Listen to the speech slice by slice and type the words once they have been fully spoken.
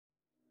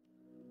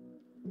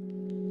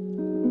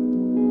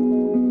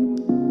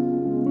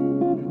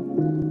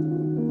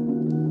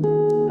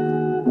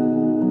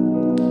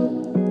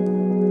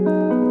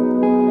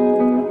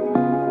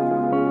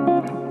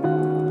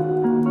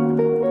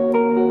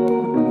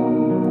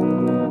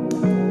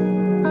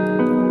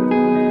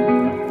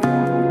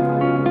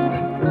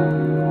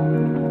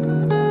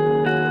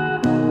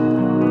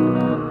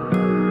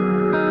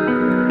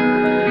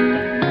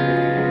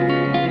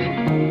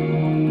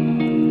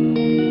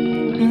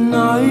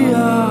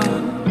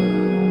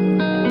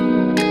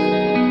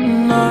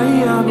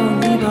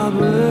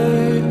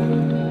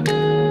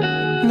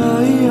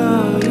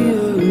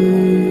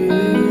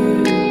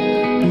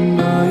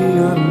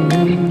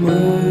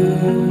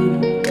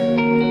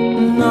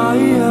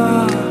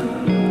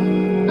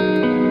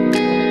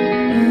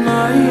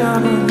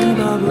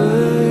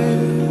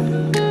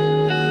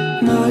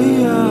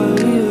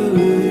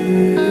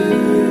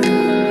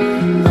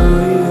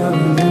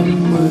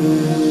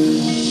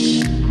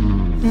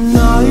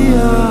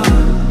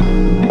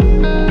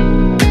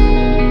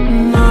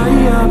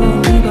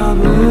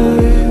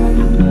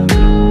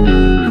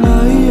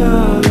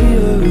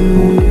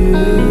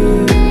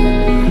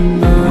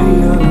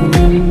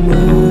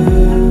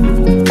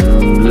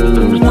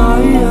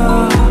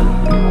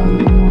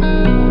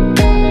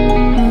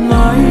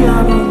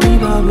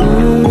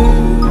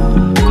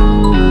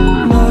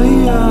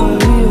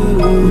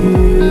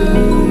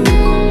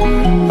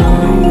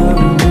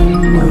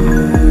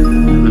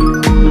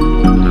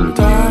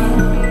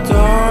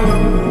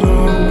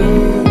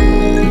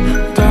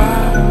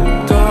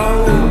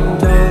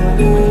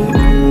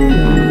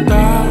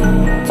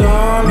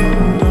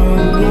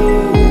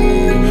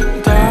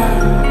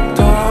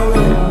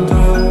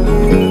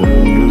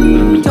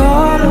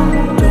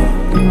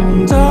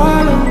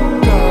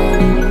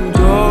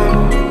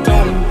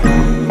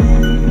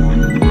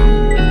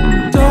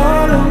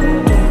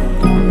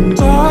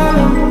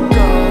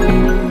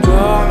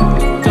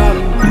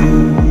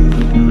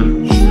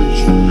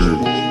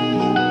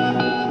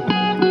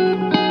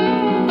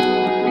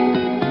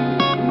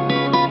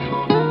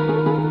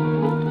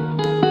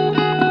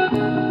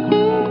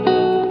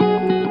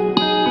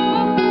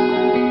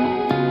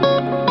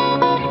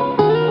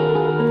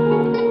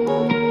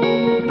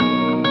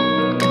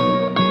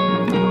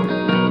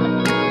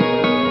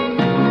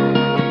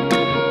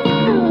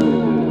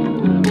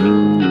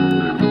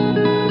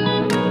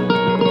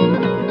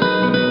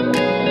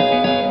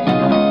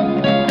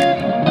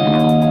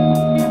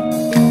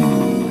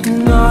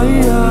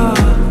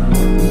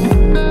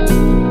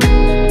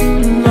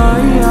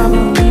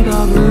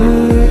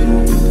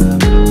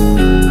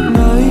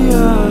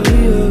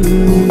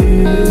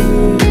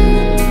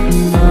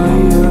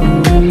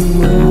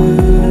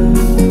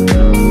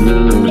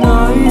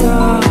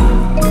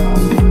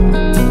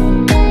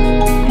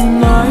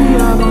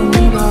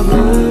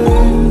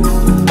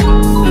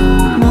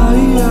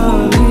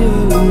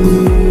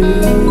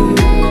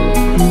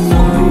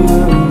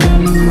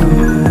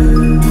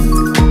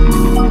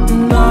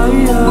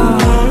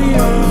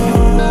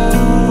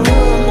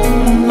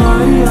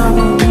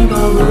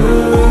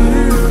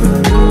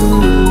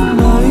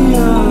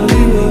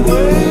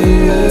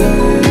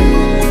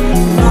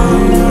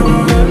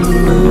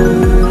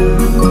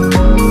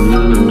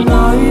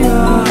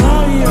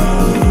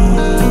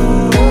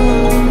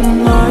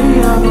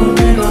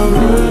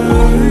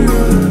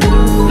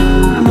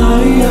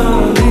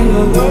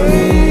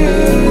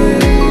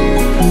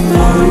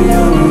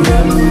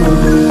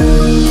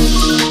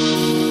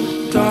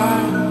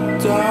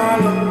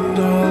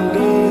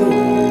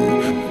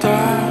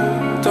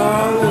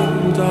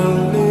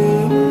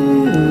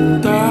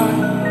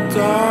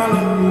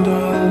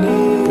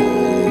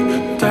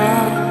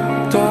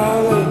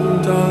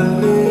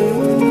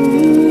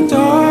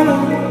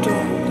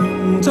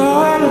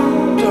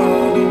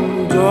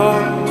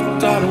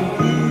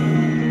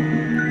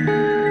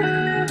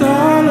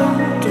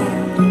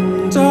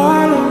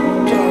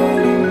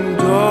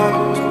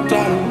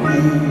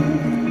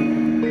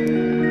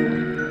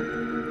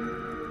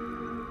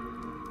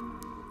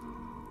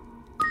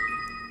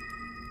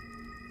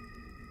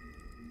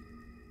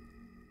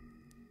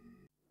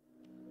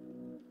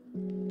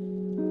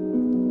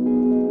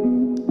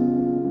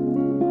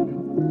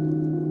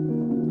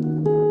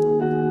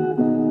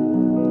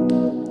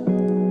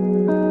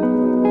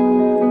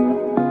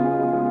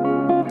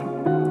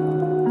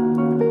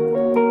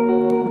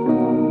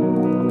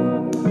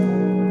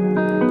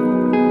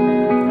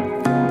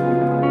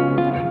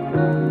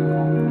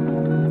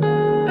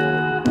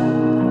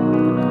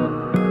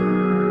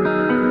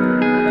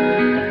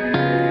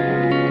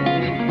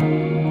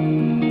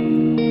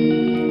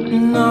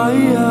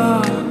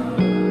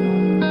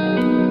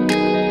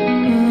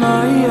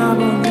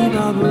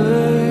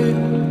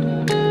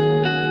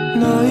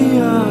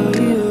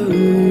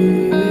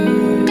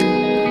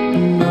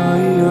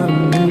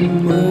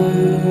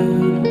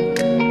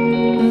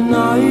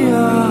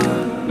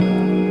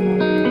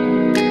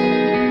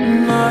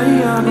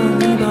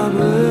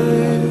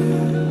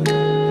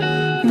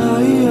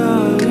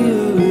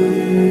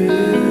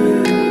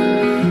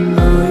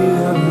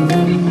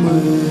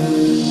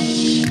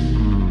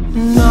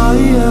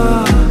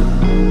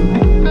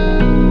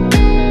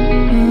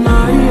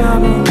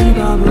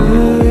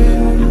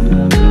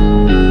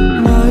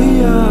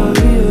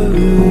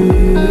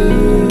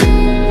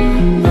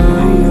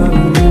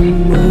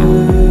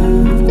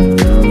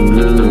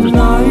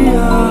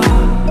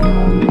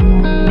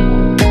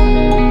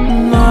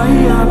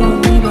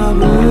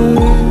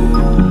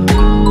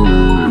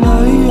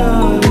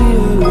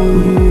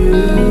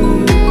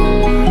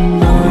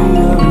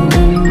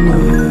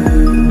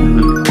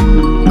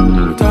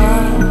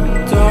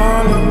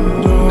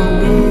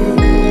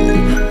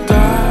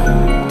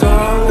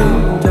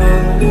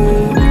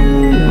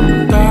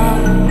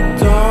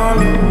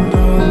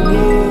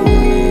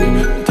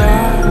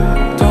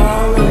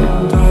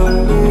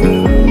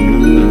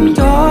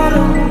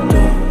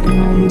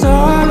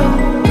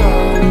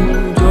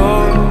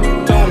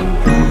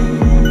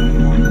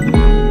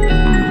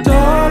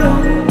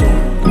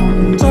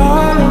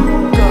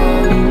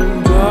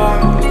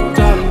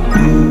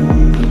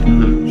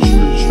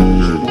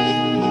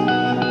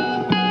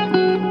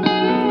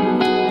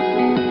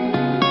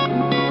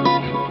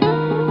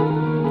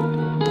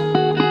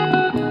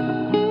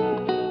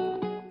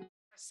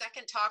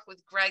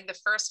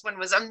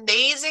was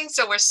amazing.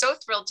 So we're so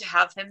thrilled to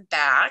have him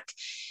back.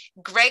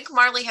 Greg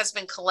Marley has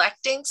been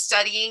collecting,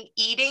 studying,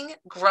 eating,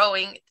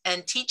 growing,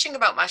 and teaching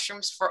about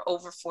mushrooms for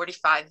over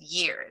 45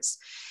 years.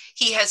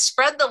 He has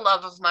spread the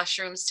love of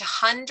mushrooms to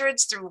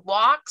hundreds through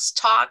walks,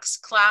 talks,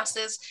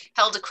 classes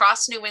held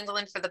across New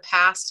England for the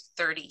past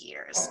 30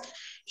 years.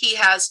 He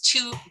has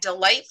two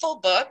delightful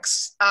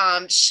books,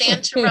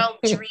 Chanterelle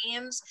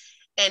Dreams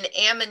and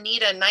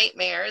Amanita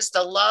Nightmares,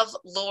 The Love,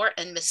 Lore,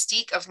 and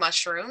Mystique of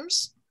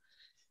Mushrooms.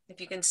 If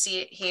you can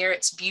see it here,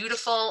 it's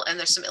beautiful, and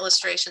there's some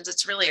illustrations.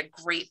 It's really a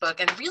great book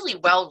and really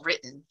well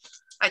written.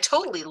 I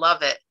totally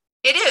love it.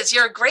 It is.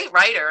 You're a great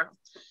writer.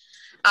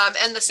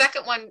 And the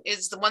second one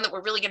is the one that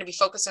we're really going to be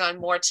focusing on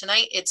more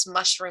tonight. It's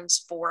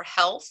Mushrooms for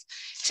Health.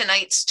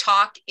 Tonight's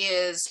talk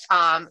is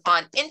on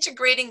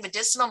integrating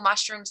medicinal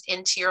mushrooms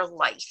into your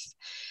life.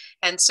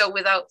 And so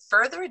without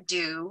further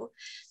ado,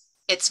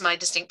 it's my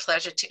distinct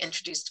pleasure to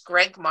introduce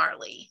Greg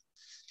Marley.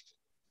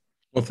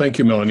 Well, thank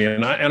you, Melanie.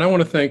 And I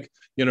want to thank,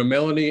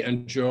 Melanie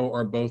and Joe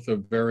are both a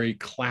very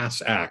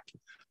class act.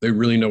 They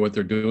really know what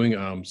they're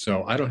doing.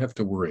 So I don't have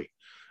to worry.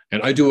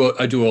 And I do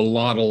a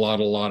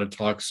lot of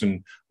talks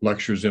and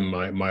lectures in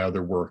my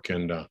other work.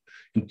 And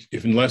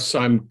unless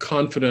I'm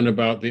confident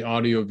about the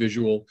audio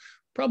visual,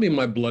 probably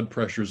my blood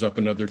pressure is up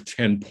another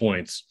 10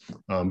 points.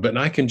 But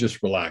I can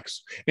just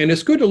relax. And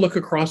it's good to look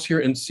across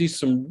here and see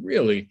some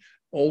really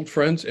old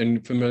friends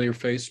and familiar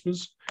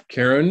faces.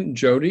 Karen,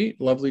 Jody,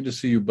 lovely to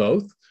see you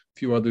both. A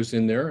few others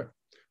in there.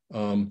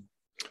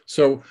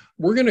 So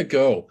we're going to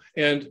go.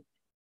 And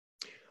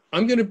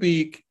I'm going to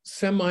be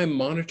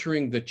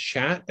semi-monitoring the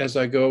chat as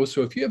I go.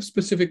 So if you have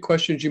specific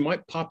questions, you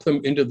might pop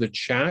them into the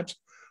chat,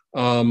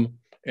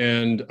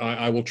 and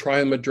I will try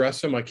and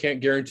address them. I can't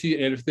guarantee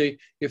it. And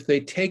if they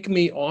take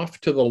me off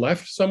to the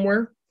left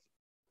somewhere,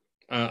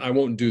 I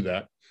won't do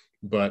that.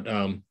 But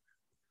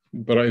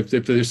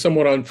if there's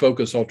somewhat on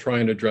focus, I'll try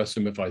and address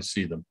them if I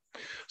see them.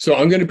 So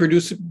I'm going to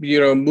produce,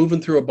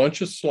 moving through a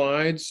bunch of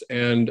slides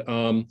and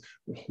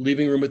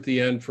leaving room at the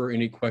end for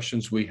any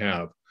questions we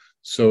have.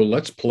 So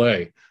let's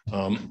play.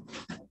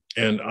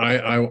 And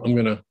I'm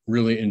going to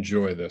really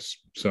enjoy this.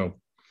 So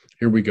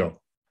here we go.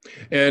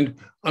 And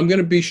I'm going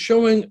to be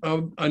showing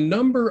a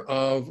number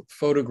of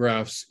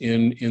photographs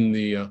in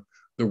the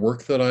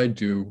work that I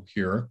do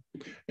here.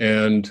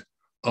 And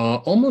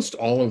almost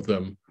all of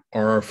them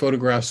are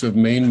photographs of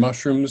Maine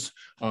mushrooms.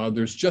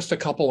 There's just a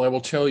couple I will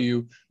tell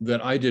you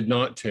that I did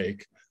not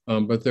take.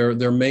 But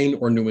they're Maine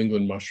or New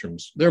England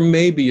mushrooms. There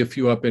may be a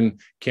few up in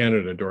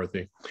Canada,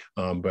 Dorothy,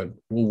 but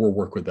we'll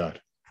work with that.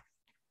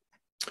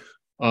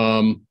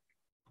 All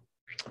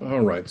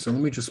right, so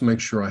let me just make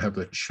sure I have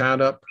the chat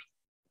up.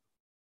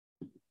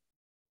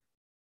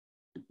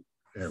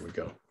 There we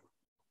go.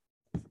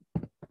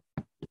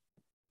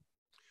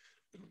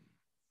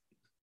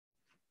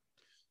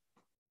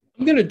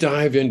 I'm going to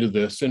dive into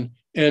this, and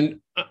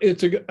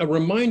it's a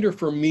reminder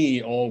for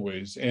me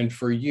always, and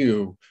for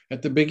you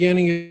at the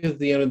beginning and at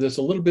the end of this,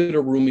 a little bit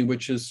of Rumi,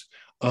 which is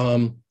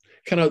kind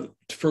of,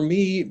 for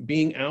me,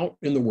 being out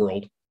in the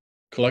world,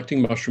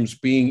 collecting mushrooms,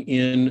 being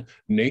in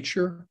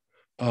nature,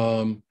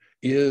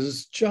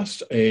 is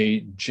just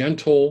a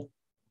gentle,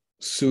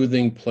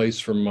 soothing place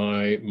for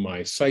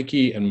my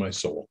psyche and my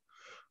soul.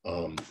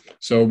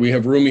 So we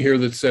have Rumi here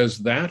that says,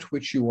 that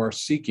which you are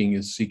seeking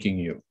is seeking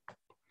you.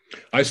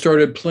 I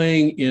started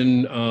playing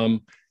in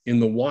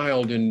the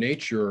wild, in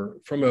nature,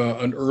 from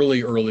an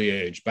early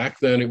age. Back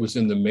then, it was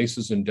in the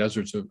mesas and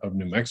deserts of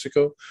New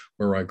Mexico,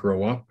 where I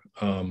grew up.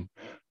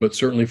 But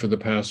certainly for the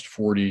past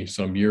 40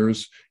 some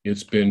years,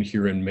 it's been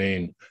here in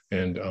Maine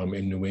and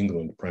in New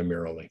England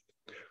primarily.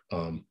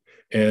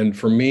 And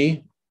for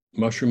me,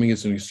 mushrooming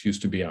is an excuse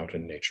to be out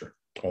in nature,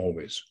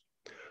 always.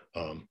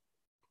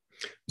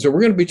 So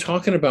we're going to be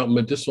talking about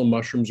medicinal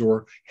mushrooms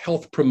or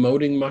health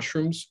promoting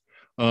mushrooms.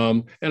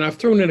 And I've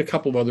thrown in a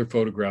couple of other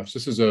photographs.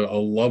 This is a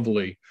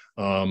lovely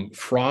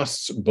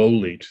Frost's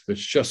bolete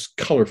that's just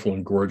colorful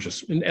and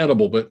gorgeous and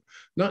edible, but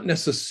not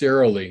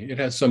necessarily. It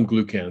has some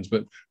glucans,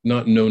 but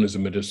not known as a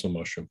medicinal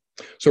mushroom.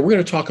 So we're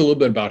going to talk a little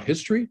bit about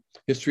history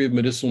of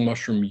medicinal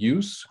mushroom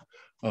use,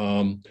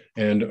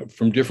 and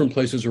from different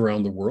places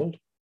around the world.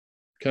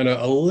 Kind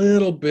of a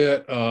little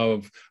bit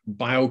of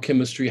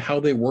biochemistry, how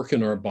they work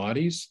in our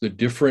bodies, the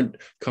different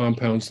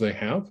compounds they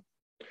have.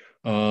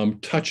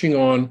 Touching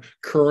on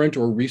current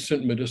or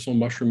recent medicinal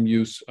mushroom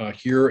use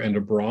here and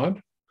abroad,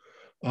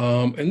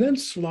 and then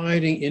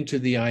sliding into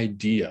the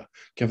idea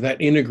of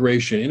that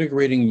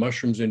integrating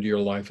mushrooms into your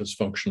life as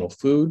functional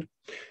food.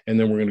 And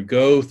then we're going to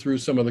go through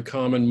some of the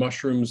common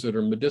mushrooms that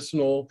are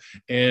medicinal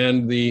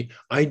and the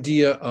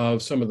idea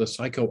of some of the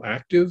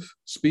psychoactive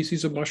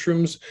species of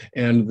mushrooms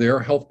and their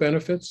health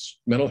benefits,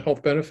 mental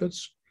health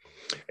benefits,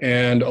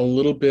 and a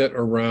little bit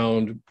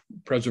around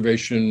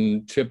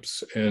preservation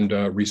tips and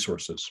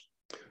resources.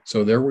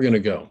 So there we're going to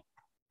go.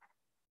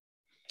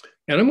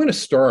 And I'm going to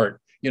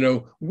start,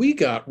 we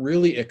got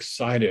really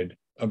excited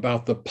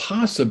about the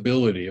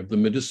possibility of the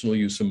medicinal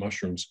use of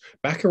mushrooms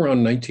back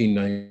around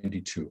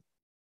 1992.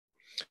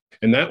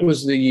 And that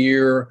was the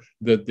year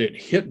that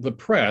it hit the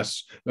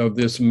press of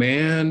this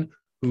man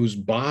whose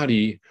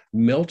body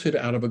melted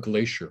out of a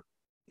glacier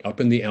up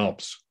in the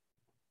Alps.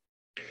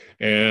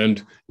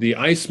 And the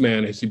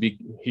Iceman, as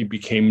he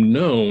became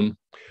known,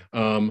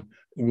 had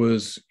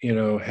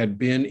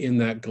been in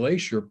that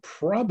glacier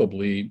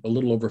probably a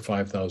little over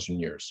 5,000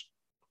 years.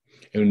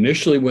 And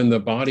initially, when the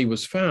body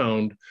was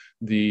found,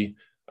 the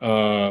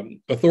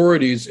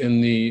authorities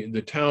in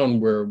the town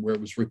where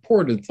it was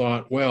reported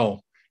thought,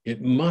 well,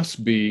 it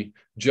must be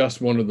just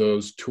one of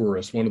those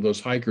tourists, one of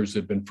those hikers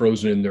that had been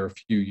frozen in there a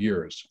few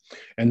years.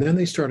 And then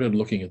they started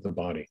looking at the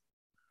body.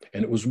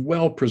 And it was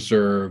well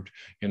preserved,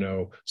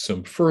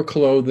 some fur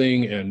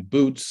clothing and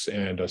boots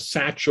and a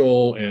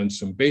satchel and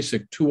some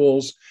basic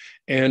tools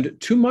and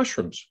 2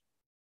 mushrooms.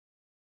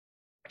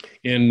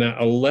 In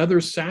a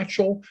leather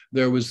satchel,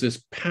 there was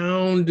this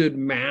pounded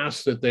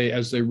mass that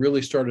as they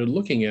really started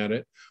looking at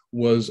it,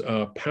 was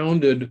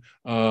pounded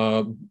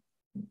tinder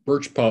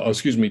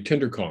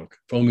conch,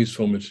 Fomes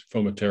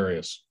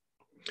fomitarius.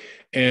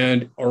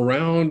 And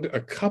around a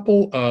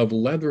couple of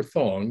leather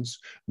thongs,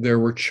 there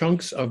were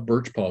chunks of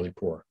birch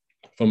polypore,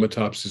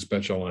 Fomitopsis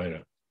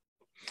betulina.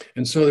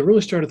 And so they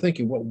really started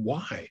thinking, well,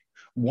 why?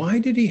 Why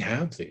did he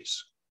have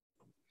these?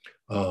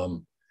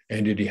 And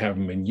did he have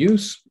them in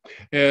use?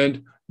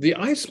 And the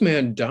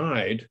Iceman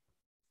died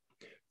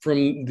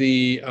from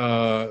the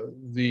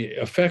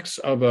effects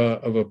of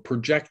a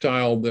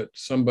projectile that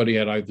somebody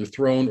had either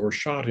thrown or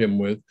shot him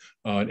with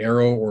an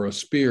arrow or a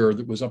spear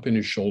that was up in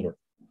his shoulder.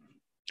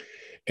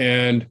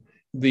 And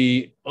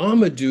the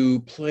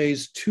amadou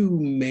plays 2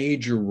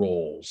 major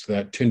roles,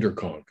 that tinder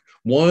conch.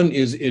 One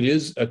is it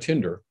is a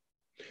tinder,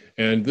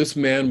 and this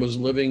man was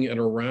living at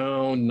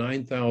around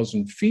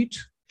 9,000 feet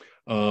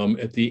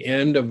at the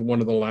end of one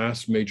of the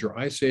last major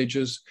ice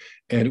ages,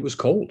 and it was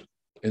cold.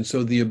 And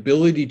so the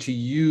ability to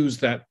use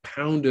that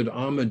pounded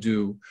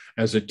amadou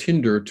as a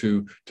tinder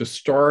to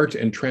start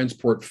and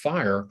transport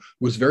fire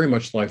was very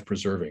much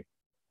life-preserving.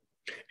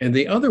 And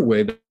the other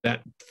way,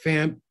 that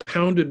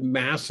pounded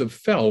mass of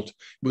felt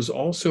was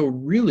also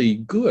really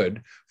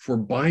good for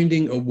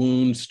binding a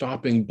wound,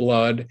 stopping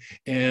blood.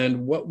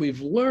 And what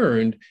we've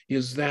learned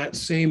is that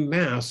same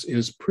mass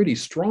is pretty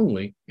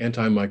strongly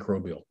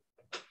antimicrobial.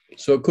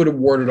 So it could have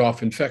warded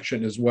off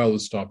infection as well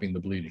as stopping the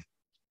bleeding.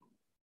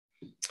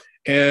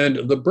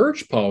 And the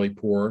birch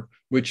polypore,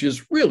 which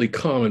is really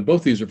common,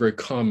 both these are very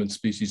common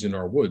species in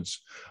our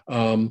woods.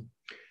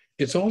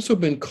 It's also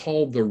been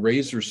called the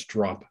razor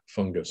strop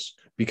fungus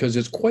because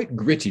it's quite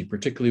gritty,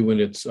 particularly when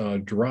it's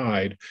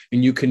dried,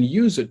 and you can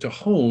use it to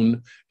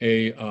hone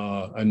a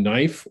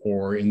knife,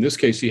 or in this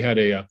case, he had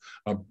a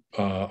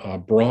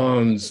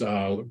bronze,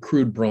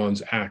 crude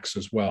bronze axe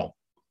as well.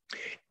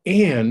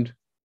 And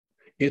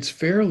it's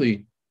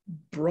fairly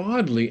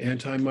broadly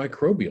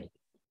antimicrobial.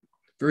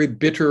 Very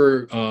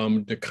bitter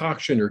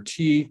decoction or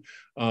tea,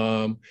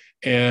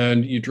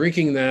 and you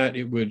drinking that,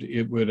 it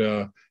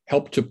would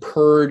help to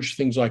purge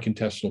things like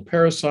intestinal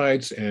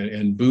parasites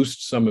and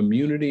boost some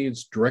immunity.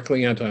 It's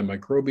directly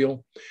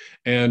antimicrobial.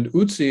 And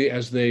Utsi,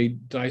 as they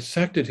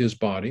dissected his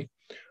body,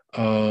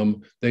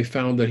 they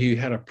found that he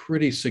had a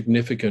pretty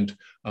significant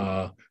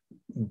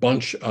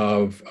bunch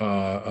of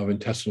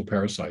intestinal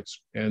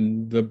parasites,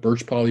 and the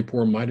birch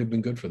polypore might have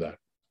been good for that.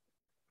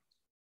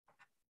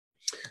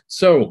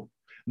 So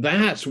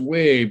that's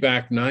way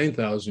back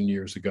 9,000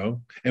 years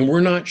ago, and we're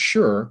not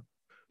sure,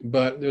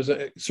 but there's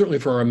certainly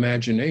for our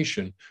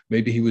imagination,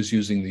 maybe he was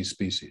using these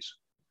species.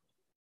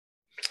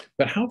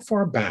 But how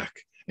far back?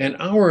 And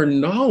our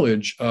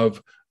knowledge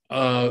of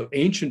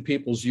ancient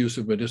people's use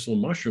of medicinal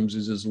mushrooms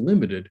is as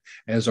limited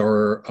as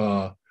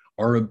our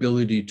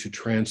ability to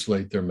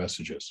translate their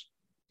messages.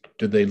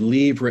 Did they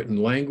leave written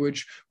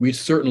language? We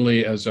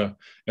certainly, as an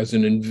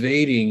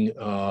invading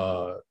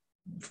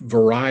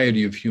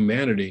variety of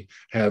humanity,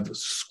 have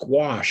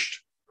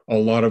squashed a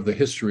lot of the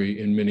history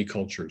in many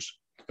cultures.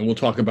 And we'll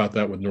talk about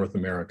that with North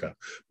America.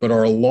 But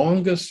our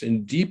longest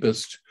and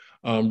deepest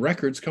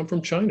records come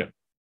from China.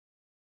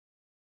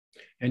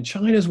 And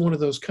China is one of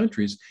those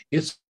countries.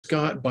 It's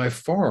got by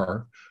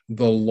far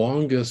the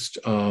longest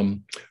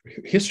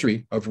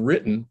history of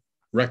written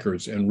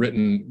records and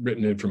written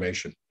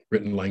information,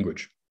 written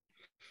language.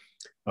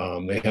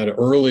 They had an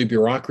early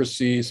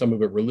bureaucracy, some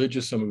of it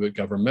religious, some of it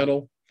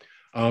governmental.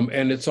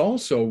 And it's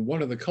also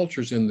one of the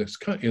cultures in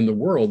the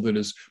world that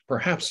is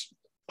perhaps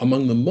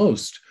among the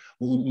most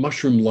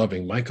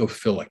mushroom-loving,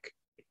 mycophilic.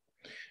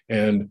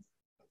 And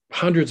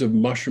hundreds of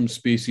mushroom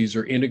species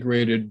are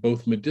integrated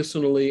both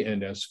medicinally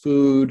and as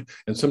food.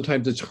 And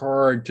sometimes it's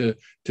hard to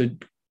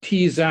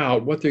tease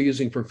out what they're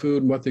using for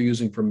food and what they're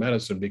using for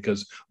medicine,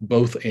 because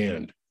both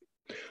and.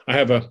 I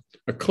have a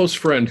close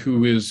friend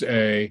who is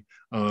a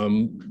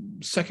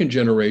second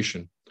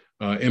generation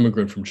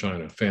immigrant from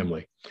China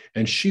family.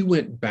 And she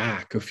went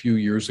back a few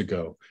years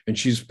ago, and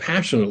she's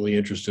passionately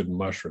interested in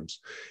mushrooms.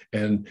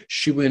 And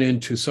she went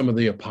into some of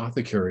the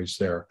apothecaries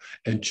there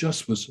and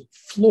just was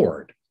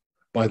floored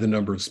by the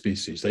number of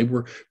species. They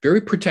were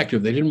very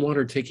protective. They didn't want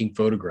her taking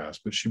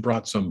photographs, but she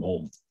brought some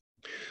home.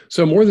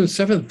 So more than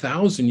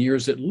 7,000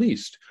 years at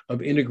least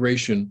of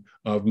integration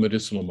of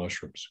medicinal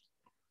mushrooms.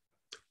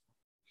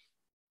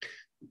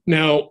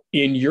 Now,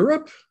 in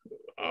Europe,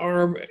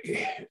 our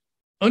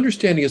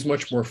understanding is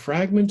much more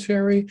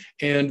fragmentary,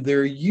 and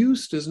their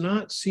use does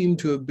not seem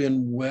to have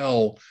been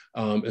well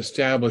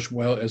established,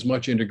 well as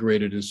much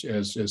integrated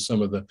as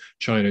some of the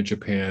China,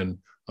 Japan,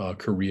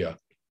 Korea.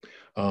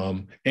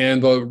 And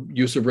the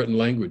use of written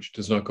language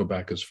does not go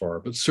back as far,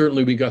 but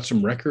certainly we got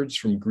some records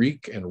from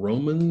Greek and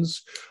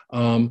Romans,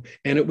 and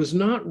it was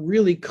not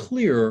really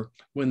clear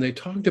when they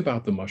talked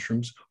about the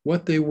mushrooms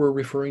what they were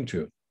referring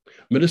to.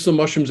 Medicinal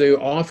mushrooms they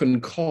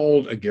often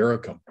called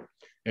agaricum,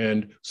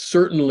 and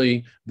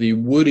certainly the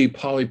woody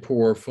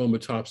polypore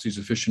Fomitopsis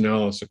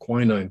officinalis, a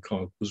quinine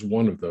conch, was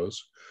one of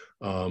those.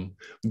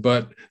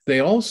 But they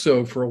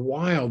also, for a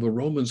while, the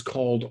Romans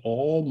called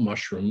all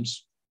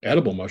mushrooms,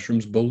 edible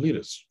mushrooms,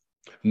 boletus,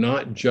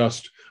 not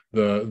just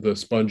the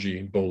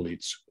spongy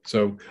boletes.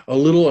 So a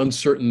little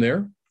uncertain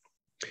there.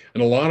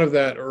 And a lot of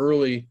that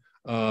early,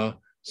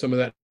 some of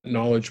that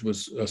knowledge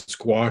was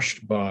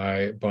squashed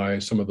by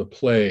some of the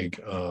plague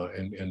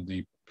and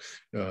the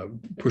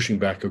pushing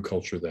back of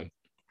culture then.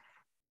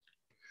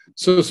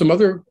 So some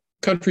other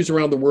countries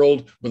around the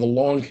world with a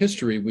long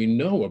history we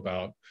know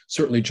about,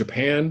 certainly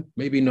Japan,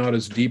 maybe not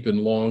as deep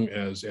and long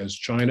as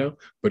China,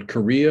 but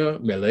Korea,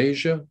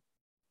 Malaysia.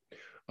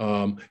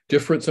 Some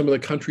of the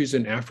countries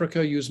in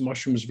Africa use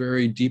mushrooms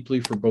very deeply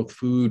for both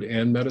food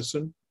and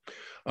medicine.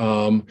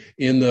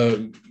 In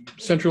the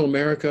Central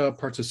America,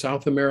 parts of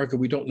South America,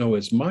 we don't know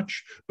as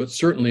much, but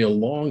certainly a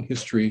long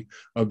history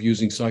of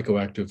using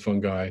psychoactive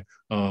fungi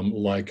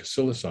like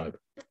psilocybe.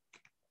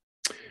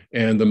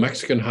 And the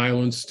Mexican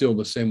highlands, still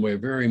the same way,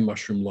 very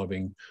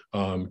mushroom-loving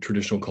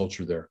traditional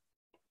culture there,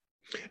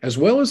 as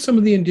well as some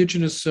of the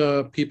indigenous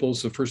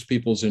peoples, the first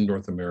peoples in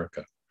North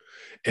America.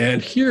 And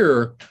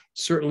here,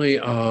 certainly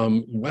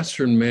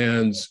Western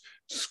man's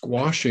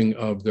squashing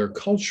of their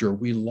culture,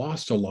 we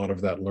lost a lot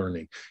of that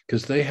learning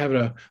because they have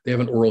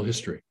an oral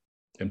history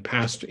and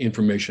passed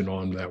information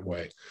on that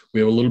way.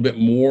 We have a little bit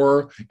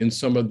more in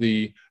some of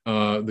the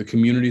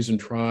communities and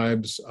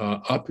tribes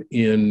up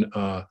in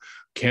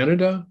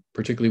Canada,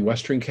 particularly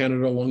Western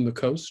Canada along the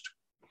coast.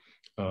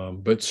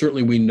 But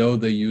certainly we know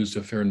they used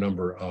a fair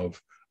number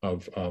of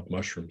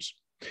mushrooms.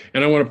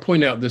 And I want to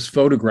point out this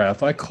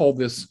photograph. I call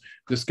this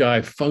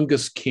guy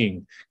Fungus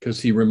King because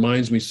he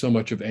reminds me so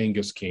much of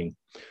Angus King.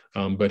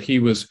 But he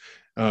was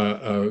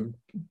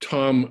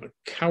Tom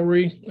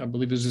Cowrie, I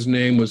believe is his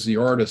name, was the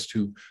artist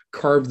who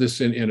carved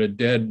this in a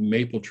dead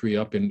maple tree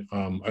up in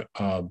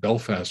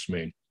Belfast,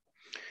 Maine.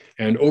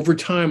 And over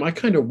time, I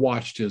kind of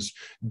watched as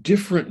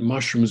different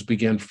mushrooms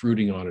began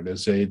fruiting on it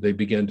as they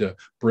began to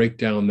break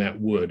down that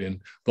wood. And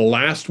the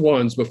last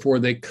ones, before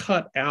they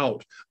cut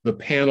out the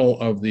panel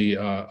of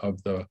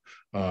the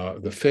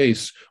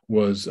face,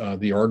 was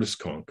the artist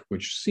conch,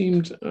 which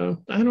seemed,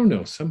 I don't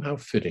know, somehow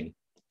fitting.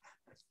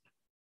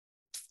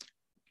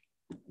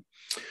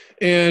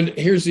 And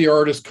here's the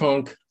artist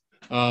conch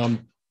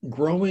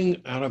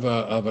growing out of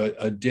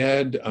a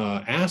dead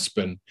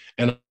aspen.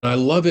 And I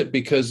love it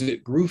because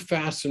it grew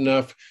fast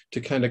enough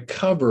to kind of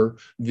cover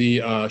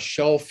the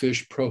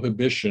shellfish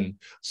prohibition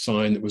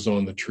sign that was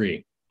on the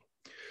tree.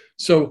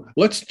 So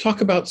let's talk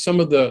about some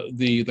of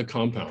the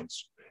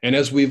compounds. And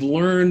as we've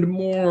learned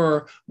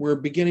more, we're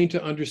beginning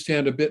to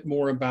understand a bit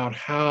more about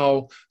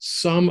how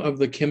some of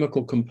the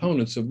chemical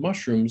components of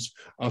mushrooms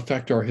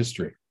affect our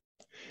history.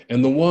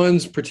 And the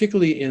ones,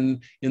 particularly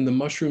in the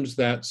mushrooms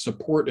that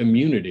support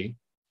immunity,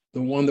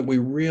 the one that we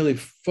really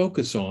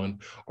focus on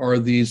are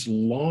these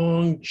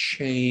long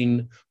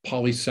chain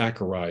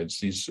polysaccharides,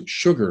 these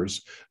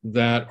sugars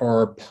that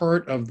are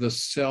part of the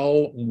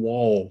cell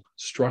wall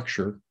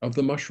structure of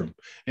the mushroom.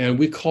 And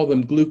we call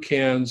them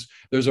glucans.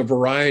 There's a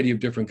variety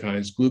of different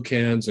kinds,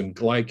 glucans and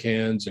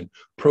glycans and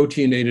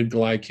proteinated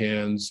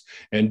glycans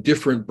and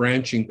different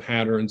branching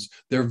patterns.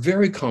 They're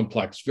very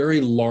complex,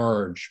 very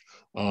large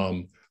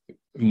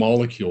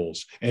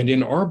molecules. And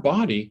in our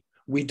body,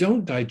 we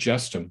don't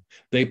digest them.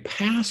 They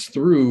pass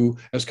through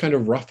as kind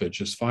of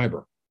roughage, as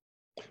fiber.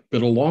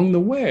 But along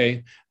the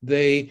way,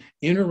 they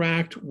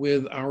interact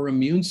with our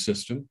immune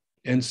system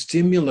and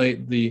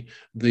stimulate the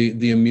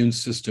immune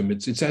system.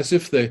 It's as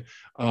if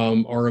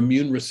our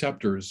immune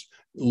receptors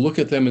look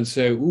at them and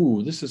say,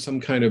 ooh, this is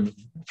some kind of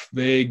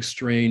vague,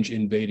 strange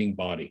invading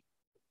body.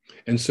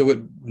 And so it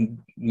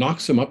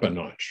knocks them up a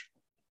notch.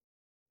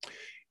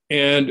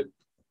 And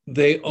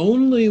they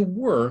only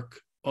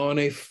work on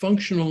a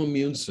functional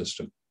immune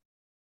system.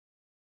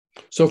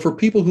 So for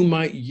people who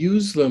might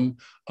use them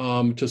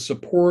to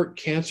support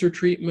cancer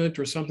treatment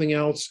or something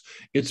else,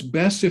 it's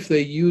best if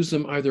they use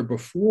them either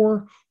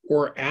before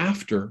or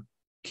after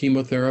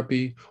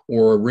chemotherapy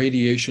or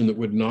radiation that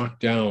would knock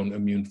down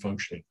immune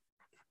functioning.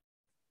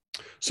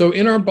 So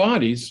in our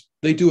bodies,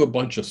 they do a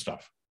bunch of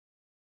stuff.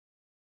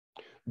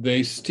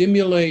 They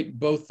stimulate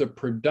both the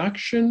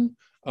production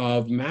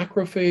of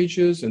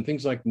macrophages and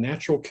things like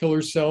natural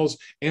killer cells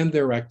and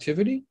their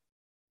activity.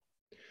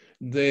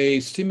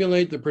 They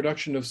stimulate the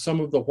production of some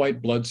of the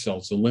white blood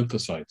cells, the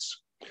lymphocytes,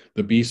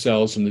 the B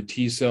cells and the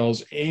T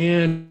cells,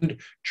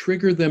 and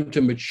trigger them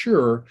to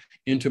mature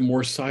into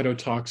more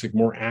cytotoxic,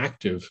 more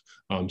active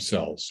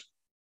cells.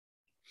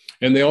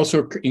 And they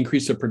also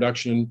increase the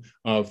production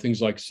of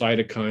things like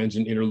cytokines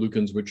and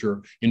interleukins, which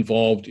are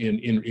involved in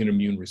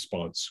immune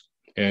response,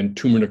 and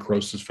tumor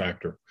necrosis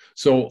factor.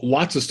 So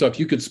lots of stuff.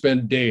 You could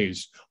spend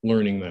days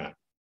learning that.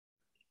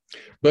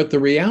 But the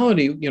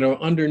reality,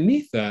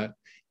 underneath that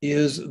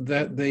is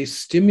that they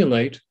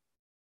stimulate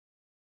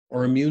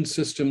our immune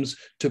systems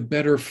to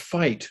better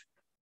fight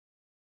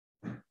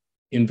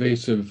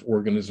invasive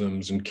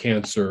organisms and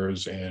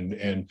cancers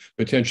and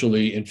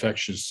potentially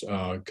infectious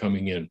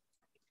coming in.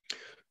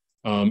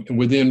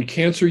 Within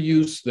cancer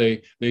use,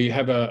 they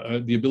have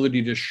the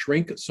ability to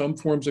shrink some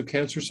forms of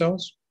cancer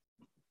cells.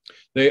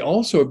 They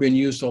also have been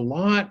used a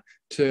lot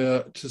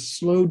to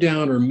slow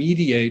down or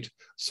mediate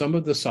some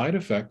of the side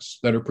effects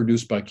that are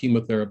produced by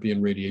chemotherapy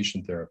and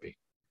radiation therapy.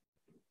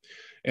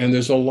 And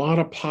there's a lot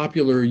of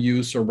popular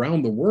use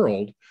around the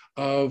world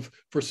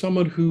for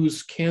someone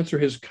whose cancer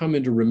has come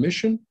into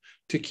remission,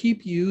 to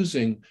keep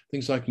using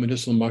things like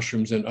medicinal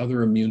mushrooms and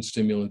other immune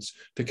stimulants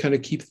to kind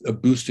of keep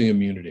boosting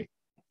immunity,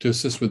 to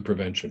assist with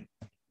prevention.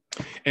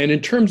 And in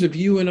terms of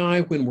you and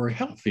I, when we're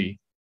healthy,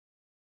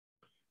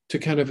 to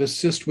kind of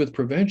assist with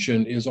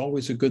prevention is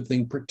always a good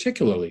thing,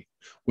 particularly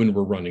when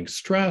we're running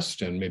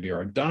stressed and maybe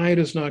our diet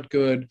is not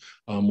good,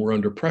 we're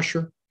under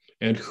pressure.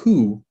 And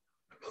who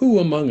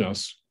among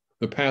us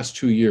the past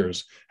 2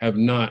 years have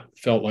not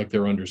felt like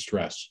they're under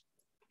stress?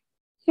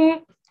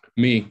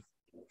 Me.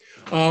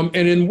 And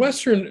in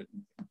Western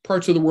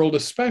parts of the world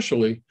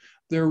especially,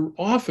 they're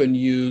often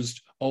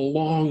used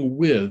along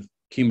with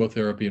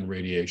chemotherapy and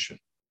radiation.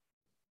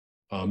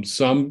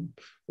 Some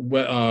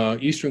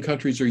Eastern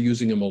countries are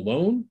using them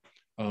alone,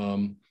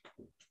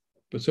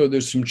 but so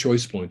there's some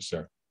choice points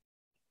there.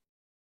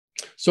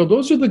 So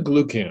those are the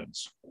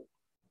glucans,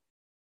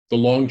 the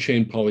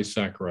long-chain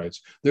polysaccharides.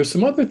 There's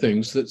some other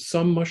things that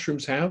some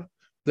mushrooms have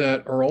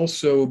that are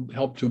also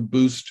help to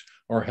boost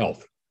our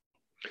health.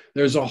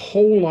 There's a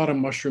whole lot of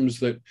mushrooms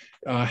that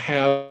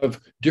have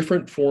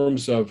different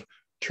forms of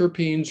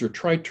terpenes or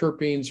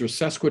triterpenes or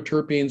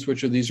sesquiterpenes,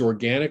 which are these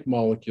organic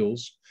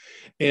molecules.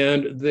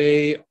 And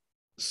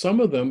some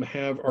of them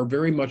are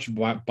very much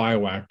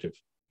bioactive.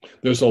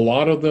 There's a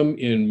lot of them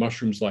in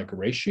mushrooms like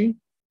reishi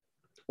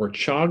or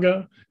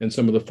chaga and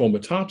some of the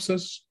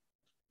fomitopsis.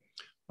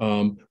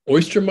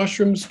 Oyster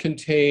mushrooms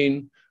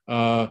contain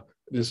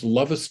this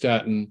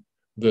lovastatin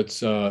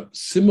that's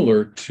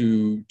similar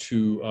to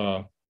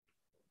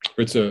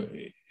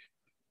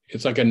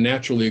it's like a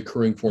naturally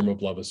occurring form of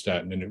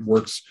lovastatin, and it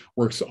works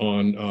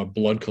on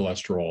blood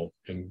cholesterol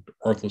and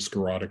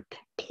atherosclerotic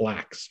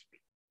plaques.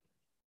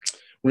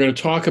 We're going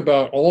to talk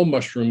about all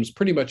mushrooms.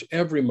 Pretty much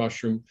every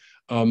mushroom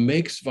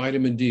makes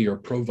vitamin D or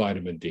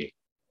provitamin D.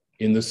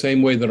 In the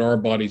same way that our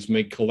bodies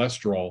make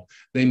cholesterol,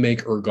 they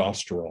make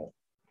ergosterol.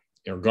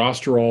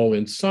 Ergosterol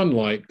in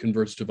sunlight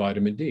converts to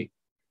vitamin D.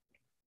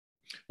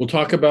 We'll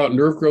talk about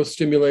nerve growth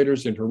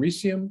stimulators in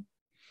Hericium,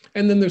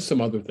 and then there's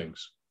some other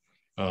things.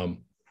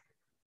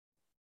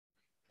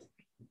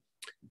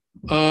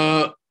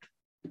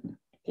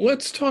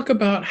 Let's talk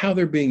about how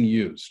they're being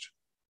used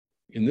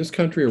in this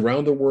country,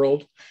 around the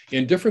world.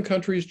 In different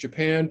countries,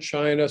 Japan,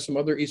 China, some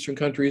other Eastern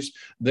countries,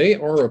 they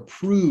are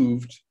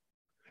approved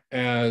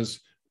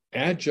as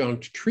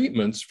adjunct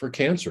treatments for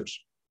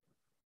cancers.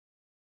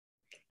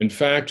 In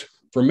fact,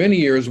 for many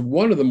years,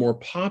 one of the more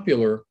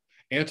popular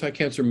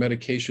anti-cancer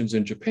medications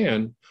in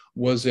Japan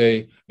was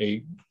a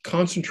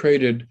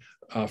concentrated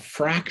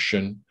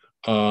fraction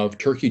of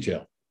turkey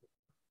tail.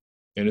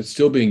 And it's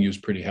still being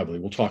used pretty heavily.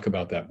 We'll talk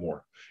about that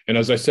more. And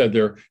as I said,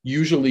 they're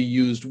usually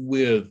used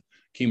with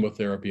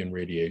chemotherapy and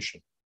radiation.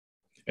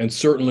 And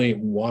certainly,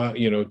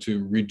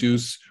 to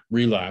reduce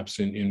relapse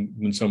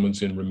when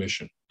someone's in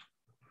remission.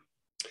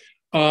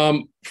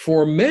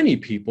 For many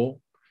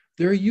people,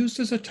 they're used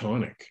as a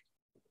tonic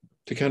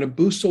to kind of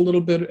boost a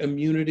little bit of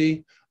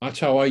immunity. That's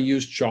how I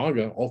use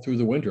chaga all through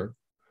the winter,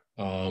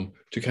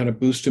 to kind of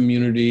boost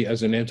immunity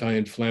as an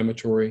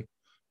anti-inflammatory.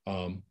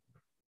 And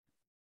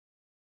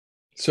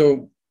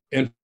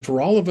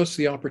for all of us,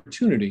 the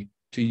opportunity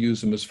to use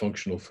them as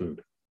functional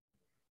food.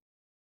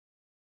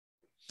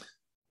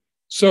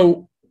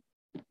 So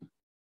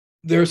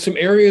there are some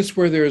areas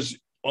where there's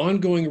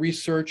ongoing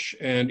research,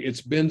 and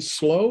it's been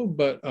slow,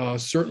 but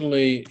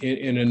certainly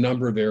in a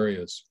number of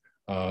areas.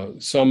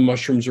 Some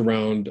mushrooms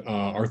around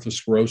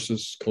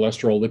atherosclerosis,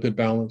 cholesterol lipid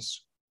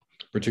balance,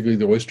 particularly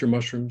the oyster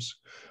mushrooms.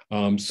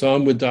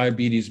 Some with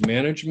diabetes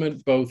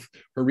management, both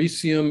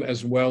Hericium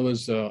as well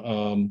as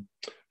hen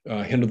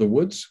of the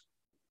woods.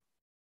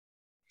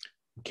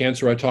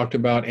 Cancer I talked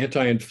about.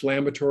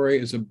 Anti-inflammatory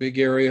is a big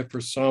area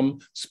for some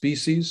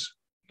species.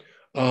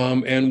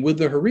 And with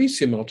the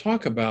Hericium, I'll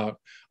talk about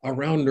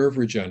around nerve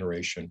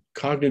regeneration,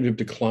 cognitive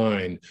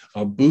decline,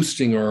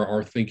 boosting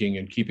our thinking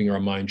and keeping our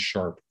mind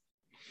sharp.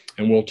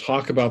 And we'll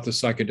talk about the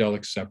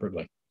psychedelics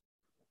separately.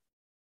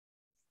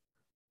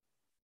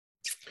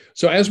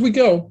 So as we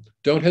go,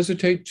 don't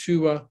hesitate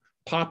to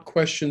pop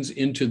questions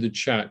into the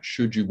chat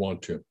should you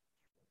want to.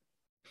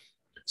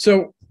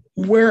 So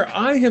where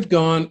I have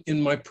gone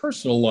in my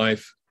personal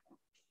life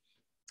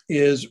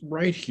is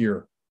right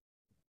here.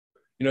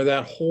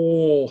 That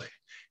whole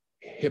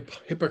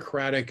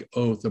Hippocratic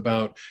oath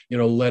about,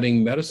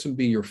 letting medicine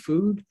be your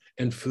food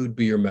and food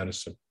be your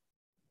medicine.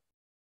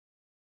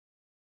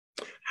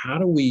 How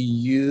do we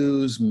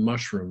use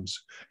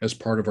mushrooms as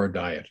part of our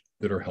diet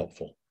that are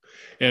helpful?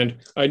 And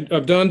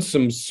I've done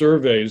some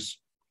surveys.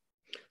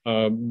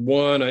 I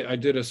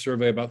did a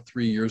survey about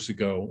 3 years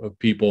ago of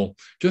people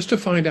just to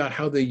find out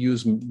how they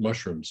use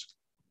mushrooms.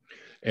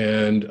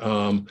 And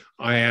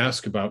I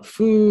ask about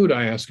food,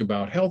 I ask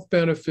about health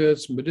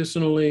benefits,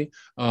 medicinally,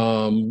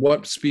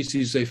 what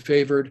species they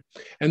favored.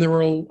 And there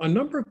were a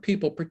number of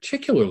people,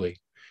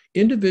 particularly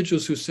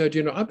individuals who said,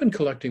 I've been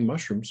collecting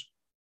mushrooms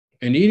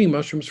and eating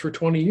mushrooms for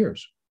 20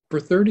 years, for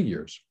 30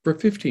 years, for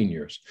 15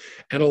 years.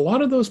 And a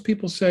lot of those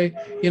people say,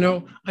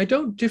 I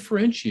don't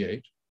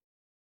differentiate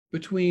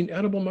between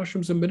edible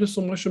mushrooms and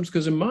medicinal mushrooms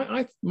because in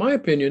my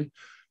opinion,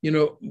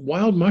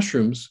 wild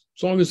mushrooms,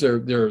 as long as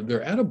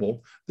they're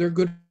edible, they're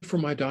good for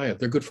my diet.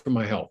 They're good for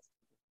my health.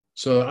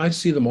 So I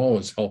see them all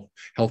as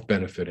health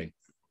benefiting.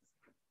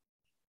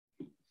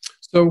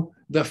 So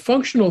the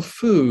functional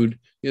food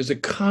is a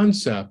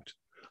concept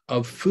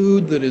of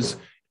food that is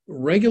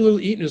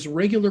regularly eaten as a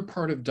regular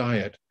part of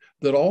diet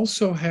that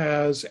also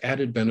has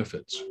added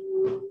benefits.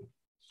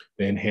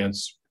 They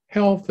enhance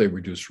health, they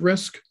reduce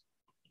risk.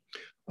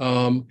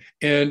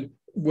 And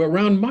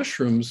around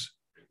mushrooms,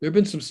 there have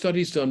been some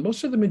studies done,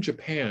 most of them in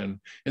Japan,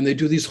 and they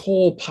do these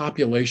whole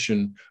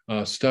population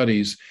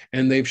studies,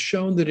 and they've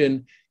shown that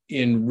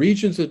in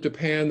regions of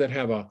Japan that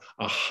have a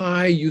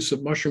high use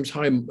of mushrooms,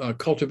 high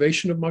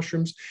cultivation of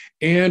mushrooms,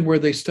 and where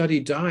they study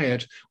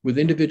diet with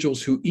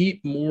individuals who eat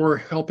more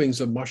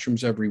helpings of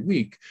mushrooms every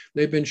week,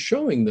 they've been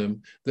showing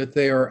them that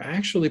they are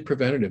actually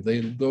preventative.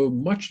 They go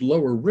much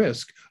lower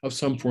risk of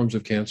some forms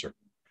of cancer.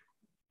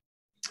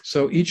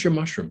 So eat your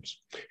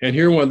mushrooms. And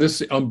here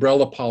this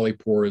umbrella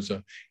polypore is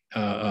a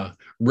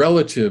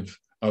relative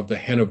of the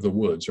hen of the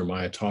woods, or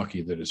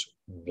maitake, that is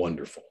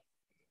wonderful.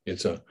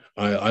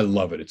 I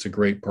love it. It's a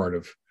great part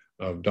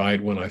of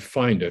diet when I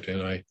find it,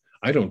 and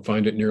I don't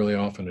find it nearly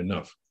often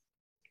enough.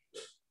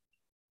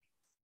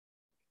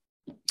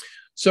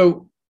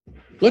 So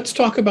let's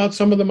talk about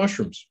some of the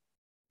mushrooms.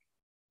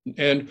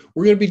 And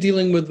we're going to be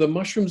dealing with the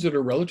mushrooms that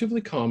are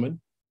relatively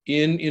common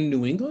in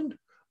New England,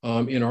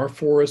 in our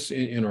forests,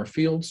 in our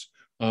fields,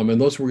 and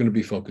those we're going to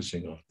be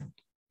focusing on.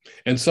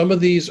 And some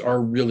of these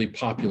are really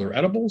popular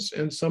edibles,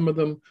 and some of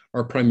them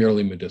are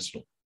primarily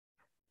medicinal.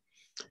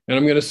 And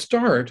I'm going to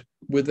start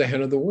with the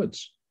hen of the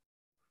woods,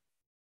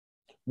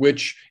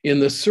 which in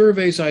the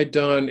surveys I'd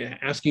done,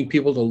 asking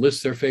people to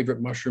list their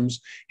favorite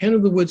mushrooms, hen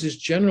of the woods is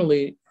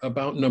generally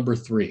about number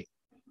 3,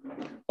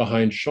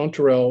 behind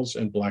chanterelles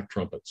and black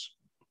trumpets.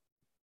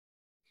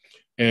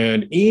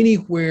 And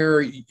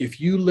anywhere, if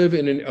you live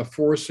in a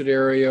forested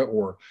area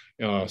or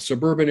a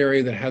suburban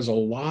area that has a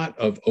lot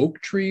of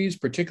oak trees,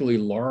 particularly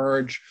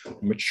large,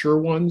 mature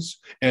ones,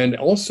 and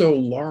also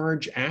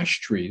large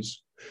ash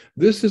trees,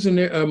 this is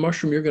a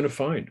mushroom you're going to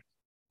find.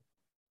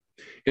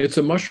 It's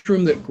a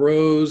mushroom that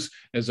grows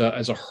as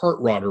a heart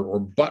rotter or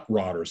butt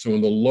rotter, so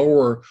in the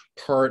lower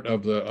part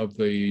of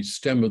the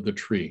stem of the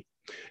tree.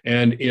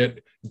 And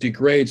it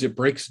degrades, it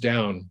breaks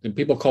down, and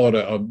people call it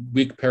a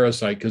weak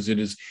parasite because it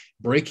is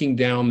breaking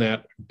down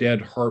that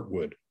dead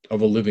heartwood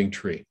of a living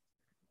tree.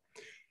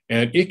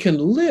 And it can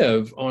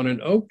live on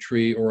an oak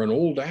tree or an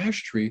old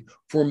ash tree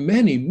for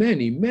many,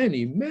 many,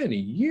 many, many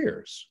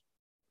years.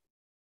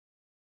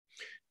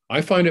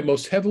 I find it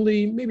most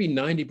heavily, maybe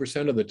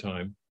 90% of the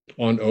time,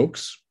 on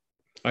oaks.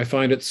 I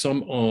find it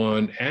some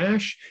on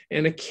ash,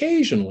 and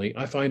occasionally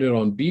I find it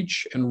on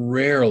beech and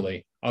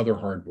rarely other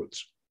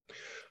hardwoods.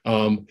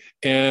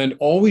 And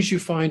always you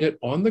find it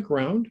on the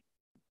ground,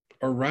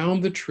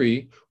 around the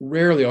tree.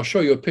 Rarely, I'll show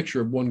you a picture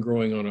of one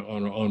growing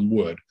on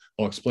wood.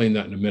 I'll explain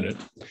that in a minute.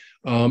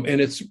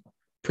 And it's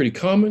pretty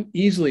common,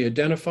 easily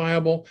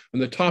identifiable. On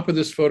the top of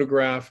this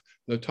photograph,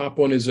 the top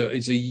one is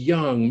a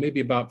young, maybe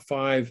about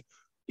 5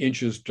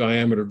 inches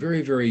diameter,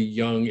 very, very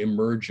young,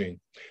 emerging.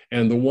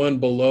 And the one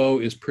below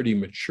is pretty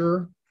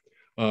mature.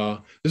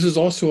 This is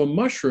also a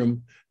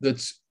mushroom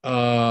that's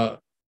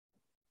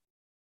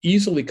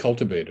easily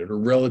cultivated, or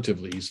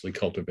relatively easily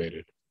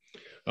cultivated.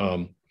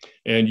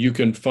 And you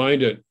can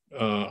find it,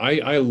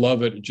 I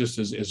love it just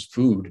as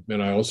food,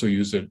 and I also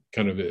use it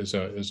kind of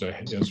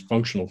as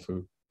functional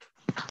food.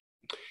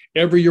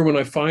 Every year when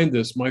I find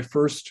this, my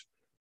first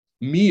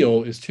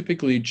meal is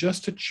typically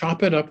just to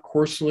chop it up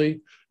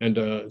coarsely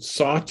and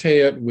saute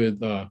it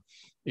with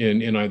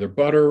in either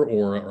butter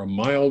or a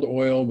mild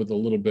oil with a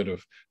little bit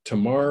of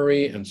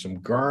tamari and some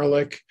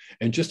garlic,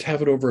 and just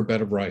have it over a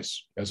bed of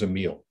rice as a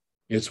meal.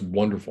 It's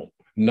wonderful.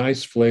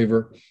 Nice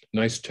flavor,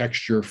 nice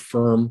texture,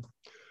 firm.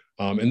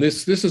 And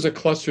this is a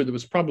cluster that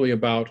was probably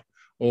about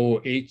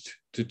 8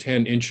 to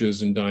 10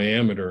 inches in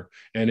diameter,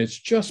 and it's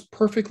just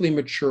perfectly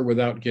mature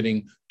without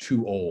getting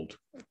too old.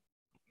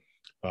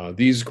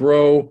 These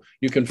grow,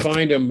 you can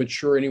find them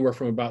mature anywhere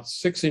from about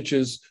 6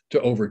 inches to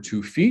over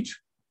 2 feet.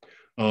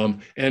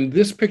 And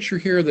this picture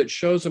here that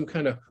shows them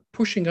kind of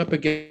pushing up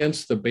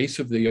against the base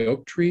of the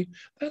oak tree,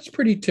 that's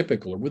pretty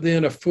typical, or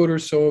within a foot or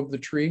so of the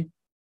tree.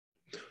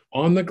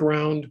 on the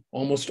ground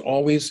almost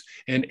always,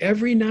 and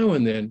every now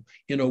and then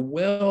in a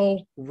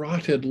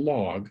well-rotted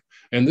log.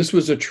 And this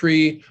was a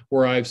tree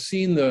where I've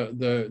seen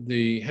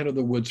the hen of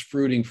the woods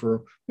fruiting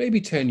for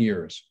maybe 10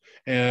 years.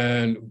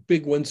 And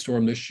big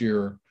windstorm this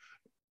year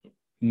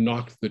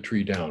knocked the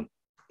tree down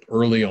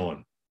early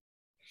on.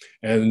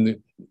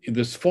 And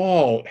this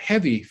fall,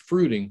 heavy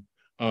fruiting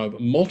of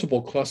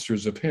multiple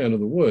clusters of hen of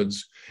the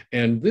woods.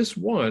 And this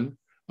one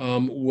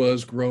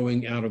was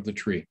growing out of the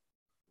tree,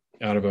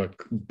 out of a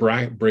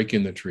break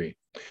in the tree.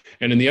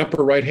 And in the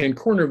upper right-hand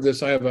corner of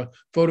this, I have a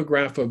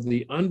photograph of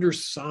the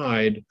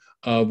underside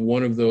of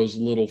one of those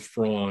little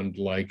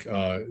frond-like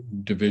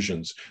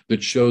divisions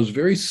that shows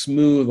very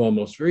smooth,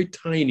 almost very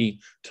tiny,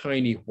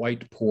 tiny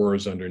white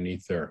pores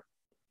underneath there.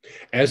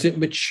 As it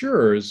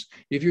matures,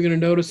 if you're going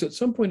to notice, at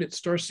some point it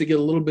starts to get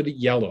a little bit of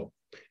yellow.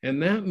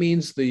 And that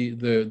means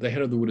the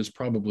hen of the wood is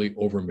probably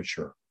over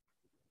mature.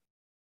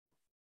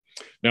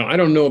 Now, I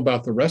don't know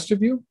about the rest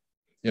of you.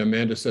 Yeah,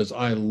 Amanda says,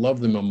 I love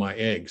them on my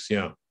eggs.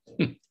 Yeah.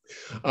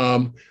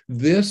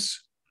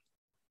 This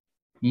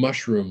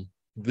mushroom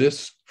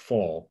this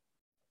fall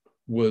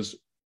was,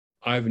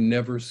 I've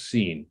never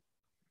seen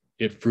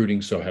it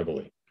fruiting so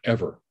heavily,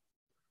 ever.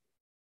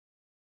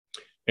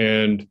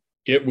 And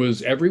it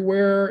was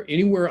everywhere,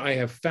 anywhere I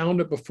have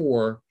found it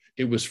before,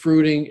 it was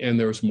fruiting and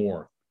there's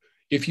more.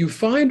 If you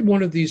find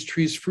one of these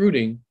trees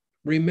fruiting,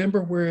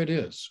 remember where it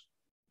is,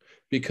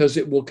 because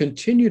it will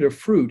continue to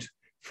fruit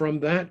from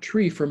that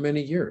tree for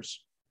many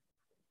years.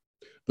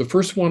 The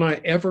first one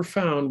I ever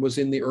found was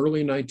in the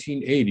early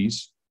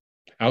 1980s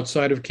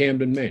outside of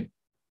Camden, Maine,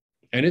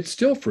 and it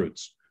still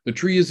fruits. The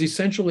tree is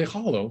essentially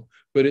hollow,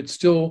 but it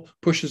still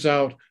pushes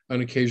out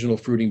an occasional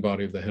fruiting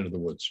body of the hen of the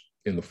woods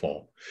in the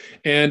fall.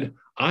 And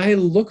I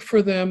look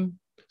for them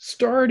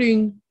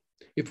starting,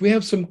 if we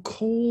have some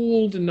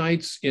cold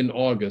nights in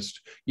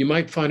August, you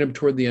might find them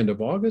toward the end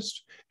of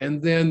August,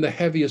 and then the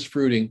heaviest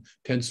fruiting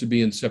tends to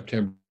be in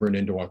September and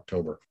into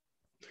October.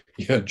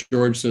 Yeah,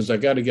 George says, I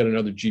got to get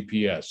another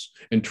GPS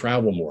and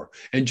travel more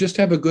and just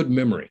have a good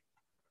memory.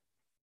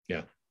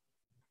 Yeah.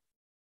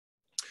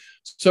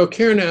 So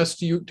Karen asked,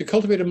 do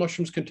cultivated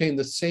mushrooms contain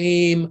the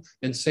same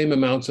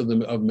amounts of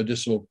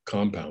medicinal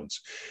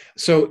compounds?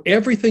 So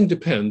everything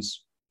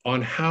depends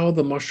on how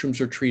the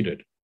mushrooms are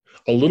treated.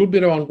 A little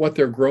bit on what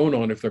they're grown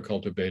on if they're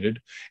cultivated,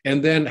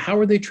 and then how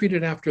are they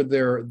treated after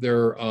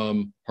they're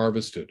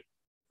harvested.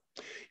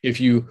 If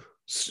you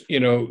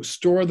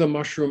store the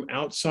mushroom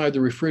outside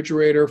the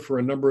refrigerator for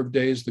a number of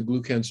days, the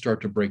glucans start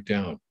to break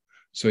down.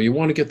 So you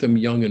want to get them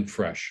young and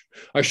fresh.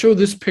 I show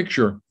this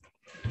picture.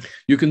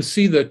 You can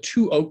see the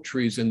two oak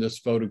trees in this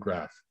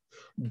photograph.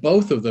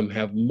 Both of them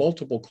have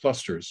multiple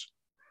clusters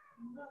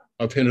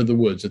of hen of the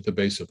woods at the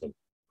base of them.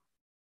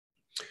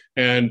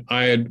 And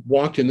I had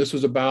walked in, this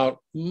was about,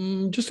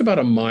 just about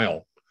a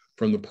mile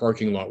from the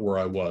parking lot where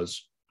I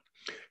was.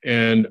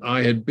 And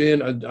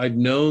I'd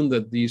known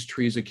that these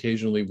trees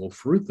occasionally will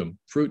fruit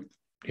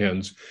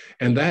hens.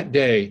 And that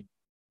day,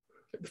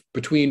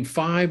 between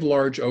 5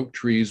 large oak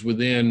trees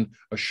within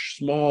a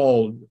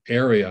small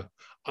area,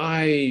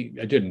 I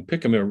didn't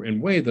pick them and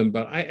weigh them,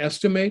 but I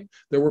estimate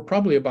there were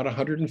probably about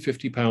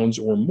 150 pounds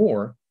or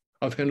more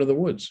of hen of the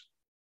woods.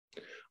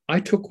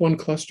 I took one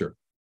cluster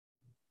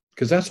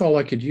because that's all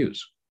I could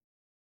use.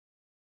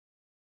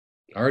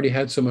 I already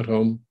had some at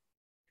home.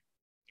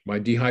 My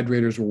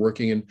dehydrators were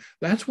working, and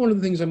that's one of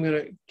the things I'm going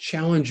to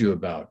challenge you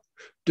about.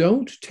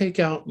 Don't take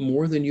out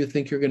more than you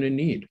think you're going to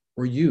need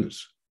or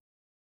use.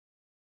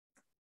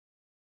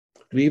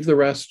 Leave the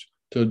rest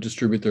to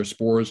distribute their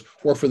spores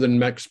or for the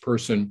next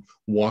person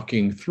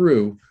walking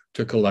through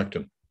to collect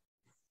them.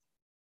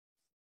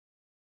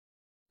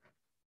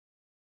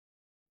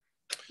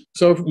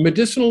 So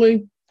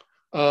medicinally,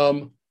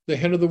 the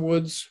hen of the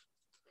woods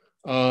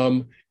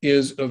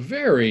is a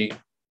very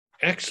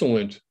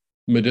excellent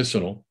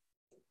medicinal.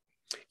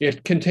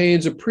 It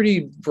contains a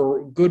pretty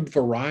good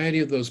variety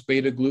of those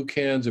beta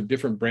glucans of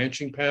different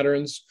branching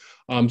patterns.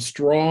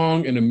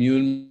 Strong and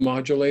immune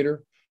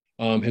modulator.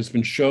 Has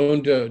been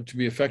shown to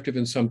be effective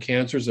in some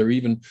cancers. There are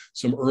even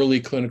some early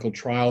clinical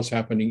trials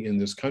happening in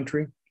this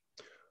country.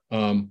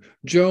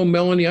 Joe,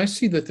 Melanie, I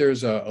see that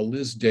there's a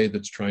Liz Day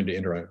that's trying to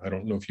enter. I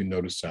don't know if you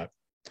noticed that.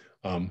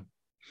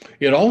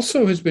 It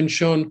also has been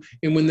shown,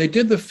 and when they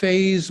did the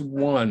phase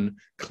 1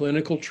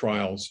 clinical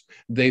trials,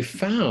 they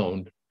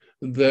found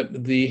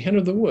that the hen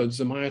of the woods,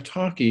 the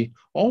maitake,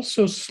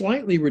 also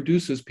slightly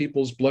reduces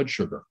people's blood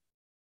sugar.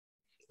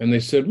 And they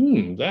said,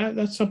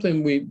 that's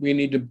something we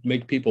need to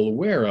make people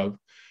aware of.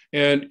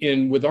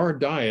 And with our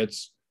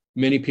diets,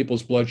 many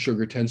people's blood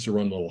sugar tends to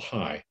run a little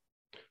high.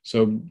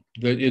 So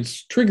that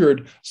it's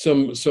triggered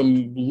some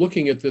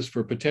looking at this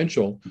for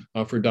potential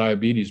for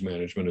diabetes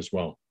management as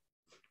well.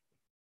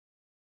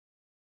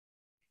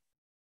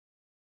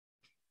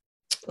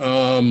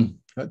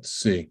 Let's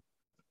see.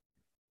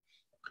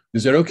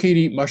 Is it okay to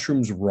eat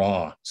mushrooms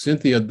raw?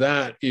 Cynthia,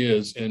 that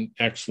is an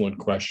excellent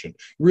question.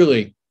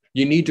 Really,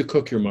 you need to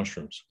cook your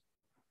mushrooms.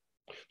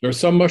 There are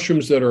some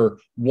mushrooms that are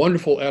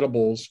wonderful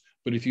edibles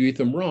but if you eat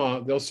them raw,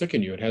 they'll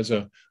sicken you. It has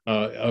a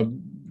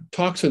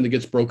toxin that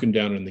gets broken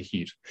down in the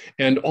heat.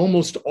 And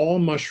almost all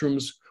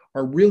mushrooms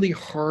are really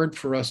hard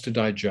for us to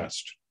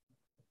digest.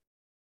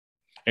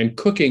 And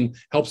cooking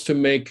helps to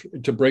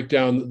break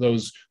down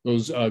those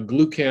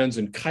glucans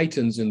and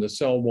chitins in the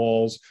cell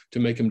walls to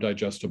make them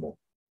digestible.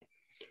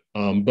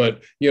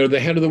 But the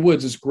hen of the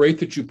woods, it's great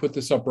that you put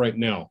this up right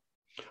now.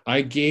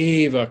 I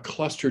gave a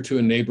cluster to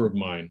a neighbor of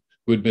mine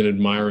who had been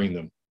admiring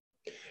them.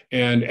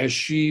 And as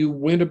she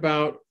went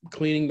about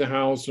cleaning the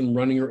house and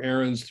running her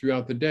errands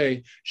throughout the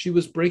day, she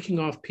was breaking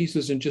off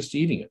pieces and just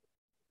eating it.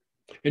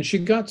 And she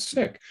got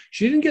sick.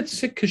 She didn't get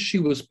sick because she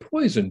was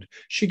poisoned.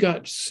 She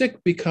got sick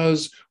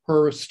because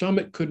her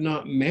stomach could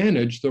not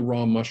manage the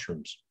raw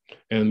mushrooms.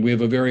 And we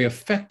have a very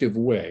effective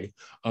way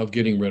of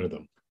getting rid of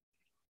them.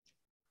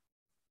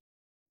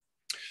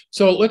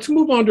 So let's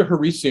move on to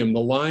Hericium, the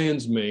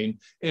lion's mane.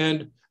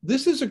 And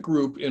this is a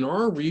group in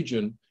our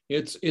region.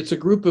 It's a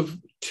group of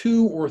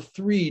 2 or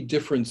 3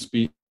 different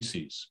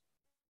species.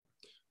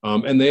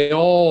 And they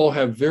all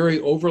have very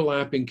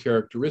overlapping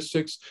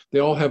characteristics. They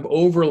all have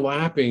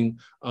overlapping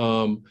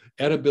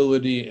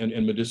edibility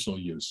and medicinal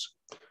use.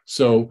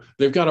 So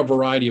they've got a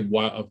variety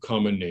of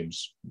common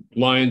names: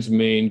 lion's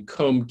mane,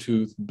 comb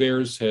tooth,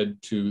 bear's head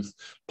tooth,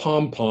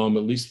 pom-pom,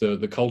 at least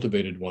the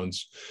cultivated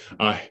ones.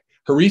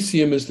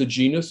 Hericium is the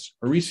genus.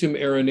 Hericium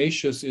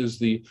arenaceus is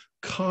the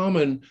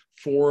common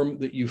form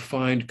that you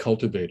find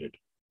cultivated.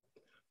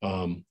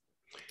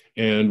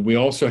 And we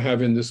also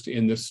have in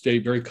this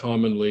state very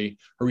commonly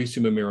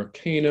Hericium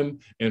americanum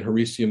and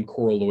Hericium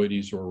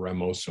coralloides or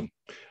ramosum.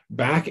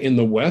 Back in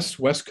the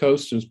west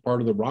coast, as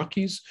part of the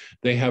Rockies,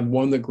 they have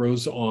one that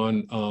grows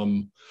on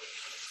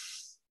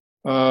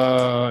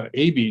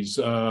abies,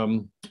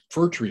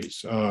 fir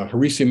trees,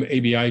 Hericium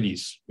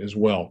abietes as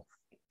well.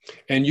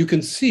 And you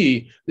can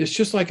see it's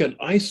just like an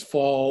ice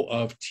fall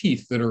of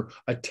teeth that are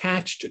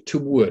attached to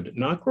wood,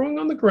 not growing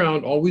on the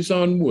ground, always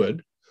on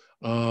wood.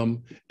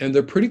 And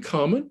they're pretty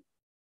common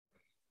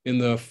in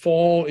the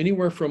fall,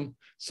 anywhere from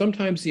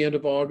sometimes the end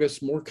of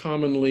August, more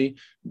commonly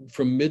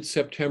from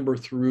mid-September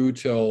through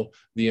till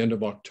the end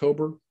of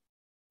October.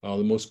 The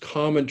most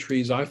common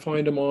trees I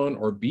find them on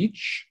are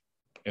beech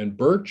and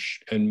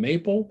birch and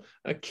maple,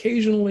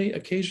 occasionally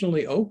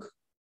oak.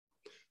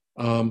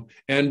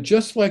 And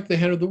just like the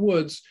hen of the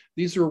woods,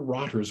 these are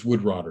rotters,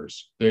 wood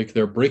rotters.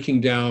 They're breaking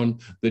down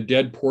the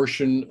dead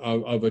portion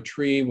of a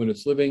tree when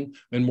it's living,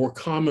 and more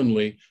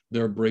commonly,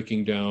 they're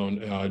breaking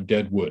down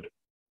dead wood.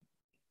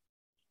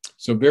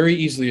 So very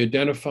easily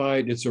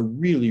identified. It's a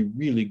really,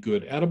 really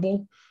good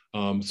edible.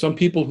 Some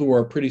people who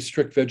are pretty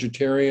strict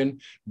vegetarian,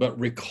 but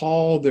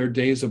recall their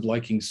days of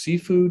liking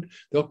seafood,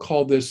 they'll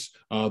call this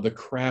the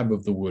crab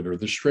of the wood or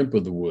the shrimp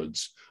of the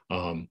woods.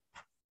 And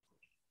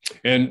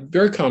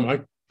very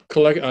common.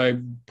 I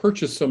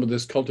purchased some of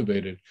this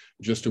cultivated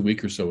just a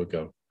week or so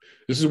ago.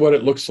 This is what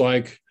it looks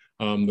like.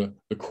 The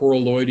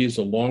coralloides,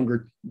 the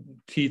longer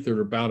teeth that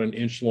are about an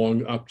inch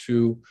long up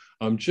to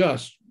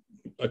just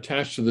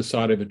attached to the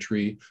side of a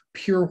tree,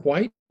 pure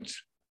white.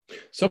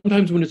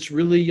 Sometimes when it's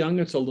really young,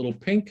 it's a little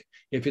pink.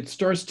 If it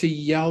starts to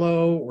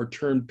yellow or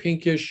turn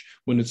pinkish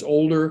when it's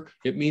older,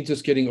 it means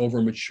it's getting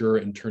over mature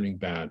and turning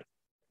bad.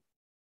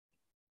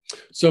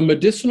 So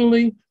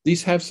medicinally,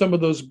 these have some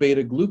of those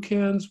beta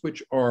glucans,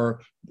 which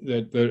are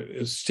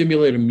that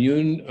stimulate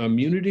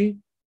immunity,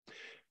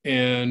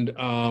 and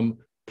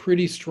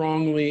pretty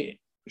strongly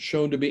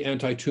shown to be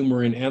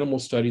anti-tumor in animal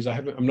studies.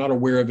 I'm not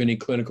aware of any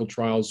clinical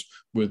trials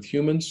with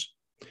humans.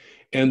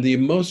 And the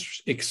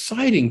most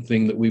exciting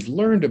thing that we've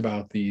learned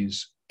about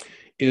these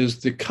is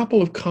the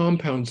couple of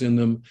compounds in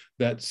them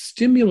that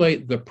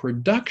stimulate the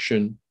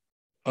production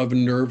of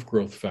nerve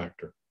growth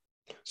factor.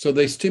 So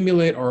they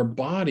stimulate our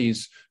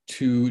bodies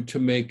to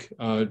make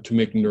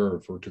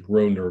nerve or to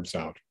grow nerves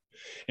out.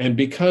 And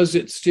because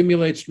it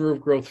stimulates nerve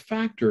growth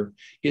factor,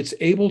 it's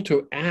able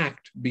to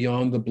act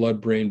beyond the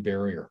blood-brain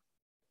barrier.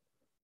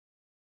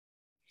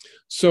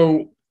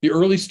 So the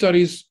early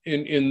studies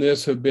in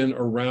this have been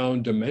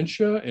around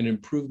dementia and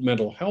improved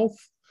mental health.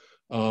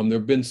 There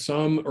have been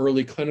some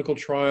early clinical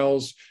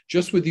trials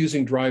just with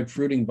using dried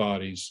fruiting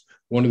bodies.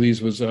 One of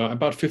these was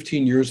about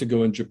 15 years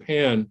ago in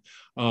Japan,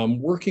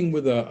 working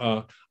with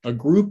a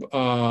group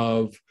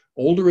of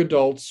older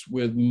adults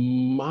with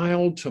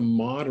mild to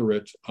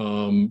moderate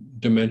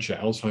dementia,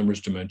 Alzheimer's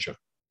dementia.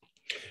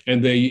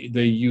 And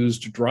they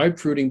used dried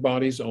fruiting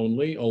bodies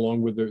only,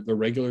 along with the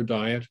regular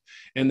diet.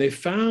 And they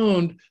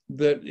found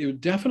that it would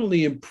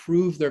definitely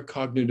improve their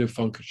cognitive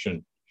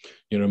function,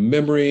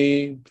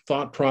 memory,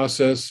 thought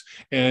process,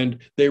 and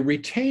they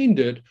retained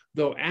it,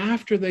 though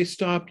after they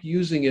stopped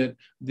using it,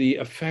 the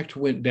effect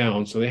went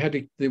down. So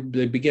they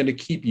began to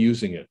keep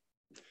using it.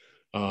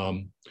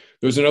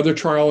 There's another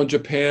trial in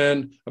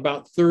Japan,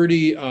 about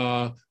 30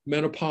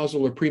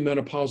 menopausal or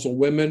premenopausal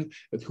women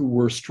who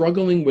were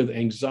struggling with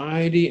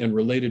anxiety and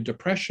related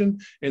depression,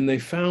 and they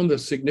found a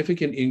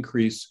significant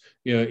increase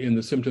in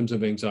the symptoms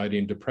of anxiety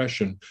and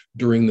depression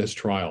during this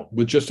trial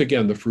with just,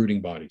 again, the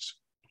fruiting bodies.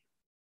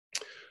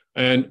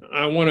 And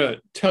I want to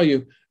tell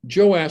you,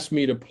 Joe asked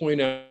me to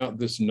point out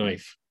this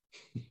knife.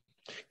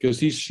 because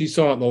she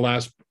saw it in the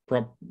last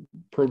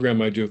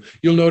program I do.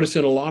 You'll notice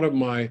in a lot of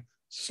my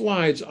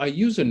slides, I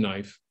use a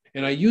knife,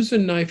 and I use a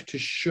knife to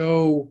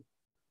show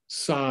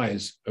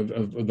size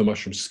of the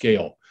mushroom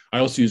scale. I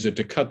also use it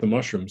to cut the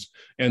mushrooms.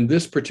 And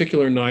this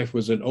particular knife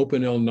was an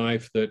open L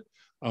knife that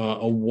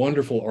a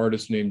wonderful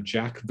artist named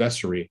Jack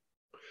Vessery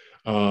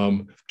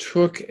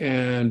took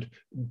and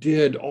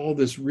did all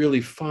this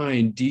really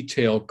fine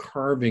detail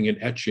carving and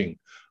etching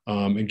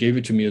and gave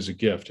it to me as a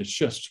gift. It's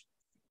just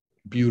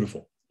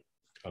beautiful.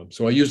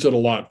 So I used it a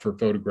lot for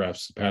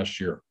photographs the past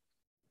year.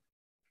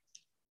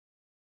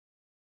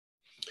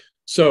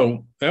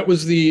 So that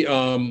was the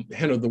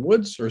hen of the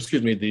woods, or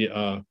excuse me,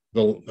 the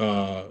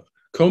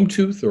comb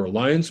tooth or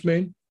lion's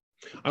mane.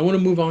 I want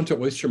to move on to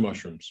oyster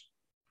mushrooms.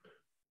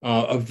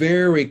 A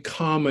very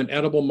common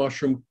edible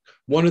mushroom,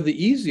 one of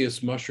the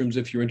easiest mushrooms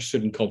if you're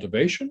interested in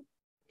cultivation.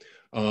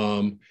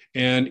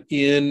 And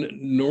in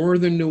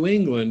northern New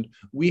England,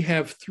 we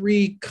have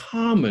 3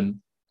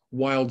 common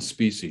wild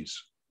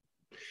species.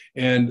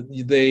 And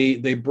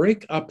they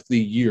break up the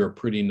year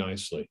pretty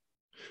nicely.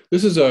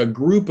 This is a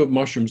group of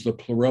mushrooms, the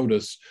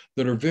Pleurotus,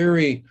 that are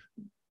very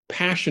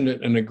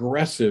passionate and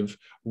aggressive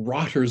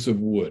rotters of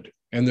wood,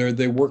 and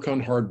they work on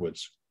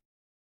hardwoods.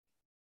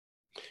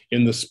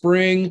 In the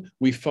spring,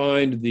 we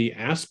find the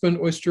aspen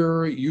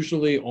oyster,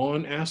 usually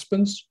on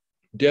aspens,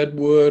 dead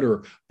wood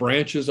or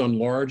branches on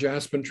large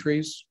aspen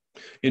trees.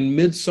 In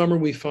midsummer,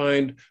 we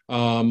find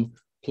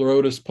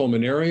Pleurotus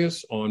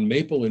pulmonarius on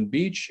maple and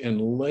beech,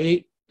 and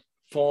late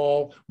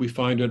fall, we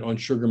find it on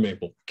sugar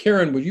maple.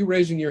 Karen, were you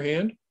raising your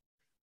hand?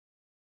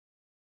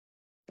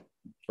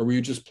 Or were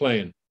you just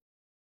playing?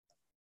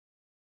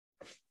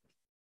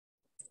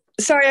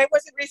 Sorry, I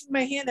wasn't raising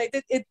my hand.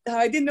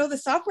 I didn't know the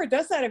software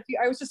does that.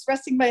 I was just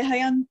resting my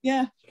hand,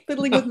 yeah,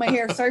 fiddling with my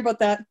hair. Sorry about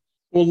that.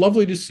 Well,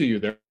 lovely to see you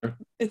there.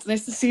 It's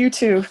nice to see you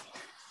too.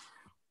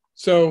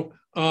 So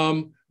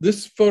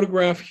this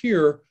photograph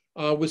here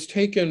was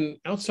taken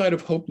outside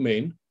of Hope,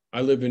 Maine.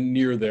 I live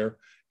near there,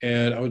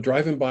 and I was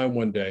driving by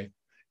one day,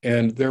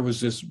 and there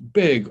was this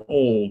big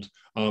old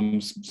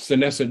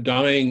senescent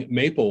dying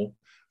maple,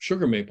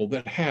 sugar maple,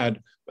 that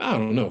had, I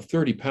don't know,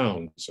 30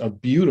 pounds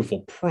of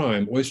beautiful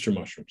prime oyster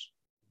mushrooms.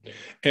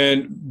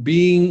 And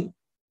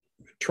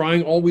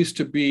trying always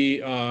to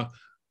be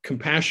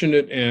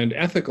compassionate and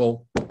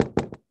ethical, I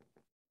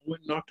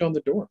went and knocked on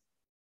the door.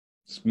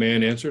 This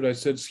man answered. I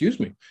said, excuse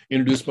me,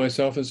 introduced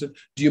myself and said,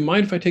 do you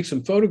mind if I take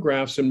some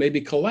photographs and maybe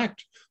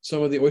collect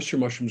some of the oyster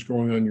mushrooms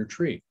growing on your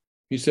tree?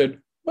 He said,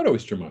 what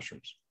oyster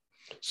mushrooms?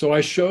 So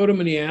I showed him,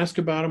 and he asked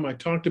about them. I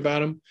talked about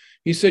them.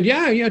 He said,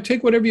 yeah,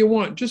 take whatever you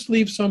want. Just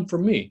leave some for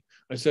me.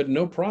 I said,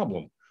 no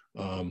problem.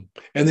 And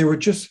they were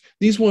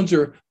these ones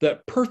are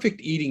that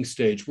perfect eating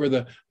stage where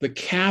the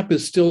cap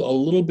is still a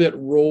little bit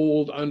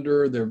rolled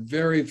under. They're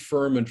very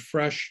firm and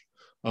fresh.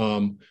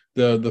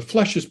 The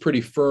flesh is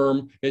pretty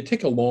firm. They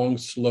take a long,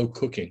 slow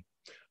cooking,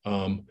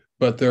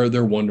 but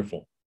they're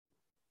wonderful.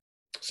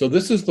 So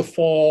this is the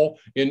fall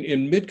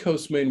in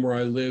mid-coast Maine where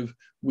I live.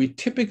 We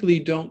typically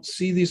don't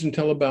see these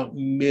until about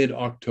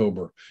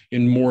mid-October.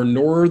 In more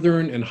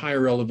northern and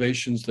higher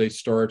elevations, they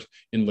start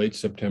in late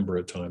September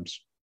at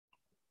times.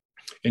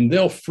 And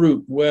they'll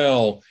fruit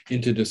well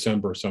into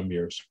December some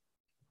years.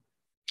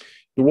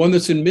 The one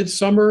that's in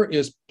midsummer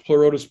is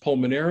Pleurotus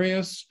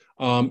pulmonarius.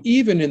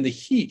 Even in the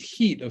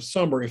heat of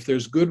summer, if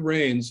there's good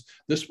rains,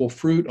 this will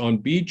fruit on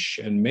beech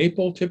and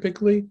maple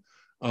typically.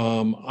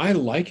 I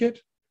like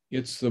it.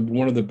 It's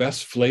one of the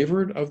best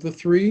flavored of the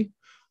 3.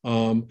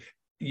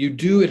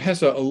 It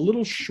has a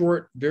little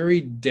short,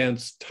 very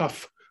dense,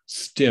 tough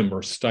stem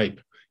or stipe.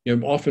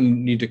 You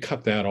often need to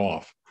cut that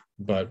off,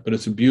 but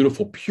it's a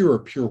beautiful, pure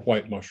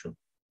white mushroom.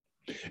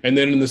 And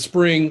then in the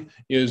spring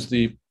is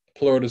the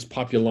Pleurotus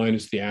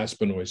populinus, the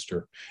aspen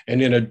oyster.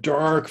 And in a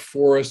dark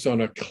forest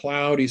on a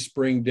cloudy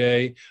spring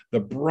day, the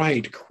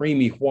bright,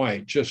 creamy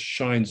white just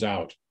shines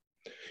out.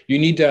 You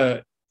need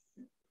to,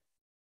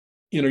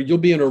 you'll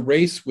be in a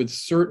race with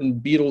certain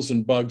beetles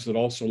and bugs that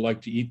also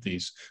like to eat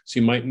these. So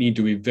you might need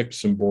to evict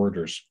some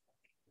boarders.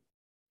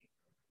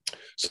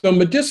 So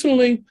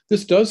medicinally,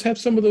 this does have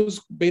some of those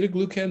beta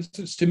glucans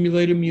that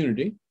stimulate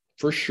immunity,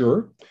 for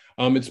sure.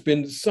 It's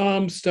been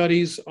some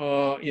studies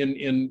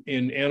in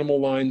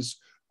animal lines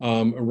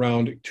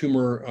around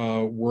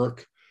tumor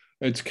work.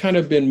 It's kind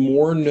of been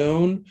more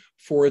known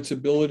for its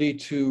ability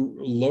to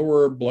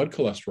lower blood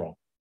cholesterol.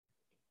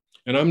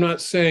 And I'm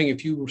not saying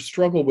if you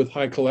struggle with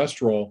high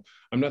cholesterol,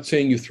 I'm not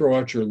saying you throw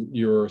out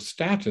your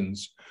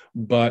statins,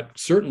 but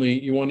certainly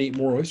you want to eat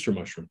more oyster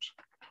mushrooms.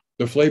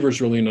 The flavor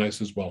is really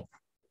nice as well.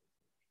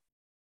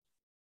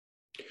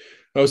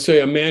 I would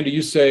say, Amanda,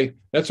 you say,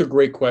 that's a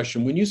great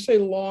question. When you say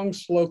long,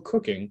 slow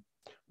cooking,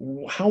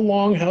 how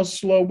long, how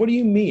slow, what do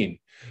you mean?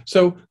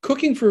 So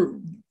cooking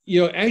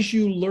as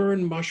you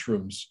learn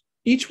mushrooms,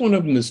 each one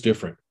of them is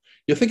different.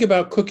 You think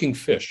about cooking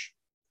fish.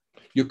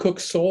 You cook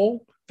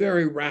sole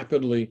very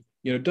rapidly.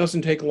 It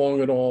doesn't take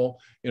long at all.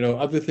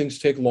 Other things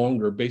take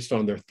longer based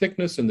on their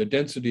thickness and the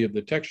density of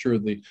the texture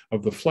of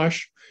the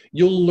flesh.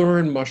 You'll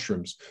learn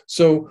mushrooms.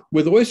 So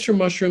with oyster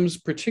mushrooms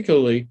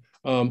particularly,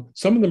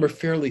 Some of them are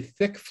fairly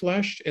thick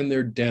fleshed and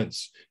they're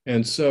dense.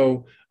 And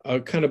so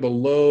kind of a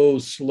low,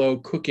 slow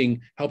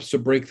cooking helps to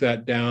break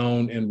that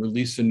down and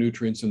release the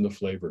nutrients and the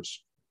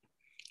flavors.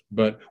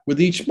 But with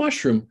each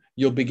mushroom,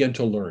 you'll begin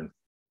to learn.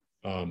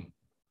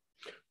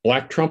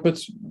 Black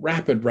trumpets,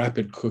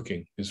 rapid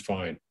cooking is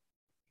fine.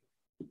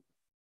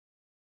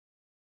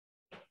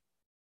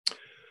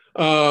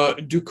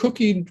 Do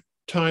cooking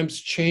times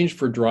change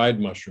for dried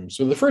mushrooms?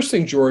 So the first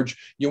thing, George,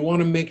 you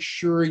want to make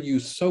sure you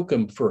soak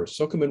them first.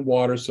 Soak them in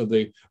water so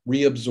they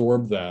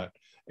reabsorb that.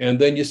 And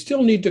then you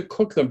still need to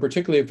cook them,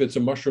 particularly if it's a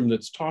mushroom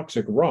that's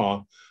toxic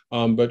raw.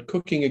 But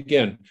cooking,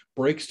 again,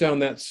 breaks down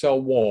that cell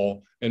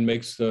wall and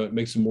makes them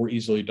more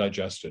easily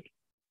digested.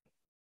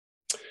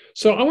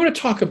 So I want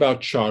to talk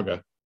about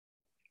chaga.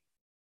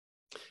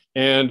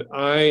 And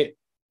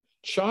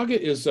chaga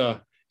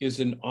is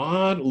an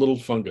odd little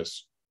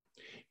fungus.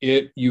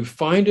 You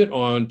find it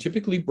on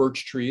typically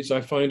birch trees.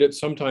 I find it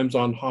sometimes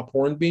on hop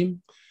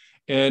hornbeam,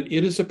 and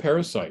it is a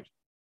parasite.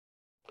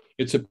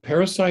 It's a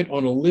parasite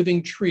on a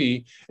living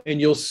tree, and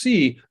you'll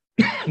see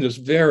this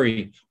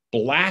very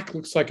black,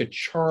 looks like a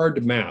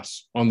charred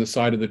mass on the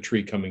side of the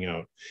tree coming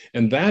out.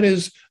 And that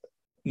is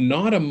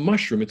not a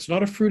mushroom. It's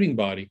not a fruiting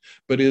body,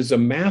 but is a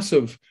mass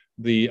of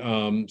the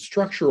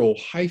structural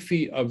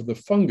hyphae of the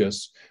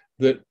fungus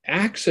that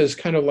acts as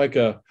kind of like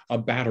a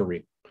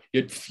battery.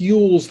 It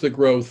fuels the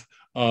growth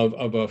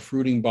of a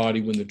fruiting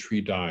body when the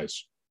tree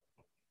dies.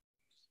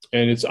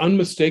 And it's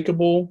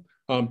unmistakable,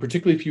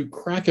 particularly if you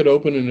crack it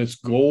open and it's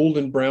gold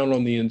and brown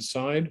on the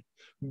inside.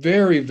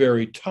 Very,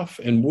 very tough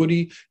and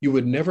woody. You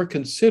would never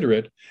consider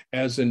it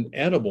as an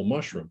edible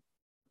mushroom.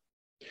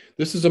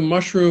 This is a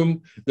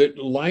mushroom that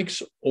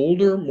likes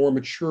older, more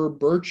mature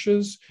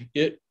birches.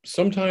 It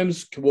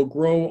sometimes will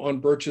grow on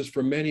birches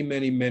for many,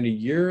 many, many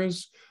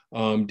years,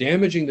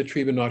 damaging the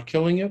tree but not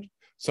killing it.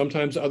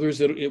 Sometimes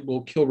others it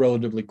will kill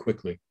relatively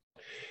quickly.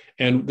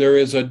 And there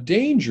is a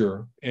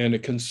danger and a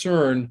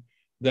concern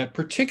that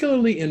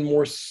particularly in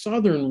more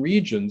southern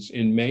regions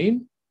in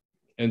Maine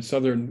and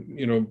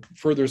southern,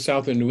 further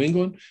south in New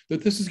England,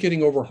 that this is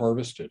getting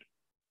over-harvested.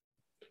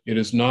 It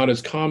is not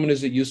as common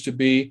as it used to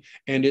be,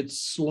 and it's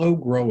slow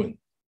growing.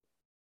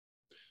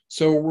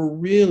 So we're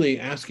really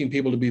asking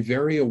people to be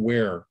very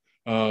aware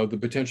of the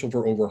potential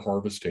for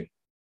over-harvesting.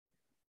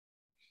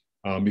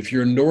 If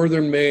you're in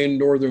northern Maine,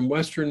 northern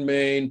western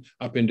Maine,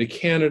 up into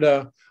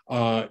Canada,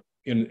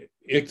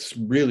 it's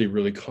really,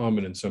 really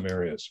common in some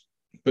areas.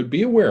 But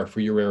be aware for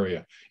your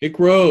area. It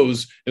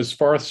grows as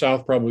far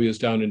south probably as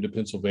down into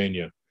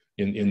Pennsylvania,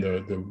 in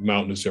the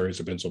mountainous areas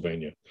of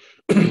Pennsylvania.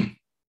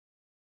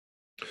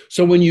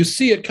 So when you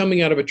see it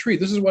coming out of a tree,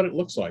 this is what it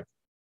looks like.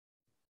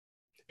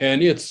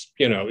 And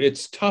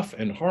it's tough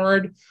and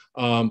hard.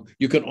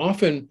 You don't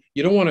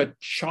want to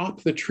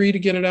chop the tree to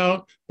get it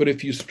out, but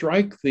if you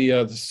strike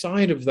the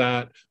side of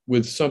that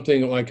with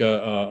something like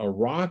a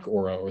rock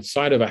or a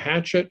side of a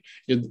hatchet,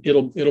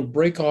 it'll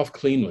break off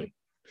cleanly.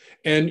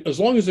 And as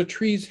long as the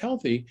tree's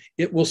healthy,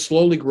 it will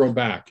slowly grow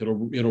back.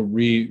 It'll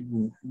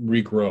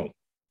regrow.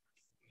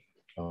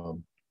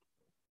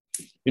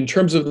 In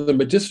terms of the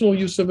medicinal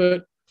use of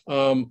it,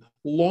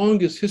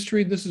 longest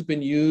history, this has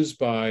been used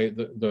by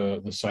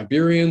the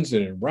Siberians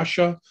and in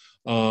Russia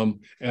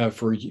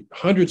for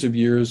hundreds of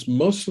years,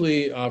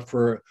 mostly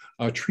for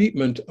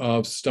treatment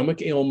of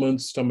stomach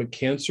ailments, stomach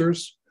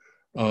cancers.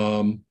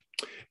 And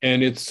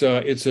it's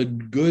a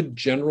good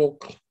general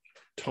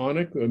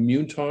tonic,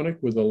 immune tonic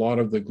with a lot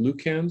of the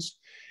glucans.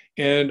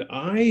 And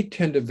I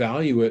tend to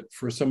value it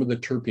for some of the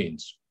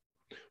terpenes,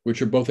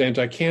 which are both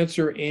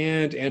anti-cancer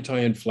and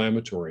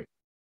anti-inflammatory.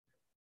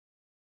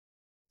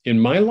 In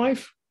my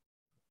life,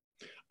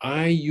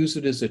 I use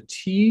it as a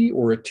tea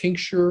or a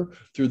tincture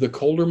through the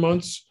colder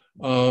months,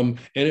 and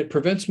it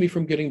prevents me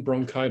from getting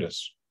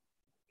bronchitis,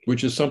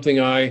 which is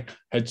something I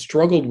had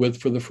struggled with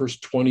for the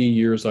first 20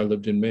 years I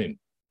lived in Maine,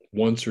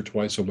 once or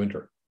twice a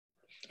winter.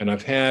 And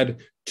I've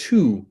had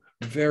 2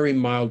 very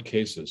mild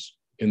cases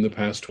in the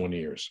past 20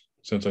 years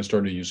since I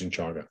started using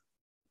chaga.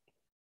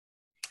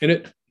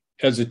 And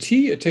as a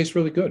tea, it tastes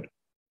really good.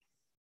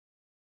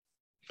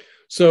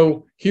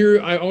 So here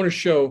I want to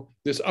show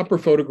this upper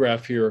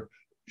photograph here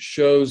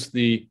shows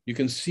you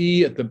can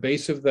see at the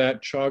base of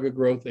that chaga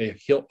growth a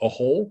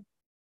hole.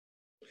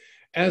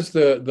 As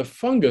the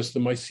fungus, the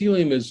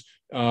mycelium is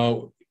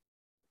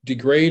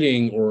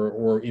degrading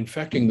or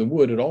infecting the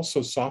wood, it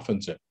also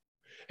softens it.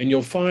 And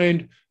you'll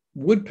find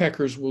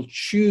woodpeckers will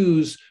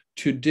choose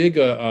to dig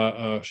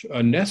a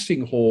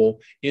nesting hole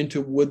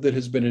into wood that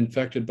has been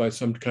infected by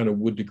some kind of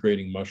wood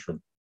degrading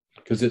mushroom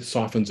because it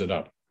softens it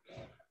up.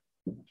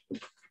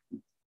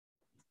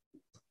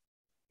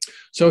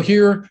 So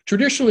here,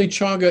 traditionally,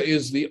 chaga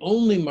is the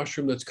only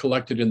mushroom that's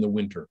collected in the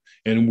winter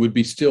and would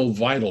be still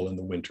vital in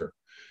the winter.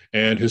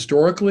 And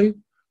historically,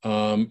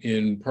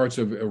 in parts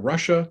of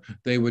Russia,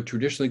 they would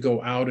traditionally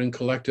go out and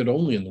collect it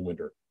only in the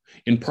winter,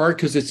 in part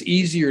because it's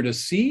easier to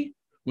see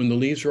when the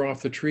leaves are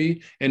off the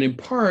tree, and in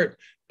part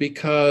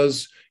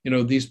because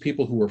these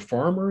people who were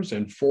farmers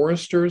and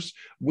foresters,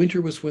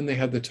 winter was when they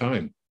had the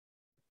time.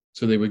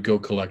 So they would go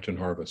collect and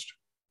harvest.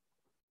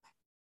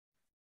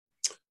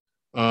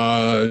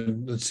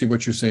 Let's see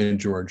what you're saying,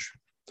 George.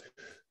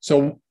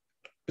 So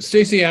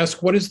Stacy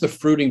asked, what is the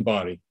fruiting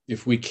body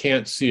if we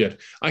can't see it?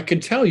 I can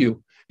tell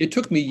you, it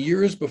took me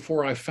years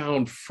before I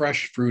found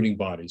fresh fruiting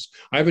bodies.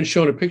 I haven't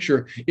shown a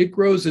picture. It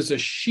grows as a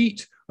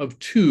sheet of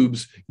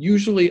tubes,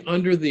 usually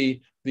under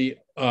the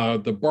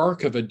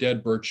bark of a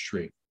dead birch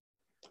tree.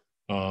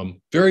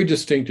 Very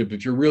distinctive.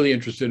 If you're really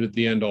interested at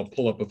the end, I'll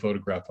pull up a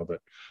photograph of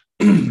it.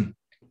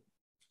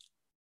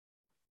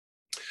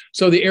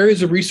 So the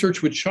areas of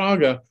research with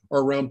chaga are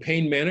around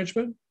pain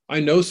management. I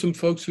know some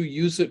folks who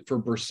use it for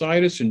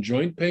bursitis and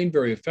joint pain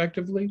very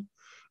effectively,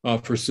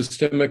 for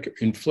systemic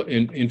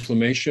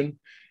inflammation,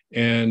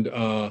 and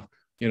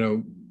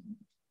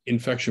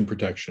infection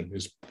protection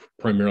is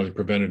primarily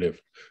preventative.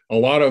 A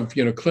lot of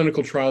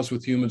clinical trials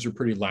with humans are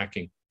pretty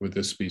lacking with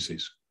this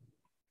species,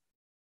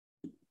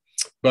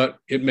 but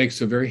it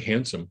makes a very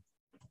handsome,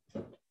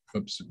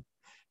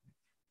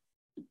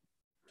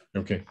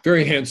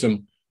 very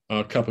handsome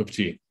cup of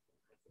tea.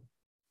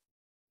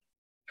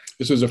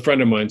 This was a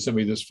friend of mine sent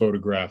me this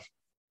photograph.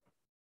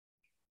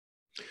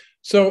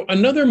 So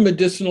another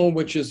medicinal,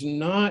 which is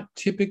not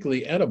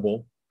typically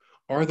edible,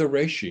 are the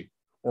reishi,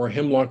 or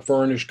hemlock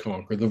varnish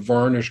conch, or the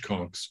varnish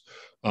conchs.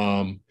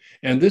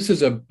 And this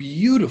is a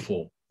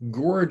beautiful,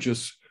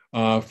 gorgeous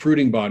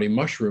fruiting body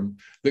mushroom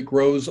that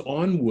grows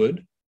on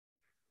wood.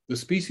 The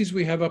species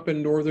we have up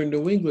in northern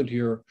New England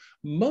here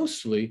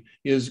mostly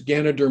is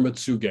Ganoderma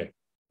tsuge,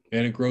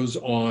 and it grows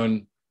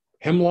on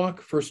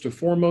hemlock, first and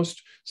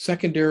foremost.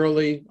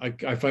 Secondarily,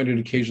 I find it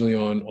occasionally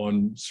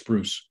on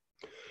spruce.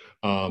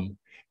 And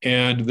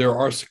there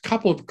are a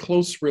couple of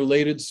close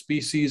related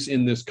species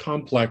in this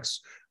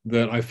complex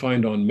that I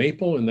find on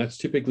maple, and that's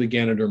typically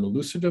Ganoderma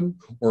lucidum,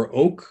 or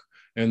oak,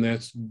 and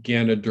that's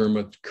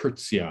Ganoderma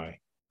curtzii.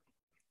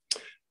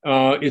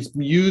 It's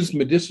used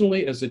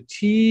medicinally as a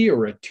tea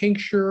or a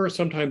tincture,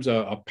 sometimes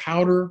a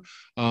powder,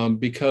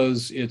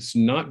 because it's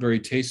not very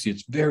tasty.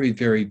 It's very,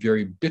 very,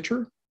 very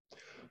bitter.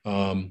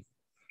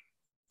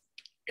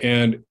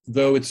 And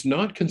though it's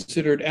not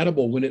considered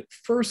edible, when it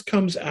first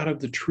comes out of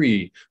the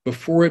tree,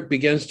 before it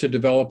begins to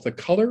develop the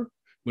color,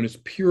 when it's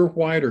pure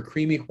white or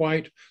creamy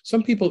white,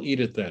 some people eat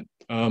it then.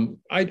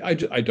 I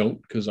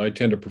don't, because I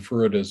tend to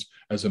prefer it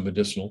as a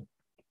medicinal.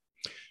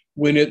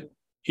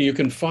 You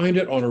can find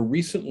it on a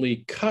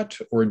recently cut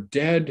or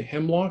dead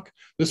hemlock.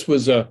 This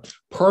was a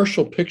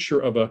partial picture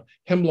of a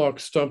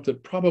hemlock stump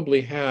that probably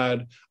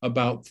had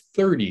about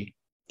 30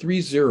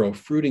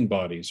 fruiting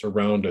bodies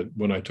around it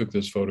when I took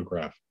this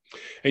photograph.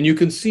 And you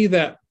can see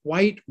that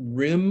white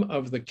rim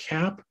of the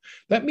cap.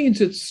 That means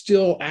it's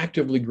still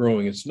actively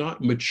growing. It's not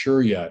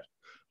mature yet.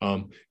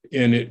 And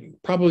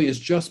it probably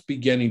is just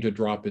beginning to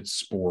drop its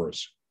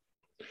spores.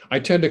 I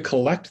tend to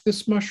collect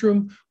this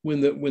mushroom when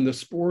the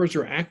spores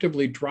are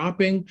actively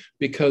dropping,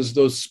 because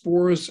those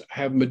spores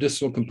have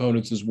medicinal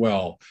components as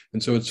well.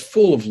 And so it's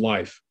full of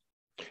life.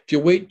 If you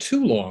wait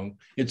too long,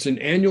 it's an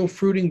annual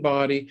fruiting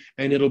body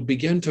and it'll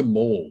begin to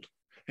mold.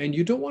 And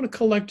you don't want to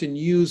collect and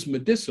use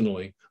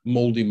medicinally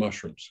moldy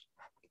mushrooms.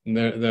 And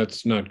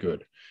that's not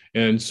good.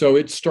 And so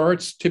it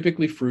starts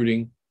typically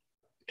fruiting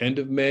end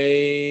of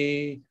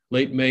May,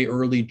 late May,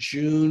 early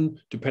June,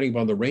 depending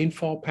upon the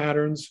rainfall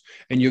patterns.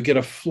 And you'll get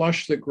a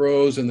flush that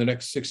grows in the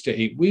next 6 to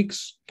 8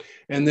 weeks.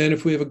 And then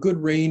if we have a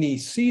good rainy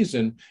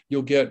season,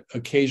 you'll get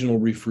occasional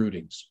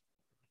refruitings.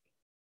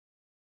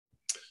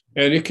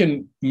 And it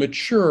can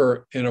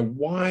mature in a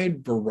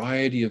wide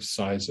variety of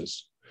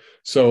sizes.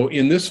 So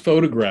in this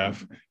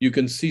photograph, you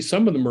can see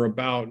some of them are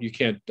about,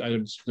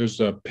 there's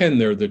a pen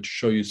there that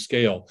show you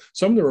scale.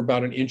 Some of them are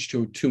about 1 inch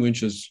to 2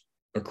 inches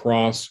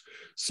across.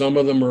 Some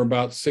of them are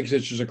about 6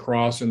 inches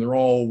across, and they're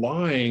all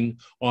lying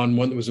on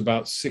one that was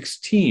about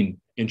 16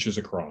 inches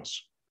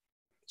across.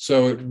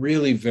 So it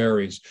really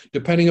varies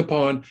depending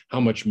upon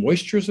how much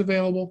moisture is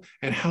available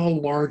and how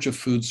large a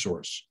food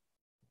source.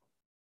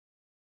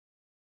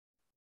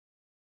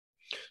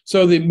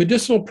 So the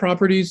medicinal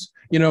properties,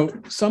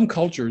 some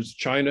cultures,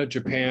 China,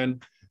 Japan,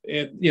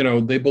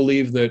 they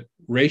believe that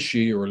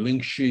reishi or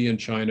lingxi in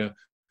China,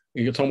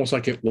 it's almost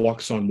like it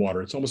walks on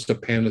water. It's almost a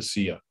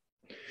panacea.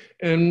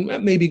 And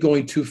that may be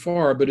going too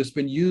far, but it's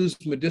been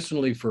used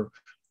medicinally for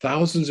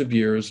thousands of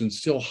years and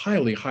still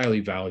highly, highly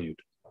valued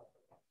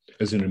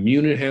as an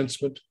immune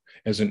enhancement,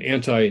 as an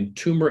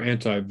anti-tumor,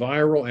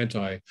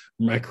 antiviral,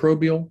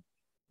 antimicrobial.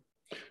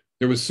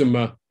 There was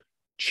some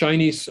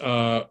Chinese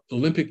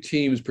Olympic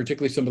teams,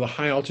 particularly some of the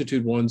high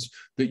altitude ones,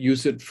 that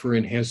use it for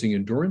enhancing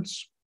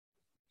endurance.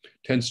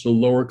 Tends to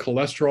lower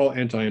cholesterol,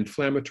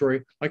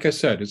 anti-inflammatory. Like I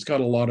said, it's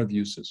got a lot of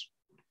uses.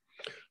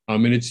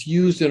 And it's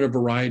used in a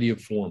variety of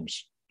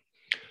forms.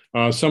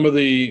 Some of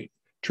the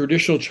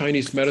traditional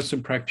Chinese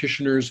medicine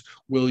practitioners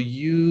will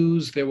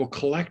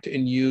collect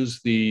and use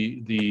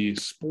the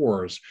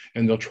spores,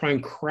 and they'll try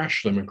and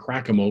crush them and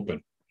crack them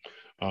open.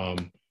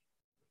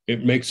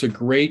 It makes a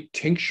great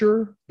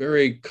tincture,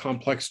 very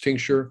complex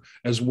tincture,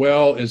 as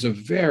well as a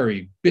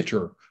very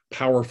bitter,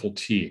 powerful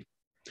tea.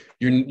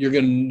 You're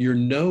going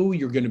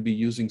to be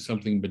using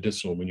something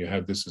medicinal when you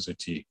have this as a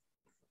tea.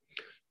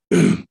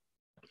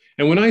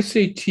 And when I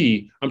say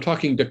tea, I'm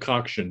talking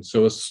decoction.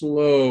 So a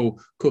slow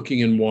cooking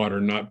in water,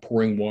 not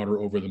pouring water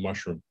over the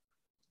mushroom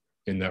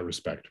in that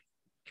respect.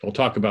 I'll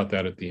talk about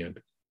that at the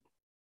end.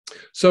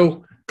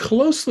 So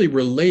closely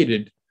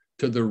related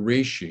to the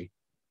reishi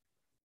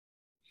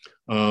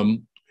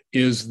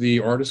is the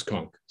artist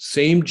conch.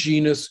 Same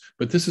genus,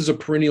 but this is a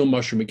perennial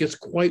mushroom. It gets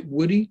quite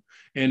woody,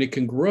 and it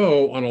can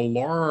grow on a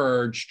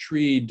large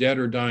tree, dead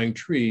or dying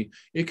tree.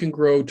 It can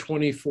grow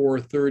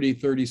 24, 30,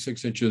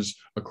 36 inches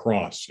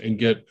across and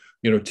get,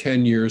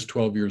 10 years,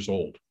 12 years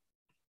old.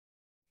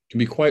 It can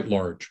be quite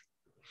large.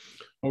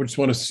 I just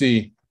want to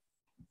see.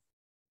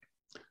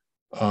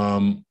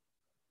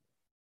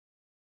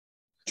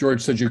 George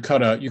said you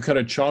cut a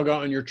chaga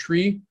on your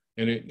tree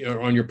and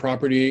on your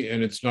property,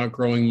 and it's not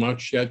growing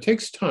much. Yeah, it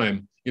takes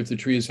time if the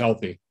tree is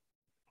healthy.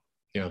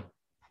 Yeah.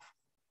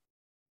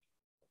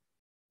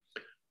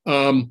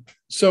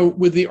 So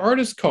with the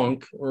artist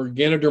conch or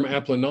Ganoderma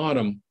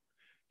applanatum,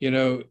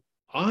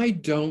 I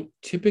don't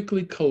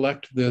typically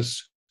collect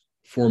this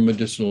for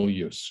medicinal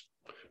use,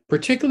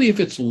 particularly if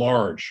it's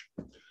large.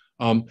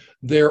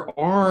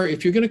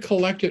 If you're going to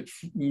collect it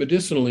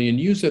medicinally and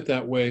use it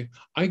that way,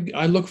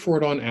 I look for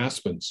it on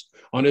aspens.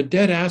 On a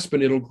dead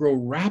aspen, it'll grow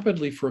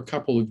rapidly for a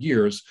couple of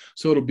years.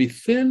 So it'll be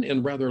thin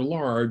and rather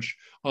large,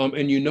 and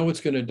it's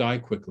going to die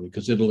quickly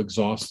because it'll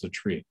exhaust the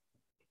tree.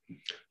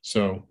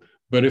 So,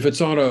 but if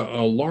it's on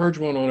a large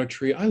one on a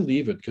tree, I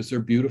leave it because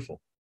they're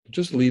beautiful.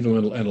 Just leave them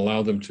and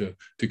allow them to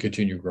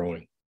continue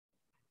growing.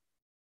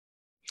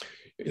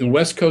 In the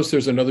West Coast,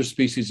 there's another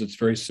species that's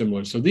very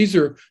similar. So these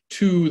are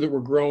two that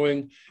we're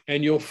growing,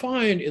 and you'll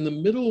find in the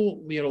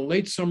middle,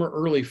 late summer,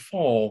 early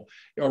fall,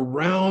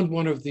 around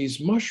one of these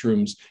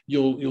mushrooms,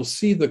 you'll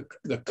see the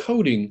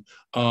coating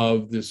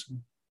of this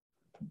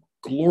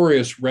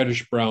glorious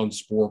reddish brown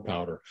spore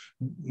powder.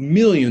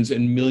 Millions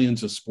and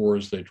millions of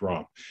spores they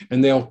drop,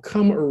 and they'll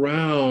come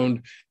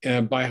around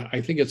by,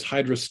 I think it's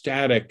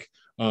hydrostatic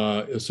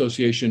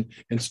association,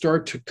 and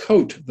start to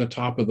coat the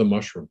top of the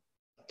mushroom,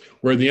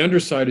 where the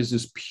underside is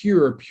this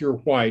pure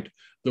white,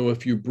 though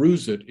if you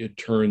bruise it, it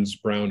turns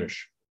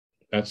brownish.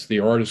 That's the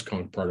artist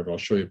conch part of it. I'll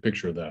show you a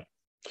picture of that.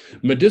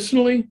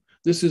 Medicinally,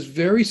 this is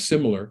very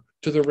similar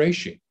to the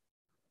reishi.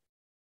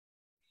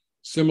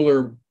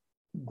 Similar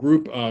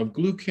group of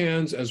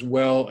glucans as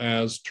well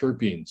as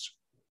terpenes.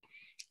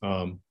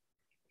 And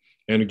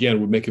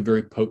again, would make a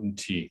very potent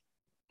tea.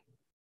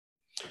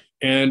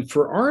 And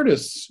for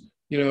artists,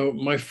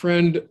 my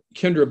friend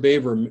Kendra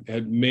Baver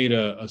had made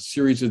a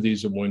series of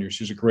these in 1 year.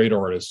 She's a great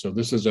artist. So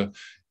this is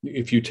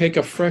if you take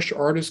a fresh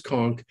artist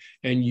conch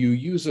and you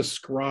use a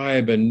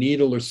scribe, a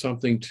needle or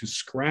something to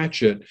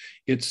scratch it,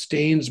 it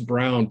stains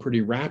brown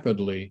pretty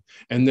rapidly.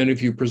 And then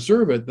if you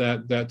preserve it,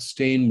 that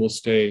stain will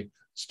stay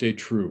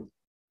true.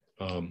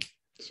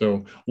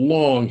 So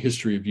long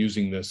history of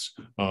using this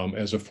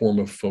as a form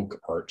of folk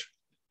art.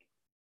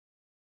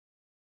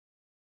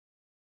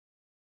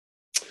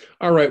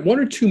 All right, one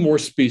or two more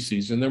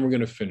species, and then we're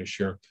going to finish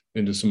here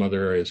into some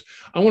other areas.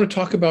 I want to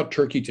talk about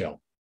turkey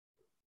tail.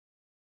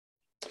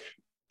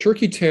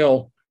 Turkey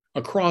tail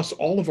across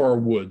all of our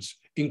woods,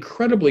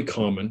 incredibly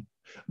common,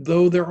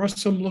 though there are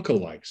some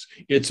lookalikes.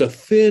 It's a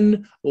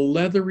thin,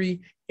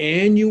 leathery,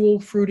 annual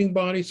fruiting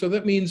body. So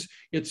that means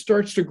it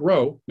starts to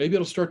grow. Maybe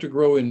it'll start to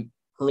grow in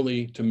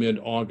early to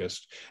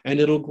mid-August, and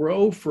it'll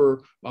grow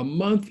for a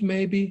month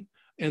maybe,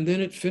 and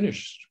then it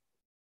finished.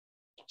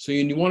 So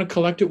you want to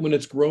collect it when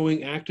it's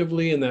growing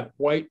actively and that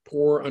white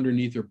pore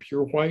underneath are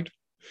pure white.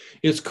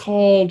 It's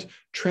called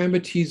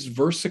Trametes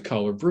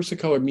versicolor,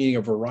 versicolor meaning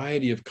a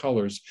variety of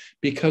colors,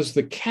 because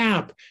the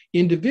cap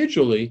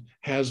individually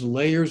has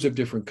layers of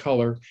different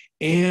color,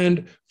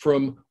 and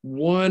from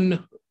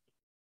one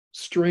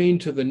strain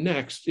to the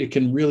next, it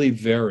can really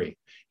vary.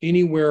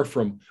 Anywhere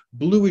from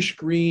bluish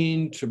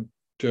green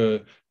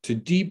to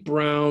deep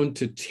brown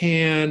to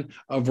tan,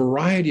 a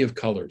variety of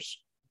colors.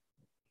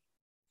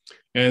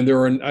 And there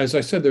are, as I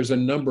said, there's a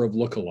number of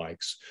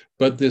lookalikes,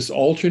 but this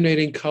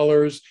alternating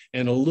colors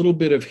and a little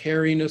bit of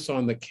hairiness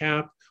on the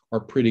cap are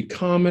pretty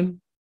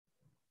common.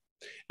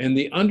 And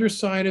the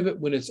underside of it,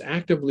 when it's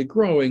actively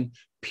growing,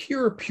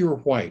 pure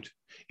white.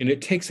 And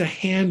it takes a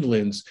hand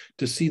lens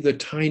to see the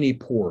tiny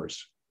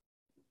pores.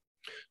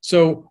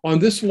 So on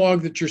this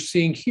log that you're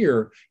seeing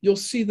here, you'll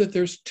see that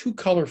there's two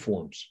color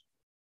forms.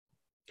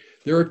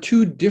 There are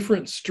two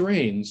different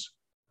strains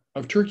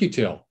of turkey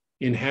tail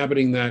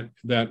inhabiting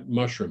that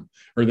mushroom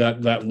or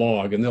that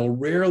log, and they'll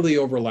rarely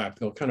overlap.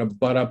 They'll kind of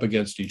butt up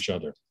against each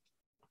other.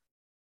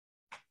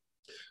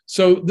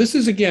 So this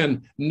is,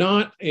 again,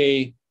 not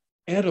a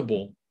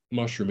edible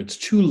mushroom. It's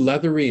too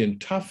leathery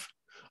and tough.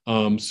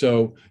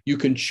 So you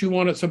can chew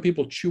on it. Some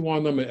people chew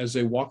on them as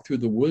they walk through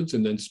the woods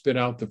and then spit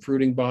out the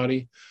fruiting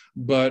body.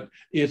 But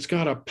it's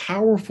got a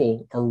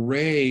powerful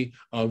array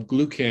of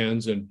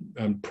glucans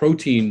and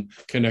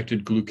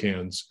protein-connected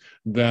glucans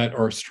that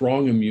are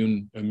strong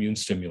immune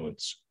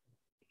stimulants.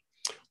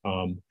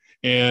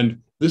 And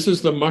this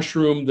is the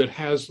mushroom that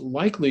has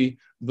likely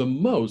the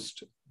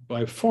most,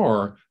 by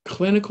far,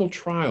 clinical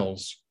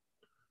trials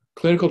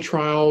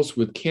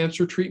with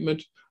cancer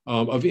treatment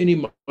of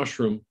any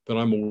mushroom that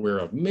I'm aware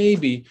of.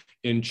 Maybe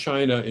in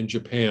China and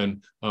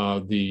Japan,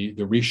 the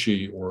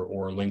reishi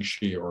or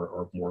lingxi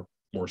are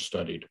more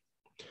studied.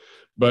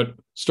 But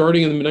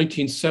starting in the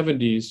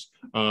 1970s,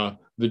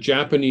 the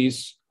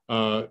Japanese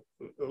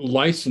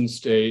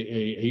licensed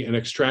an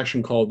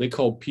extraction they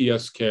called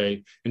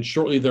PSK, and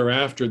shortly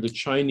thereafter, the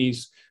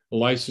Chinese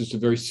licensed a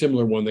very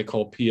similar one they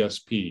call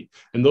PSP.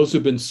 And those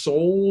have been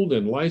sold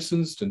and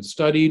licensed and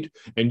studied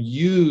and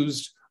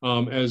used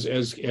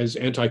as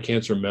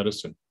anti-cancer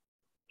medicine.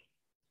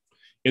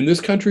 In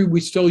this country,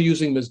 we're still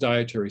using them as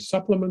dietary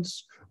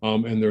supplements,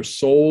 and they're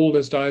sold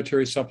as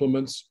dietary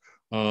supplements.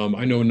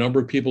 I know a number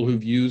of people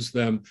who've used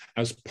them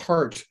as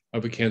part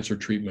of a cancer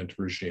treatment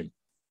regime,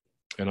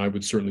 and I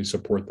would certainly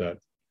support that.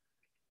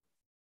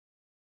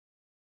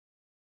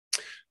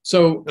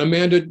 So,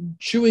 Amanda,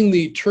 chewing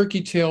the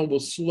turkey tail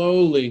will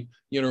slowly,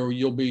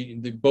 you'll be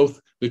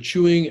both the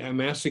chewing and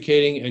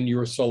masticating and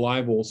your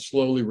saliva will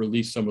slowly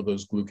release some of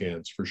those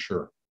glucans for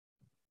sure.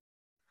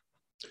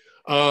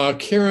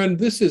 Karen,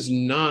 this is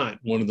not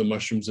one of the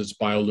mushrooms that's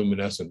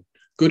bioluminescent.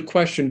 Good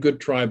question, good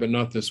try, but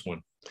not this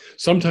one.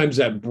 Sometimes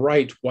that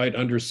bright white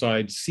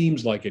underside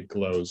seems like it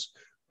glows,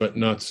 but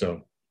not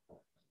so.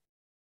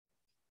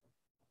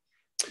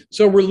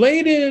 So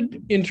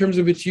related in terms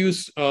of its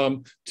use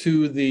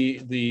to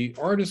the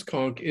artist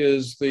conch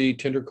is the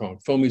tinder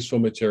conch, Fomes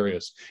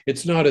fomitarius.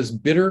 It's not as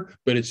bitter,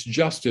 but it's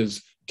just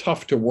as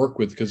tough to work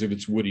with because of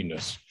its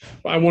woodiness.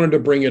 I wanted to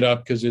bring it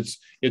up because it's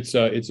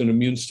an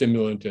immune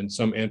stimulant and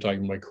some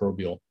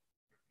antimicrobial.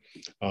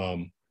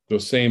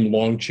 Those same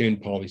long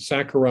chain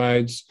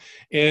polysaccharides,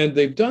 and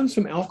they've done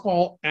some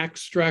alcohol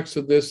extracts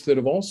of this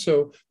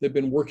that they've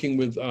been working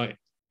with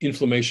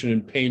inflammation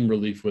and pain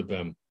relief with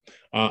them.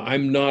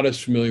 I'm not as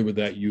familiar with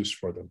that use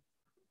for them.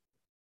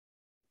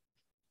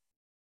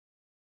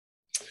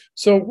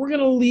 So we're going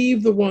to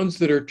leave the ones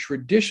that are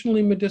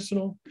traditionally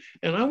medicinal,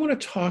 and I want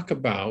to talk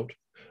about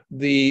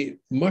the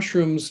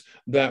mushrooms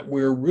that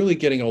we're really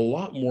getting a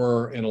lot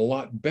more and a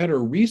lot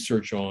better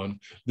research on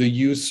the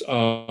use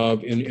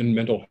of in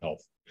mental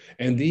health.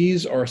 And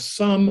these are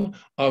some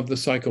of the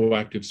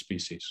psychoactive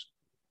species.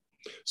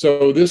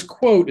 So this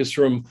quote is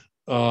from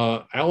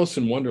Alice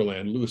in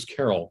Wonderland, Lewis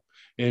Carroll.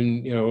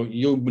 And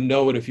you'll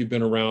know it if you've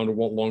been around a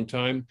long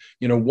time.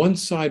 One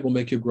side will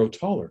make you grow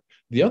taller.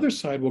 The other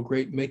side will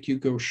make you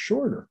go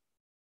shorter.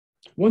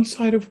 One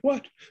side of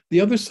what?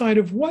 The other side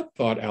of what?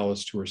 Thought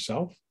Alice to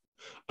herself.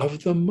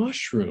 Of the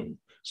mushroom,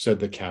 said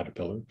the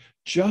caterpillar,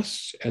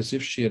 just as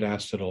if she had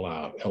asked it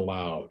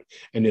aloud.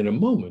 And in a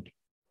moment,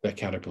 that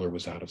caterpillar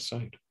was out of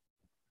sight.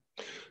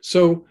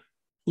 So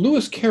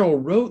Lewis Carroll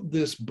wrote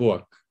this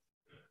book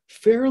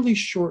fairly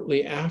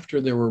shortly after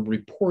there were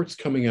reports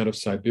coming out of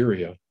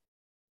Siberia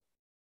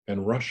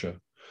and Russia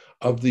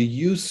of the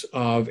use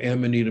of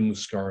Amanita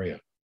muscaria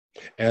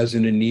as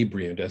an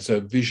inebriant, as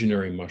a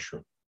visionary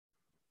mushroom.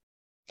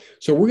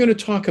 So we're going to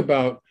talk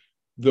about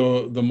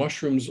the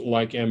mushrooms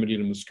like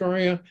Amanita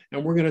muscaria,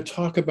 and we're going to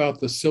talk about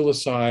the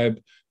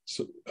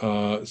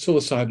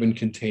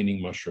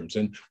psilocybin-containing mushrooms.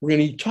 And we're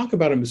going to talk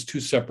about them as two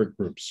separate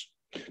groups,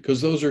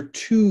 because those are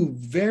two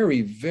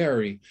very,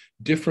 very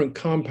different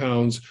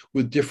compounds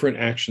with different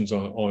actions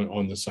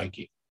on the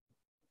psyche.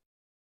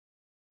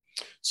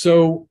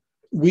 So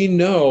we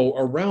know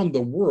around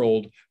the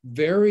world,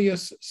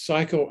 various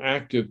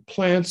psychoactive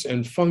plants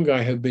and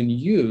fungi have been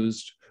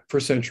used for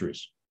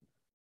centuries.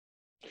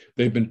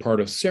 They've been part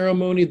of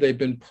ceremony, they've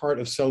been part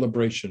of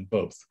celebration,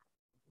 both.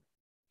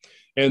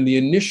 And the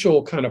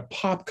initial kind of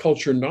pop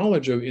culture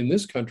knowledge in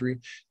this country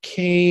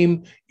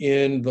came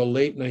in the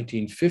late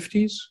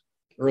 1950s,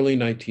 early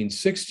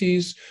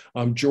 1960s.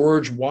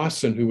 George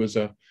Wasson, who was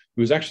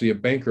actually a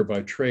banker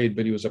by trade,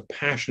 but he was a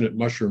passionate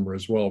mushroomer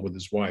as well with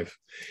his wife.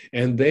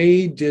 And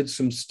they did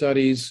some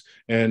studies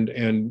and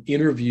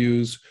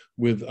interviews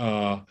with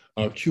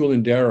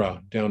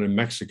Curandera down in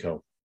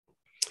Mexico.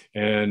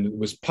 And it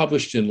was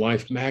published in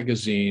Life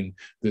magazine,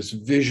 this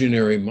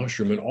visionary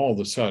mushroom, and all of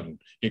a sudden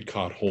it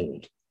caught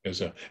hold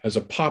as a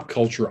pop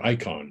culture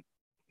icon.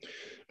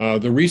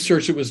 The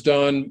research that was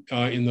done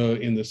in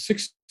the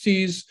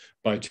 60s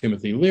by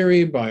Timothy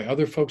Leary, by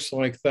other folks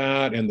like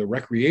that, and the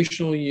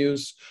recreational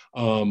use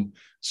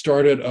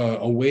started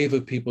a wave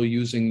of people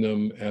using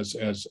them as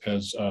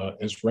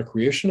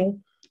recreational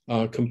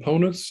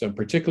components, and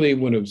particularly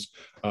when it was,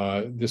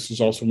 this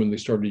is also when they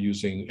started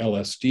using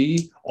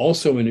LSD,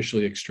 also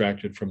initially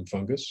extracted from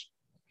fungus.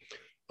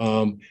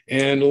 And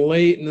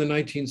late in the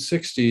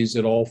 1960s,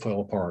 it all fell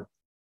apart,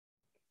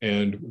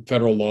 and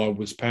federal law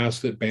was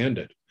passed that banned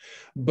it.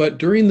 But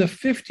during the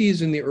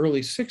 50s and the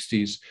early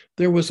 60s,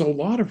 there was a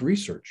lot of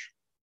research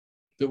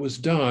that was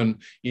done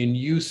in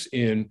use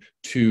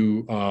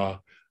to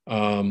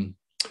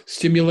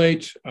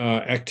stimulate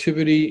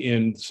activity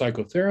in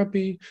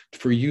psychotherapy,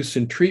 for use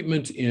in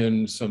treatment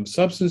in some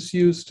substance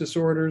use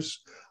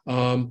disorders.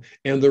 And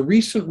the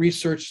recent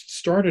research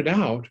started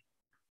out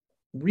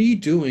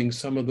redoing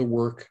some of the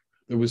work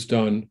that was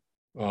done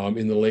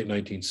in the late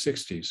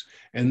 1960s.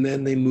 And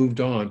then they moved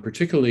on,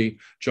 particularly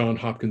Johns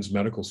Hopkins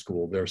Medical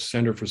School, their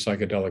Center for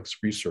Psychedelics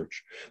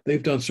Research.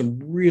 They've done some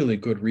really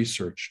good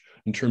research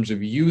in terms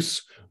of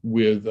use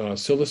with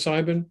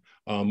psilocybin,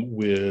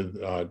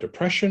 with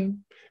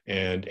depression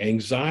and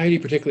anxiety,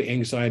 particularly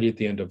anxiety at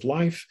the end of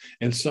life,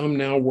 and some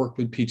now work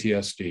with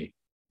PTSD.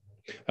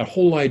 That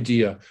whole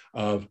idea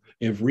of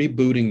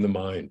rebooting the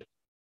mind.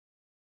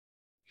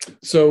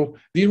 So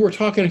we're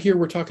talking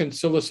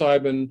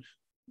psilocybin,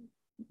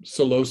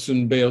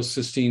 psilocin,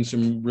 baeocystin,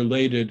 some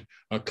related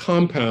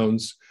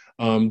compounds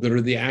that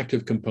are the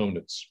active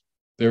components.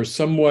 They're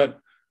somewhat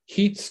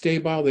heat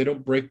stable. They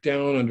don't break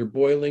down under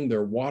boiling.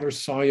 They're water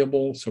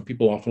soluble, so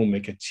people often will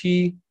make a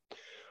tea.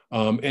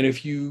 And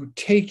if you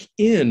take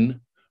in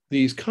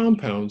these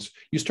compounds,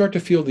 you start to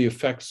feel the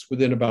effects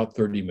within about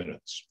 30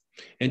 minutes.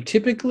 And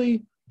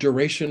typically,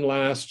 duration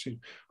lasts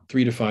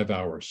 3 to 5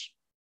 hours.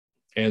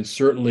 And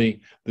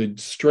certainly the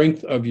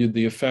strength of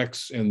the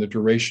effects and the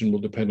duration will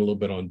depend a little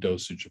bit on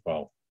dosage as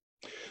well.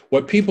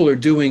 What people are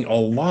doing a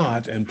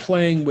lot and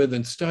playing with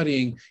and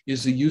studying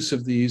is the use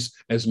of these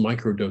as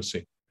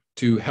microdosing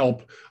to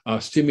help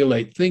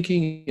stimulate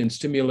thinking and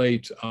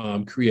stimulate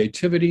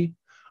creativity.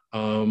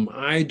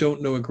 I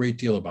don't know a great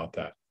deal about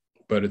that,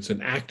 but it's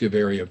an active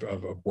area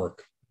of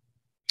work.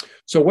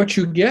 So what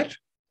you get,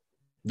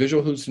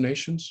 visual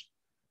hallucinations,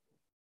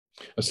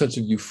 a sense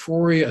of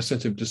euphoria, a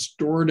sense of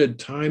distorted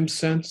time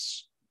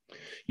sense,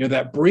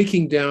 that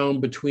breaking down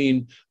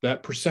between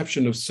that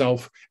perception of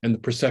self and the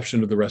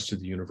perception of the rest of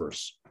the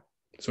universe.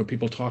 So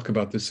people talk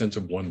about this sense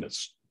of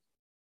oneness.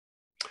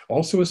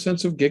 Also a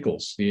sense of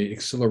giggles, the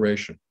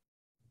exhilaration.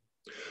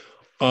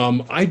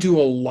 I do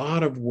a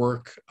lot of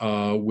work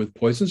with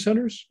poison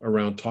centers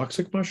around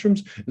toxic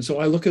mushrooms. And so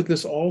I look at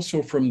this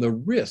also from the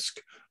risk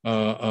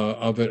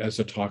of it as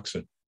a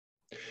toxin.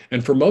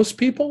 And for most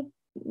people,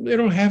 they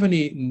don't have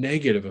any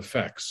negative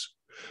effects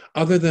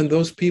other than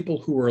those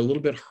people who are a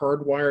little bit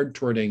hardwired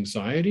toward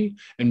anxiety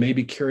and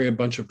maybe carry a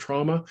bunch of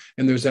trauma.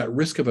 And there's that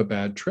risk of a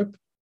bad trip.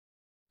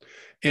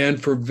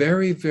 And for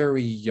very,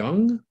 very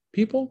young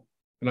people,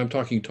 and I'm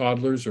talking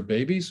toddlers or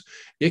babies,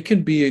 it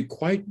can be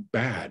quite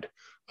bad.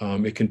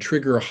 It can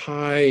trigger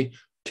high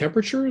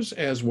temperatures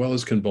as well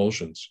as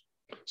convulsions.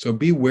 So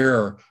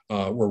beware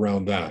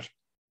around that.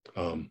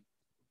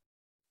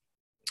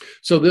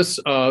 So this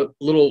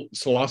little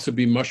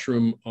psilocybe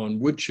mushroom on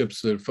wood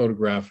chips that I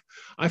photograph,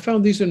 I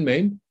found these in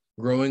Maine,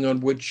 growing on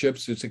wood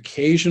chips. It's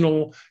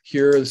occasional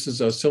here. This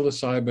is a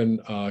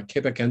psilocybin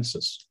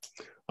quebecensis.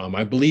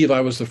 I believe I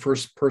was the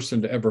first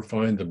person to ever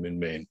find them in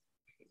Maine.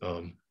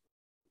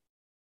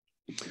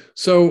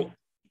 So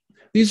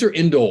these are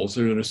indoles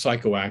that are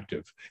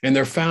psychoactive, and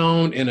they're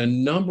found in a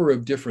number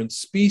of different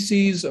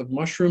species of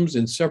mushrooms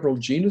in several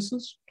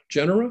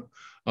genera,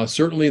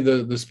 certainly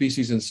the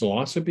species in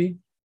psilocybe.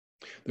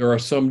 There are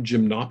some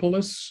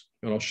gymnopolis,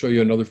 and I'll show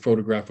you another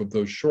photograph of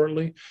those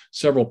shortly,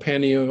 several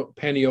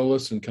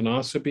paniolus and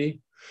canocybe.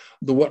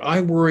 What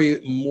I worry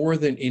more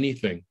than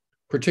anything,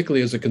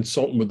 particularly as a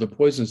consultant with the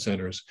poison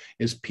centers,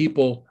 is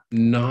people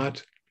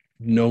not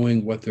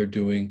knowing what they're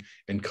doing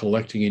and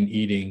collecting and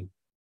eating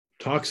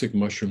toxic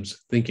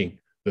mushrooms thinking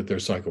that they're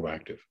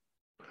psychoactive.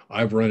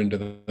 I've run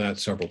into that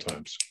several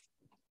times.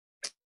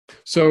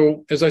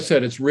 So as I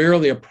said, it's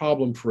rarely a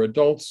problem for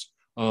adults,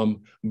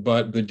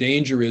 but the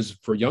danger is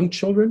for young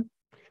children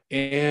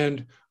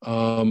and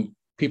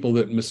people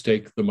that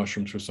mistake the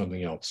mushrooms for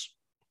something else.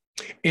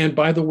 And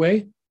by the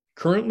way,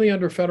 currently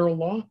under federal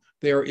law,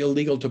 they are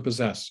illegal to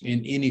possess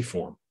in any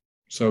form.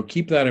 So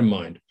keep that in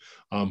mind.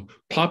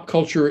 Pop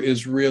culture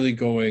is really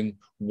going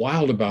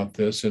wild about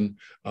this, and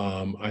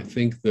I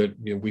think that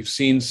we've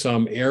seen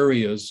some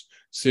areas,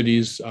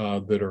 cities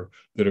that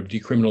have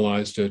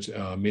decriminalized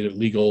it, made it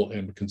legal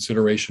and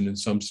consideration in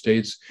some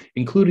states,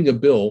 including a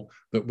bill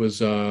that was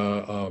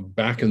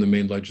back in the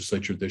Maine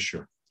legislature this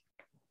year.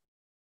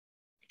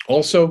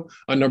 Also,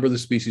 a number of the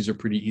species are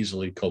pretty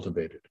easily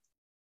cultivated.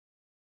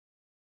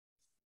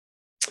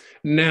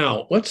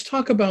 Now, let's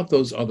talk about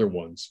those other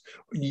ones,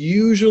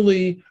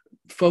 usually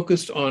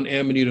focused on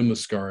Amanita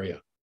muscaria.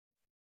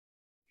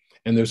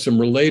 And there's some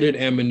related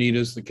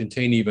amanitas that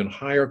contain even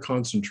higher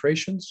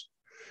concentrations.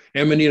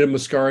 Amanita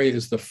muscaria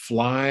is the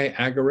fly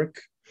agaric.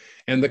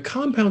 And the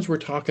compounds we're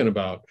talking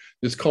about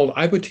is called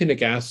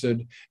ibotenic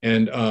acid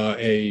and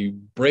a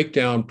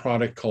breakdown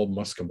product called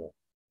muscimol.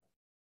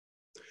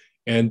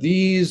 And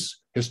these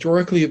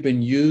historically have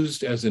been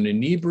used as an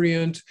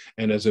inebriant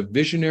and as a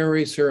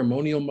visionary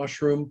ceremonial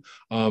mushroom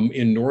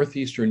in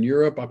Northeastern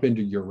Europe up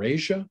into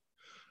Eurasia.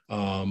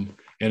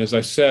 And as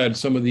I said,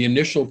 some of the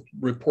initial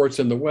reports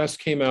in the West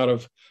came out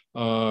of,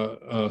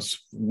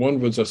 one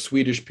was a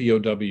Swedish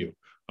POW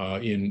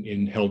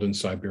held in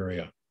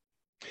Siberia.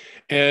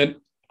 And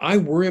I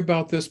worry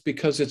about this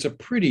because it's a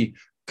pretty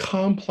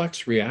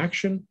complex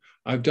reaction.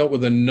 I've dealt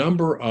with a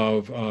number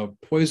of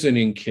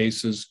poisoning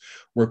cases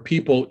where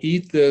people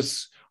eat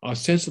this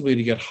ostensibly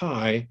to get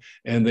high,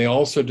 and they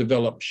also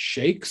develop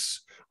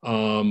shakes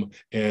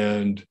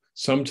and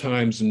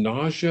sometimes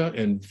nausea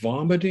and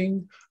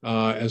vomiting,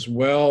 as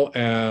well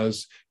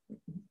as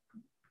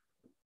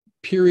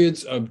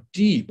periods of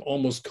deep,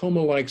 almost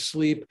coma-like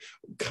sleep,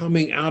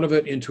 coming out of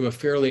it into a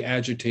fairly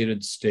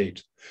agitated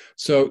state.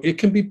 So it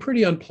can be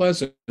pretty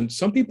unpleasant.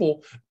 Some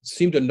people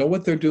seem to know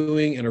what they're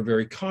doing and are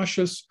very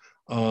cautious.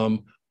 I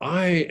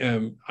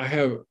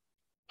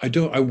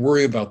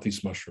worry about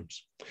these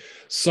mushrooms.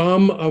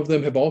 Some of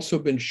them have also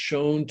been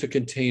shown to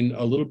contain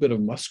a little bit of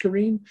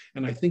muscarine,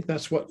 and I think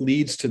that's what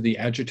leads to the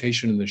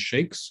agitation and the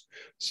shakes.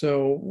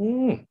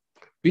 So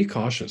be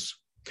cautious.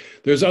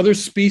 There's other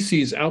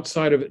species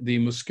outside of the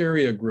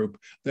Muscaria group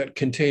that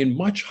contain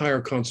much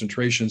higher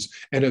concentrations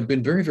and have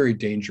been very, very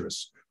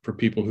dangerous for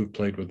people who've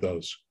played with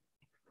those.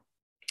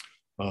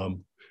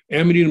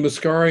 Amanita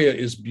muscaria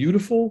is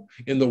beautiful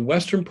in the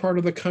western part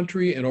of the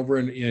country, and over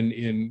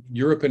in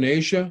Europe and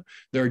Asia,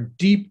 they're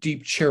deep,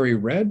 deep cherry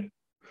red.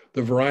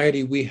 The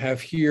variety we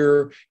have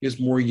here is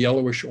more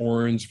yellowish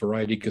orange,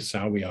 variety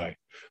Kasawii.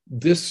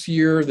 This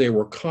year they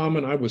were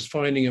common. I was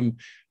finding them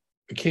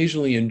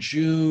occasionally in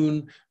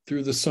June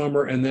through the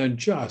summer, and then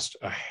just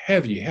a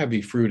heavy,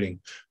 heavy fruiting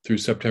through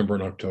September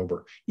and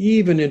October,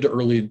 even into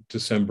early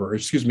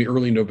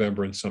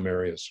November in some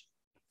areas.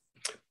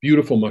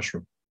 Beautiful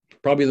mushroom.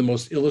 Probably the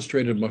most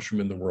illustrated mushroom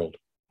in the world.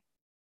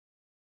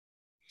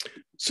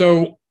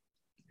 So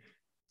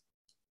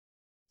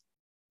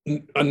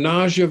a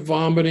nausea,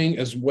 vomiting,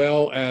 as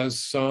well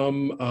as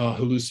some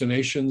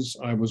hallucinations.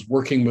 I was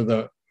working with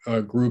a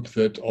group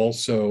that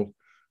also,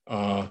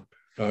 a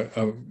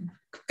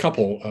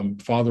couple,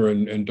 father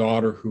and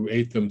daughter, who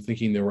ate them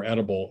thinking they were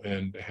edible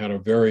and had a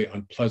very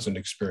unpleasant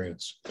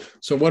experience.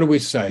 So what do we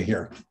say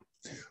here?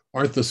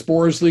 Aren't the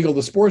spores legal?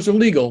 The spores are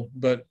legal,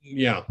 but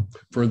yeah,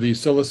 for the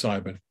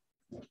psilocybin.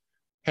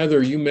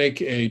 Heather, you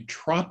make a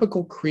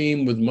tropical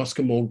cream with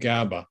muscimol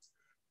GABA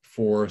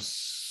for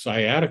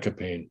sciatica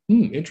pain.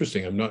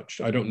 Interesting.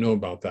 I don't know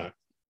about that.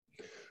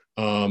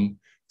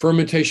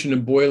 Fermentation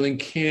and boiling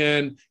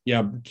can,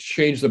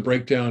 change the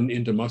breakdown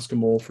into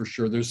muscimol for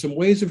sure. There's some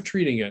ways of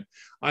treating it.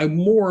 I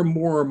more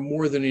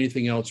than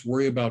anything else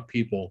worry about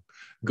people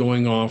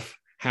going off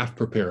half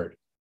prepared.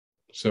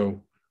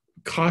 So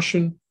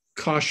caution,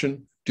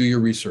 do your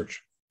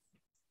research.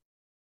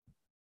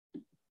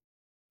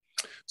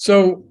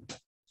 So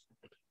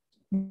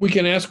we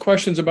can ask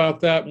questions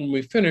about that when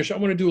we finish. I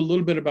want to do a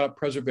little bit about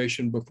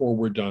preservation before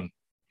we're done.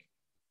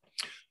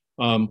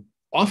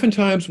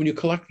 Oftentimes, when you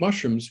collect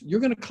mushrooms, you're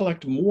going to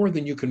collect more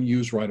than you can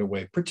use right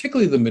away,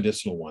 particularly the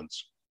medicinal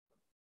ones.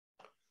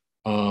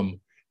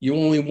 You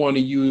only want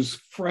to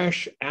use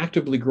fresh,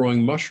 actively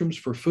growing mushrooms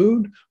for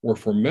food or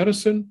for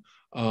medicine.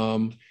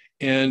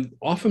 And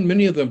often,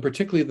 many of them,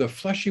 particularly the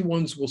fleshy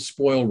ones, will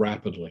spoil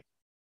rapidly.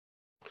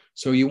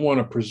 So you want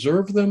to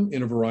preserve them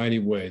in a variety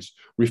of ways.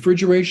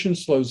 Refrigeration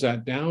slows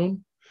that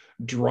down.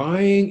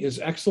 Drying is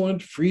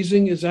excellent.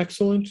 Freezing is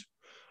excellent.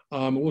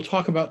 We'll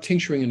talk about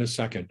tincturing in a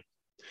second.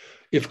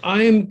 If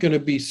I'm going to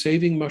be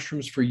saving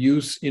mushrooms for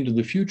use into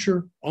the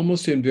future,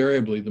 almost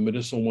invariably, the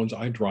medicinal ones,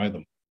 I dry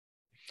them.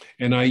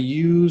 And I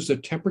use a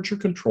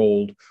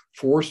temperature-controlled,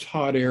 forced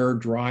hot air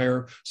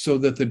dryer so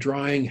that the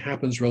drying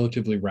happens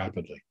relatively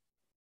rapidly.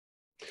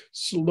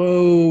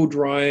 Slow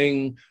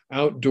drying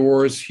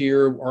outdoors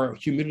here, our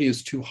humidity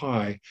is too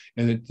high,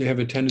 and they have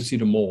a tendency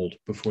to mold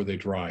before they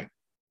dry.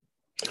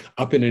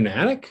 Up in an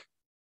attic,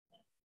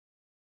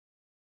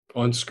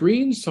 on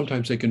screens,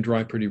 sometimes they can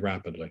dry pretty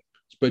rapidly,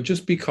 but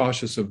just be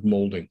cautious of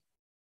molding.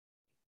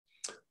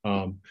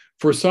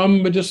 For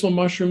some medicinal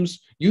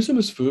mushrooms, use them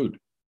as food.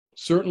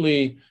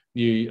 Certainly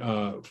the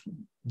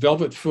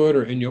velvet foot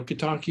or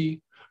Enyokitake,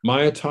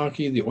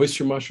 Maitake, the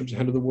oyster mushrooms,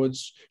 head of the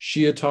woods,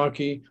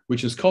 shiitake,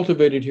 which is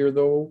cultivated here,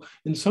 though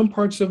in some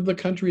parts of the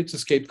country it's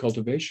escaped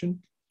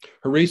cultivation.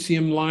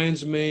 Hericium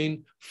lion's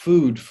mane,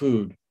 food.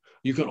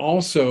 You can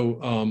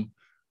also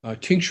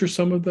tincture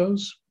some of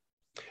those.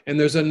 And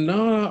there's a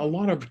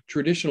lot of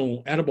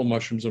traditional edible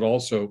mushrooms that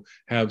also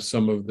have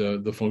some of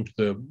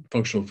the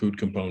functional food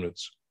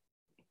components.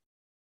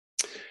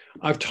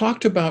 I've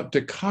talked about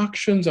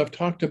decoctions, I've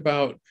talked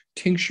about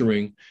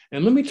tincturing,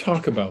 and let me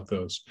talk about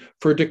those.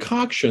 For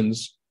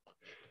decoctions,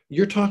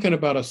 you're talking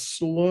about a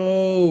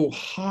slow,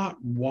 hot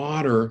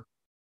water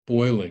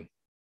boiling.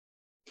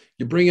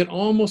 You bring it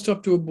almost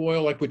up to a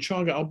boil, like with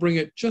chaga, I'll bring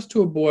it just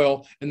to a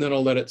boil, and then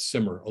I'll let it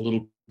simmer a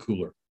little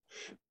cooler.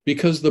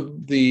 Because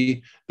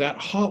that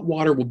hot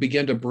water will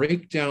begin to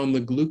break down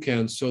the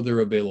glucans so they're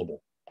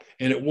available.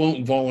 And it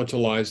won't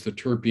volatilize the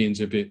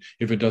terpenes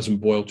if it doesn't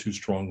boil too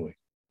strongly.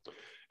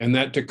 And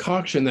that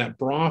decoction, that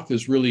broth,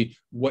 is really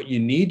what you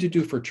need to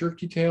do for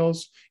turkey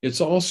tails.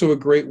 It's also a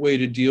great way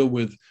to deal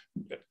with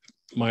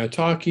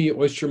maitake,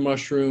 oyster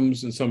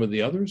mushrooms, and some of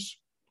the others.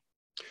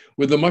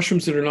 With the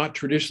mushrooms that are not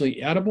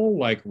traditionally edible,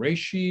 like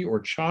reishi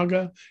or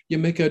chaga, you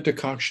make a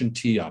decoction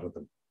tea out of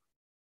them.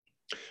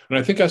 And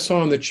I think I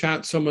saw in the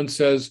chat someone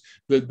says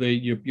that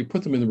you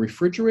put them in the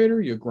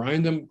refrigerator, you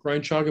grind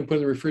chaga and put it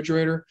in the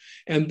refrigerator,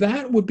 and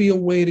that would be a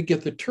way to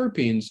get the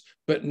terpenes,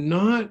 but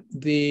not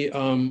the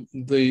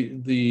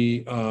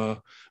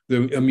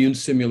immune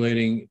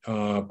stimulating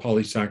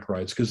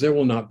polysaccharides, because they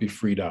will not be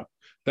freed up.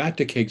 That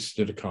decays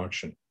the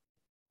decoction.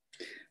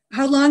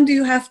 How long do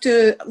you have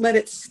to let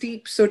it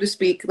steep, so to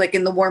speak, like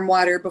in the warm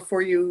water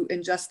before you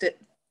ingest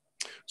it?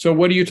 So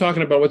what are you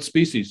talking about? What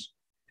species?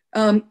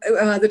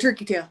 The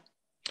turkey tail.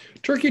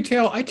 Turkey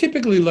tail, I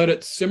typically let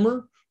it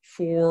simmer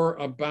for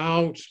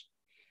about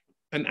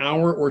an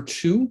hour or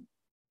two,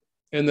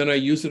 and then I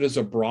use it as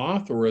a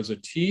broth or as a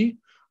tea.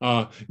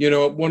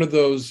 One of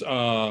those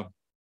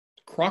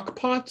crock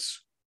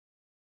pots,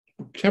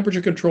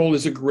 temperature control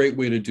is a great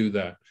way to do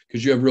that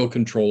because you have real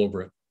control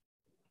over it.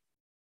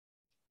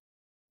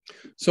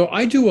 So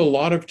I do a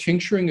lot of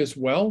tincturing as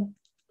well.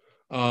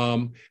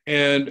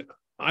 And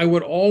I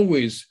would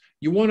always,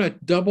 you want a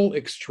double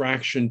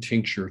extraction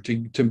tincture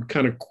to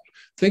kind of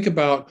think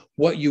about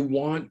what you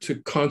want to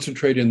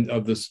concentrate in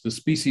of the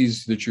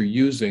species that you're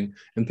using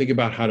and think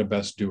about how to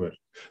best do it.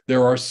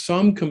 There are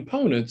some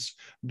components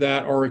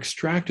that are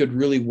extracted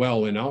really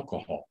well in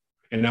alcohol,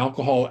 and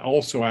alcohol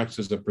also acts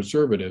as a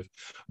preservative.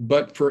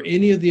 But for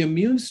any of the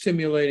immune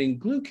stimulating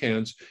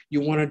glucans,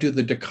 you want to do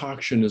the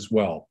decoction as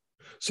well.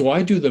 So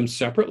I do them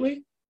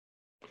separately,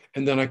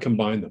 and then I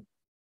combine them.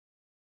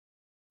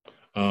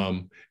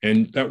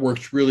 And that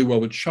works really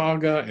well with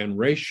chaga and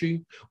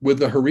reishi. With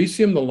the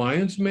hericium, the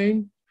lion's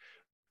mane,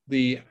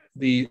 the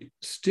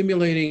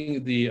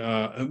stimulating, the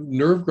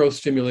nerve growth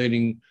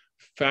stimulating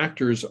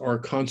factors are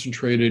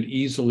concentrated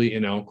easily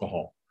in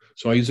alcohol.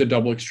 So I use a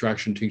double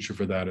extraction tincture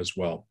for that as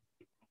well.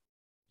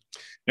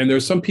 And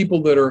there's some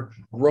people that are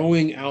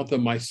growing out the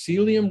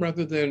mycelium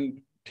rather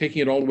than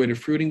taking it all the way to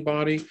fruiting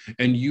body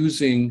and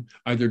using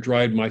either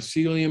dried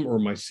mycelium or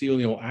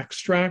mycelial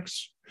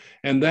extracts.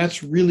 And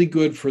that's really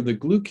good for the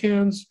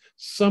glucans.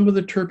 Some of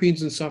the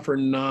terpenes and stuff are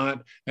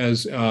not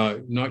as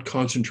not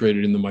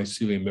concentrated in the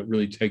mycelium. It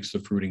really takes the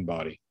fruiting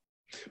body.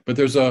 But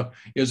there's a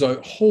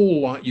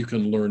whole lot you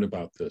can learn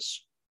about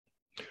this.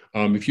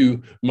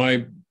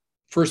 My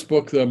first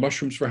book, The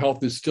Mushrooms for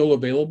Health, is still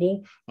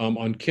available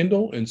on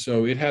Kindle. And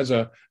so it has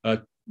a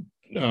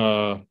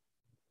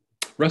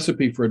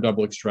recipe for a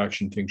double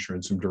extraction tincture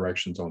and some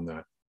directions on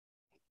that.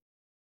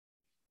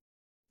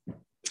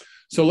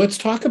 So let's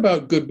talk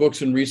about good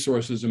books and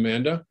resources,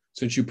 Amanda,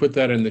 since you put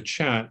that in the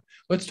chat.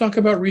 Let's talk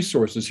about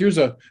resources. Here's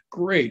a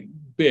great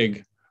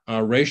big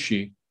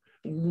reishi.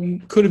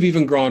 Could have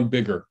even gone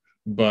bigger,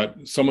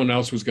 but someone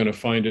else was going to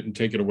find it and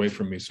take it away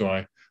from me. So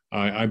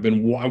I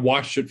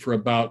watched it for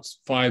about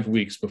 5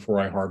 weeks before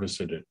I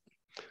harvested it.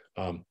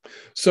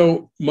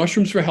 So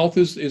Mushrooms for Health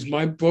is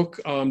my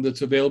book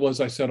that's available, as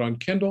I said, on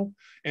Kindle.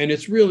 And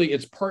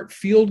it's part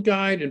field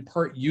guide and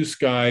part use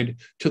guide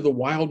to the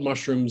wild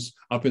mushrooms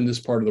up in this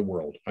part of the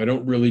world. I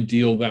don't really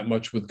deal that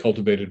much with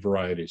cultivated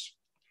varieties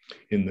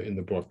in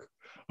the book.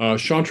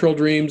 Chanterelle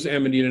Dreams,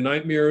 Amanita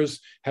Nightmares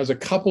has a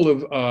couple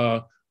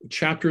of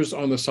chapters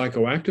on the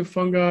psychoactive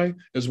fungi,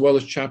 as well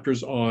as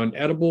chapters on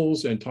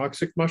edibles and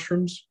toxic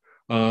mushrooms.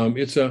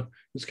 It's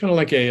kind of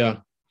like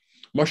a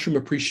mushroom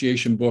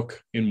appreciation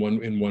book in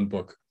one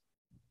book.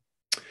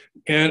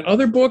 And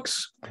other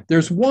books,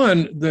 there's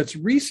one that's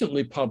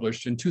recently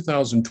published in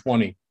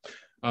 2020,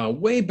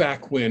 way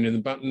back when, in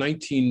about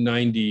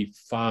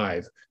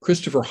 1995.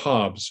 Christopher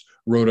Hobbs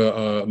wrote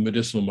a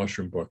medicinal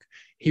mushroom book.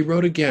 He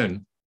wrote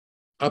again,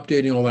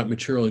 updating all that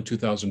material in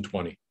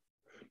 2020.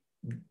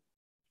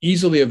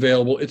 Easily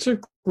available. It's a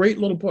great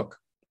little book.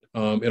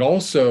 It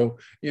also,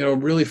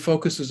 really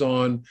focuses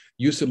on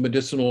use of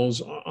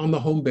medicinals on the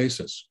home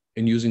basis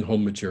and using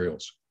home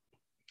materials.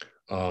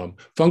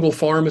 Fungal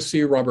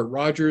Pharmacy, Robert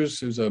Rogers,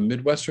 who's a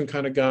Midwestern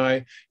kind of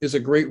guy, is a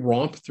great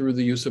romp through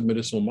the use of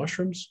medicinal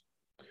mushrooms.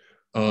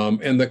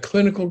 And the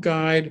Clinical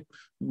Guide,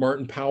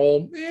 Martin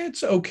Powell,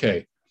 it's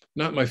okay,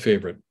 not my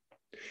favorite.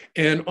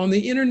 And on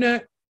the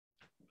internet,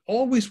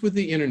 always with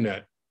the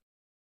internet,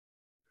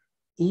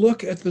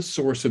 look at the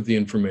source of the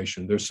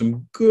information. There's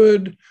some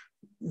good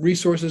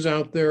resources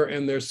out there,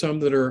 and there's some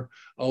that are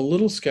a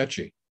little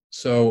sketchy.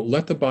 So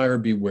let the buyer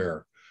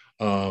beware.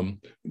 You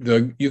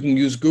can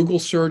use Google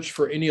search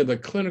for any of the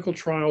clinical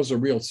trials or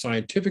real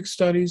scientific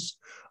studies.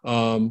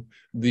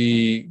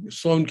 The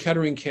Sloan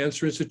Kettering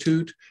Cancer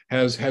Institute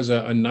has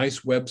a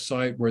nice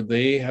website where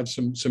they have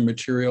some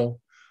material.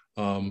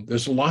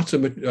 There's lots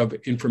of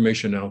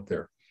information out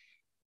there.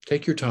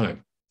 Take your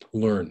time,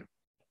 learn.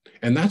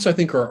 And that's, I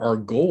think, our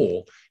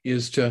goal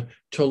is to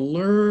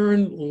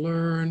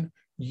learn,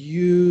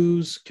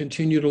 use,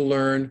 continue to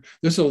learn.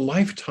 There's a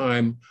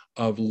lifetime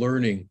of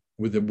learning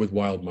with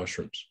wild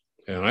mushrooms.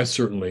 And I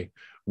certainly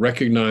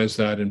recognize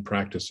that and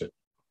practice it.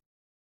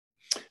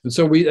 And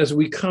so as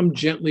we come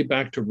gently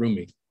back to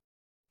Rumi,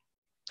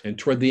 and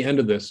toward the end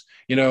of this,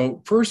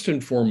 first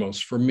and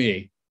foremost for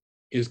me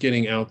is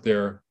getting out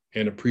there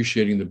and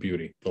appreciating the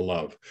beauty, the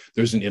love.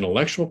 There's an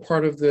intellectual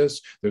part of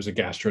this, there's a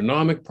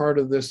gastronomic part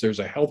of this, there's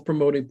a health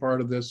promoting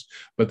part of this,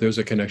 but there's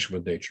a connection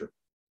with nature.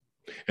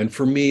 And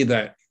for me,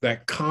 that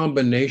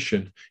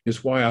combination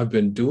is why I've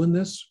been doing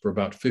this for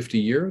about 50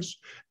 years,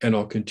 and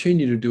I'll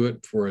continue to do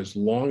it for as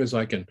long as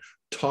I can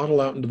toddle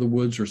out into the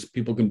woods or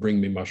people can bring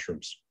me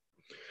mushrooms.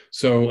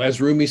 So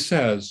as Rumi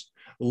says,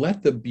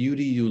 let the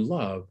beauty you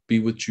love be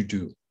what you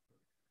do.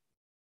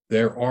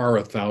 There are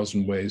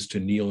 1,000 ways to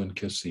kneel and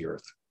kiss the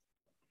earth.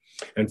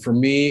 And for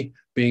me,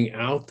 being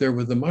out there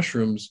with the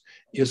mushrooms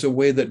is a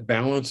way that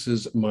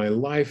balances my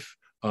life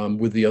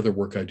with the other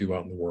work I do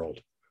out in the world.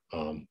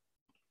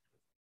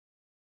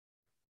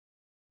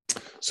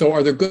 So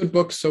are there good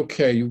books?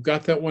 Okay, you've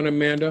got that one,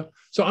 Amanda.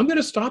 So I'm going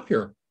to stop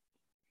here.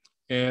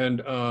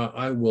 And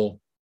I will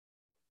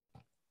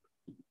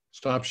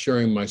stop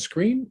sharing my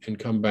screen and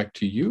come back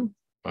to you,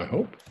 I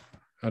hope.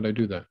 How'd I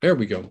do that? There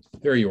we go.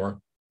 There you are.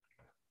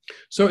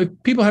 So if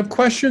people have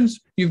questions,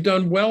 you've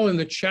done well in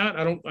the chat.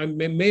 I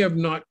may have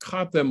not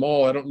caught them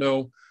all. I don't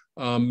know,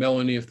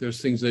 Melanie, if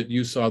there's things that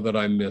you saw that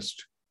I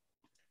missed.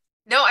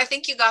 No, I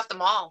think you got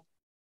them all.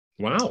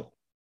 Wow.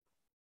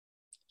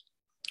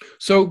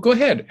 So go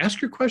ahead,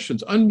 ask your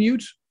questions,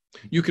 unmute.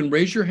 You can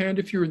raise your hand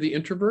if you're the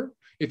introvert.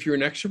 If you're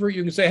an extrovert,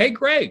 you can say, hey,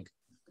 Greg.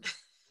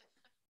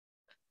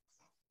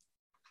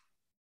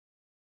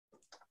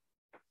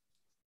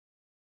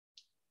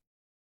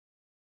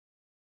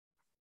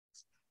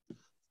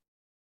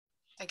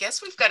 I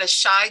guess we've got a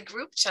shy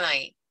group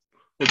tonight.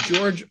 Well,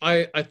 George,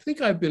 I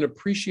think I've been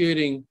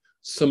appreciating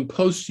some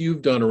posts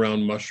you've done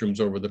around mushrooms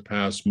over the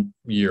past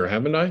year,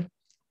 haven't I?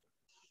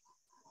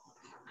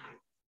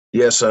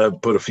 Yes, I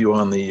put a few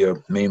on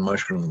the main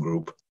mushroom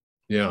group.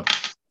 Yeah.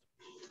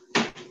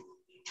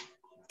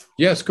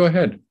 Yes, go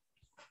ahead.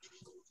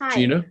 Hi.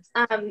 Gina?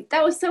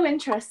 That was so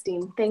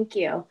interesting. Thank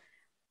you.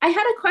 I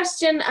had a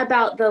question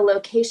about the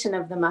location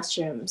of the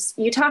mushrooms.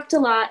 You talked a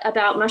lot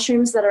about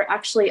mushrooms that are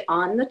actually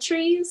on the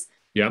trees.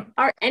 Yeah.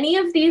 Are any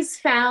of these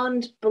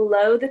found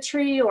below the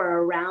tree or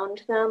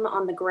around them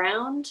on the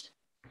ground?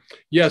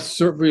 Yes,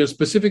 certainly,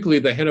 specifically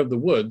the hen of the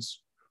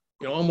woods,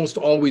 almost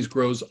always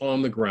grows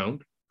on the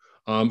ground.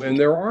 And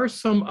there are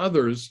some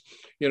others,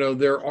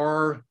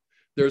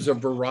 there's a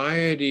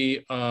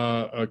variety,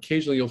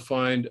 occasionally you'll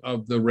find,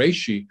 of the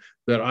reishi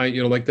that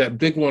like that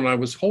big one I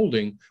was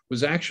holding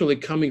was actually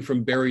coming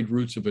from buried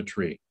roots of a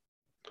tree.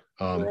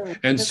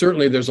 And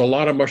certainly there's a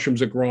lot of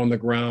mushrooms that grow on the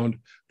ground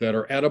that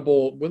are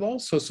edible with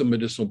also some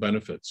medicinal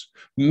benefits.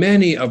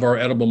 Many of our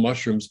edible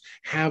mushrooms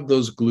have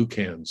those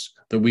glucans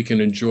that we can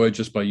enjoy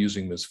just by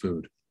using this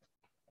food.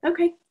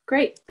 Okay,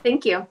 great.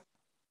 Thank you.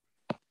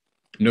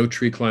 No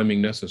tree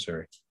climbing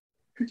necessary.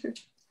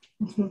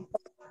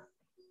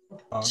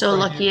 So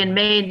lucky in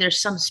Maine, there's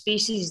some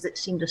species that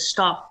seem to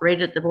stop right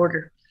at the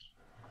border.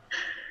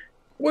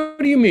 What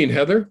do you mean,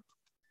 Heather?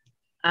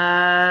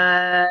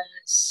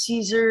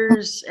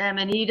 Caesar's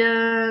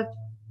Amanita,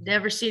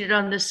 never seen it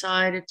on this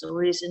side. It's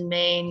always in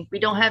Maine. We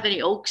don't have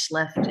any oaks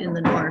left in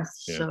the north,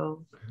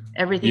 so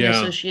everything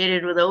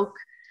associated with oak.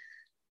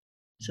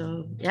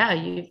 So yeah,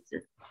 you're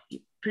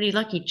pretty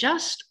lucky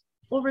just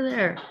over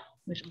there,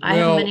 which I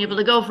haven't been able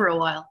to go for a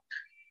while.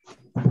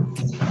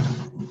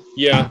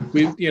 Yeah,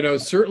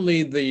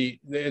 certainly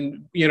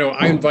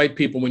I invite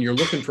people, when you're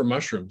looking for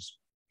mushrooms,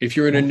 if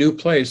you're in a new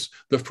place,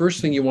 the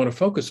first thing you want to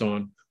focus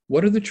on,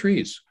 what are the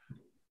trees?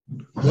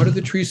 What are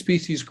the tree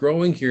species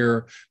growing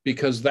here?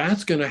 Because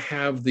that's going to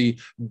have the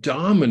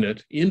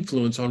dominant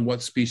influence on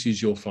what species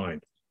you'll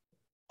find.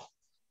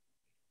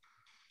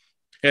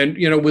 And,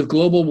 with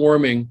global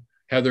warming,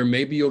 Heather,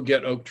 maybe you'll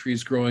get oak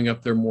trees growing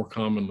up there more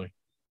commonly.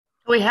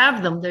 We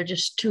have them. They're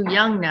just too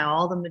young now.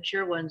 All the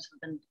mature ones have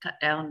been cut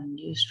down and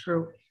used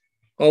for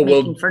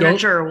making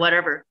furniture or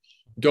whatever.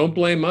 Don't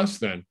blame us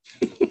then.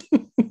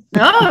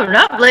 No, I'm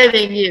not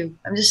blaming you.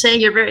 I'm just saying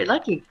you're very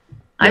lucky.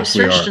 I've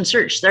searched and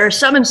searched. There are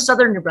some in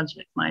southern New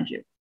Brunswick, mind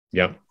you.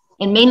 Yeah.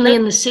 And mainly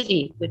in the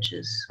city, which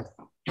is,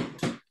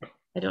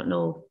 I don't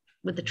know,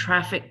 with the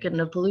traffic and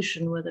the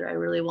pollution, whether I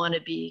really want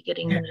to be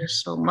getting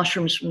medicinal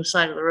mushrooms from the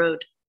side of the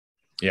road.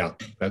 Yeah,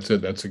 that's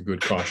a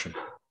good caution.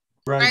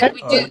 Right.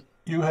 We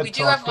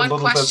do have one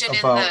question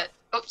in the.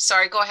 Oh,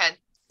 sorry. Go ahead.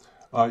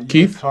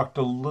 You talked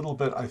a little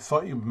bit. I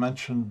thought you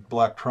mentioned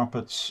black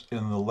trumpets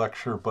in the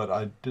lecture, but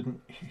I didn't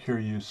hear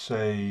you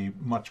say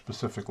much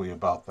specifically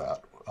about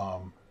that.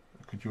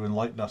 Could you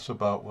enlighten us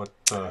about what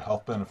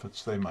health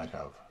benefits they might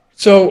have?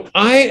 So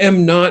I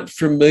am not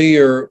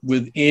familiar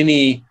with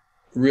any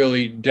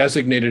really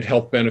designated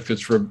health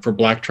benefits for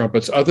black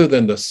trumpets other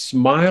than the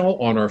smile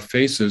on our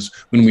faces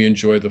when we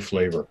enjoy the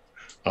flavor.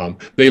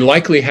 They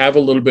likely have a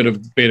little bit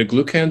of beta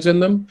glucans in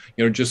them,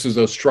 just as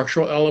those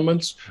structural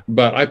elements,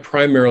 but I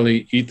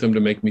primarily eat them to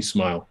make me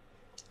smile.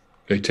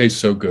 They taste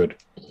so good.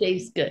 It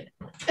tastes good.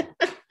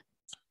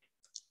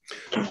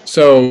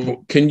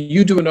 So can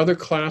you do another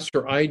class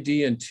for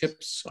ID and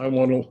tips? I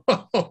want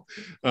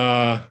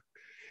to,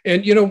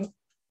 and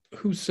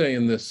who's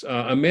saying this?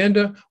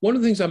 Amanda, one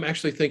of the things I'm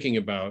actually thinking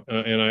about,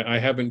 and I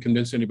haven't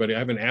convinced anybody, I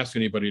haven't asked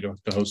anybody to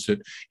host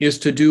it, is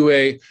to do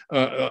a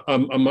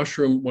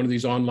mushroom, one of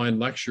these online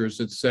lectures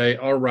that say,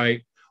 all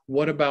right,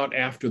 what about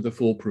after the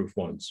foolproof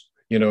ones?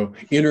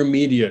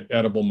 Intermediate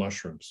edible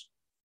mushrooms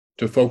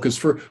to focus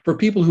for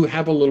people who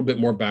have a little bit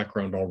more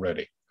background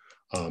already.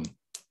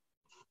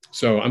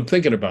 So I'm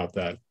thinking about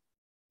that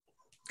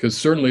because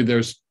certainly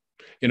there's,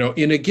 in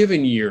a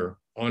given year,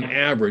 on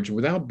average,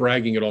 without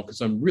bragging at all,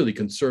 because I'm really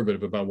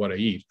conservative about what I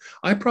eat,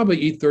 I probably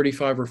eat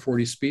 35 or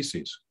 40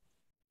 species.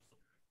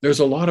 There's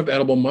a lot of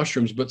edible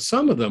mushrooms, but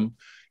some of them,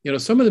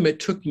 some of them, it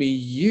took me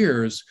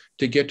years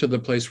to get to the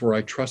place where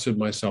I trusted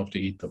myself to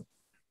eat them.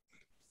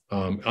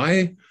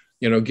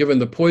 Given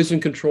the poison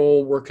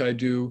control work I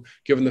do,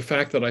 given the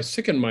fact that I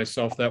sickened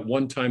myself that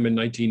one time in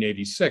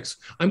 1986,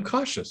 I'm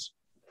cautious.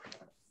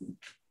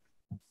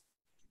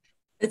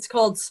 It's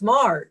called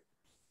smart.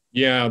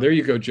 Yeah, there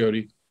you go,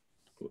 Jody.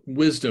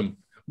 Wisdom.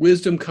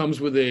 Wisdom comes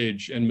with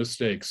age and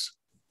mistakes.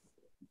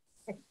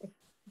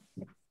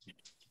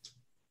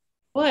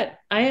 What?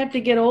 I have to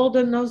get old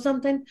and know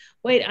something?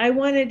 Wait, I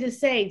wanted to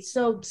say,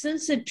 so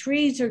since the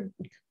trees are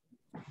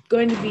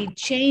going to be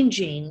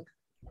changing,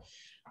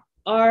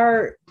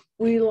 are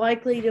we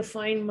likely to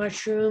find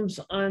mushrooms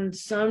on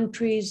some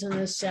trees in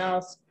the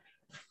south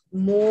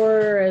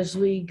more as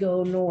we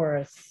go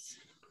north?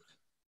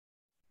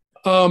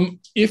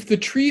 If the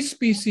tree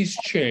species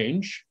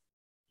change,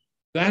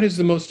 that is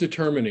the most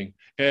determining.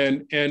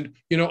 And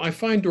I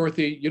find,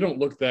 Dorothy, you don't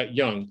look that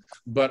young,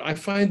 but I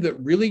find that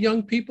really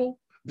young people,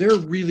 they're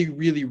really,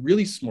 really,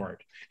 really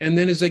smart. And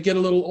then as they get a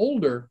little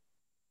older,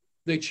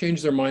 they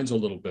change their minds a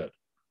little bit.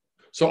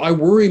 So I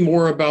worry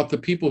more about the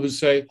people who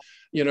say,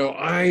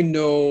 I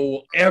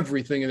know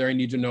everything that I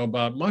need to know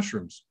about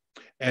mushrooms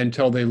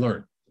until they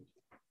learn.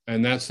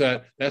 And that's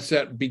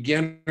that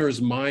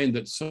beginner's mind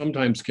that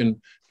sometimes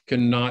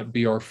cannot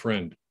be our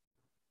friend.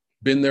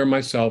 Been there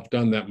myself,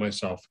 done that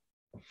myself.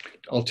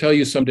 I'll tell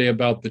you someday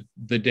about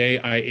the day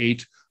I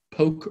ate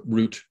poke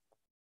root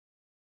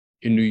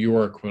in New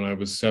York when I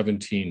was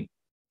 17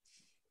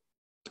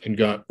 and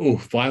got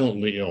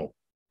violently ill.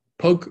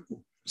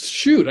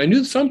 I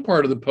knew some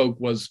part of the poke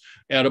was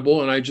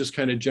edible, and I just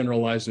kind of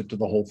generalized it to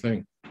the whole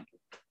thing.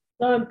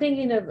 So I'm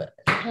thinking of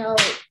how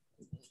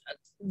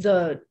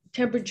the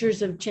temperatures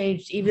have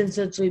changed even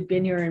since we've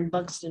been here in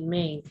Buxton,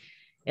 Maine,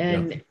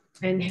 and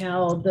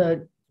how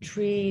the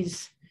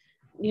trees,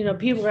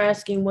 people are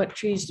asking what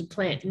trees to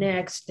plant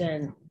next,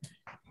 and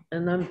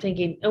I'm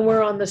thinking, and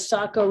we're on the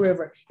Saco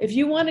River. If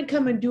you want to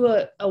come and do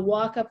a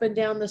walk up and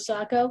down the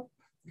Saco,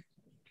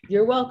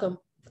 you're welcome.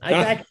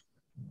 I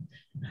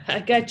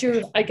got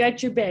your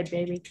bed,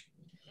 baby.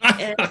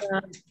 And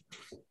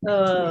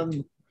yeah,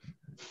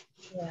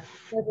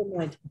 never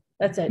mind.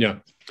 That's it. Yeah.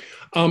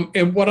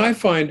 And what I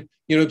find,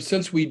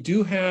 since we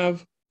do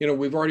have,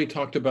 we've already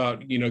talked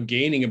about,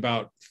 gaining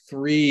about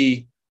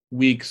 3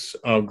 weeks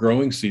of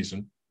growing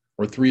season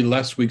or 3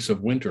 less weeks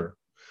of winter.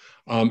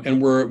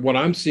 And what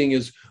I'm seeing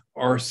is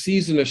our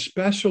season,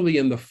 especially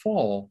in the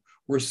fall,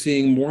 we're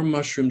seeing more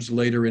mushrooms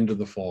later into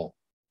the fall,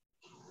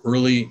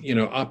 early,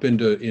 up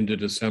into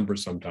December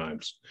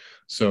sometimes.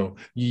 So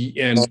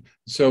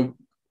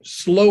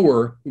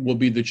slower will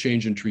be the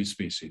change in tree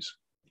species.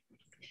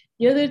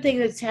 The other thing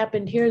that's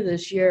happened here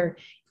this year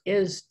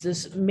is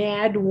this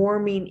mad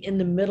warming in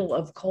the middle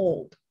of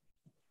cold.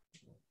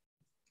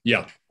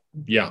 Yeah,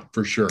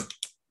 for sure.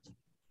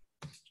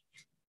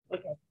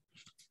 Okay,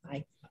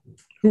 bye.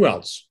 Who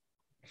else?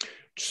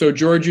 So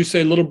George, you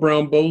say little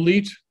brown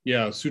bolete?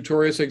 Yeah,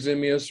 Sutorius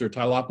eximius or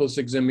Tylopus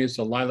eximius,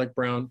 a lilac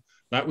brown.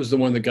 That was the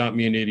one that got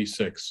me in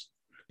 86.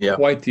 Yeah.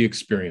 Quite the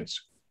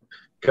experience.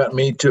 Got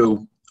me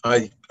too.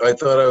 I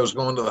thought I was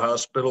going to the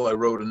hospital. I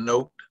wrote a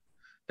note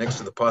next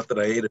to the pot that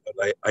I ate it.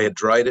 I had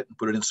dried it and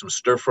put it in some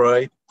stir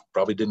fry.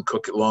 Probably didn't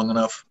cook it long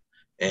enough.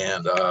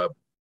 And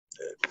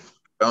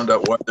found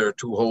out why there are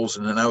 2 holes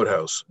in an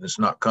outhouse. And it's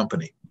not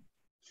company.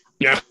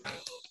 Yeah.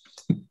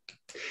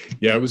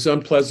 Yeah, it was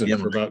unpleasant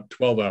for about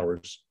 12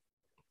 hours.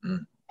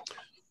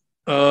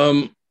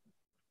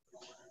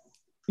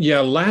 Yeah,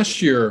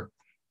 last year,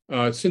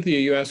 Cynthia,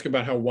 you asked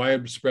about how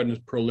widespread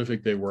and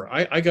prolific they were.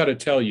 I got to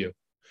tell you,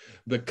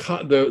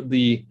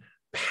 the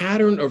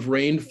pattern of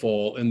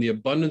rainfall and the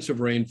abundance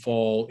of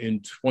rainfall in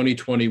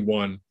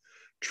 2021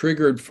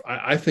 triggered,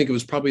 I think it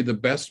was probably the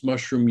best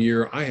mushroom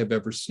year I have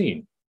ever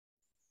seen.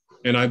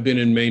 And I've been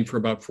in Maine for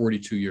about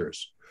 42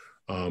 years.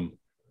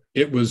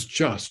 It was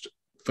just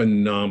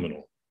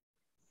phenomenal.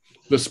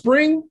 The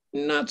spring,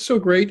 not so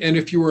great. And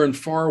if you were in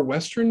far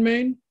western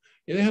Maine,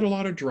 they had a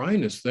lot of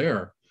dryness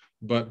there.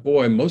 But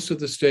boy, most of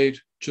the state,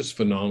 just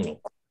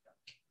phenomenal.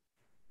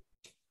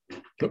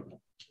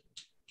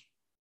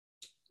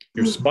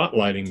 You're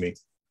spotlighting me.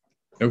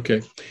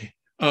 Okay.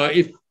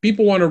 If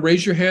people want to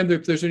raise your hand,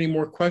 if there's any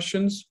more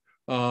questions,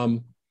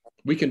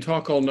 we can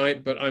talk all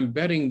night, but I'm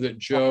betting that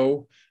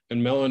Joe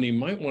and Melanie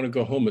might want to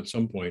go home at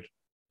some point.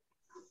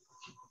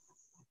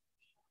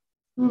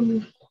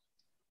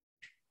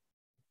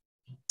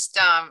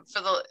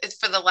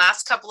 For the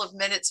last couple of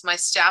minutes, my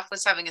staff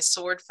was having a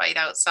sword fight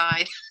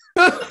outside.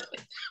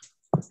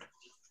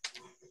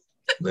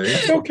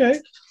 Okay.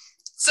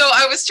 So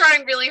I was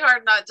trying really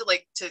hard not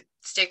to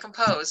stay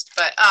composed,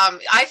 but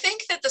I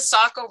think that the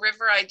Saco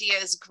River idea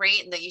is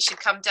great, and that you should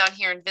come down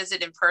here and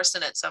visit in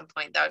person at some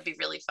point. That would be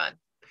really fun.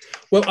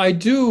 Well, I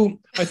do.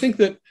 I think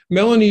that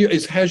Melanie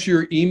has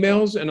your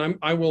emails, and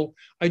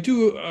I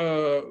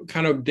do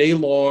kind of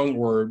day-long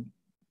or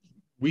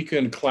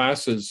weekend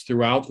classes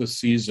throughout the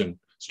season,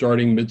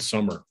 starting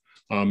midsummer.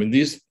 And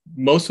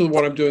most of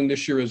what I'm doing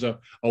this year is a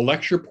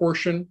lecture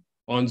portion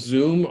on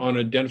Zoom on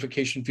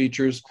identification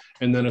features,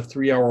 and then a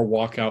 3-hour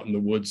walk out in the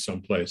woods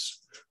someplace.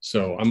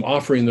 So I'm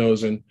offering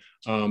those, and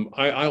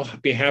I'll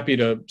be happy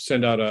to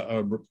send out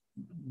a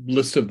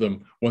list of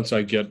them once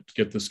I get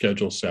the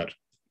schedule set.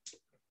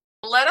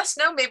 Let us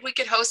know. Maybe we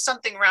could host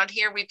something around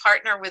here. We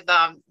partner with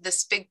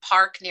this big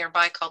park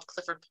nearby called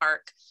Clifford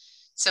Park.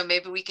 So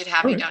maybe we could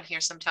have you down here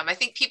sometime. I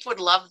think people would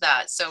love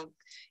that. So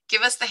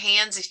give us the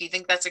hands if you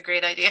think that's a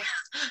great idea.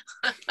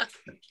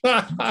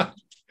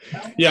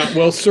 Yeah,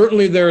 well,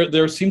 certainly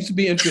there seems to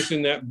be interest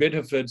in that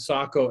Biddeford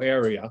Saco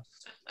area.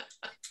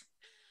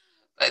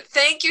 But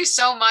thank you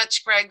so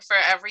much, Greg, for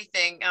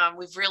everything.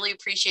 We've really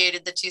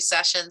appreciated the 2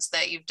 sessions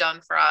that you've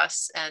done for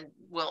us, and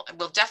we'll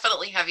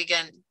definitely have you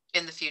again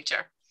in the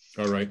future.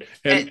 All right.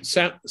 And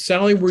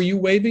Sally, were you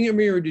waving at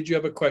me, or did you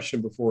have a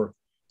question before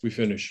we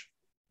finish?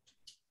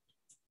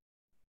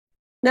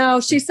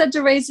 No, she said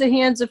to raise the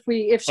hands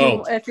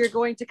if you're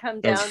going to come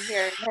down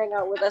here and hang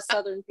out with us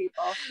Southern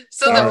people.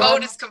 So the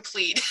vote is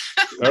complete.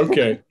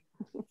 Okay.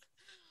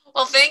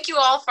 Well, thank you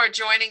all for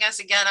joining us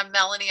again. I'm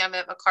Melanie. I'm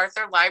at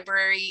MacArthur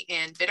Library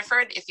in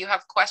Biddeford. If you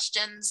have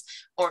questions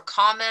or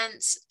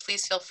comments,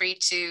 please feel free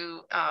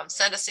to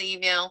send us an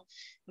email,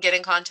 get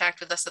in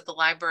contact with us at the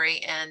library.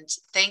 And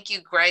thank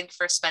you, Greg,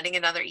 for spending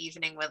another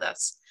evening with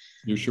us.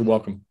 You're sure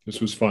welcome. This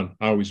was fun.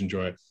 I always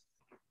enjoy it.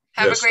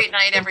 Have a great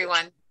night,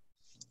 everyone.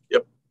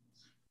 Yep.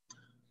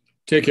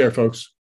 Take care, folks.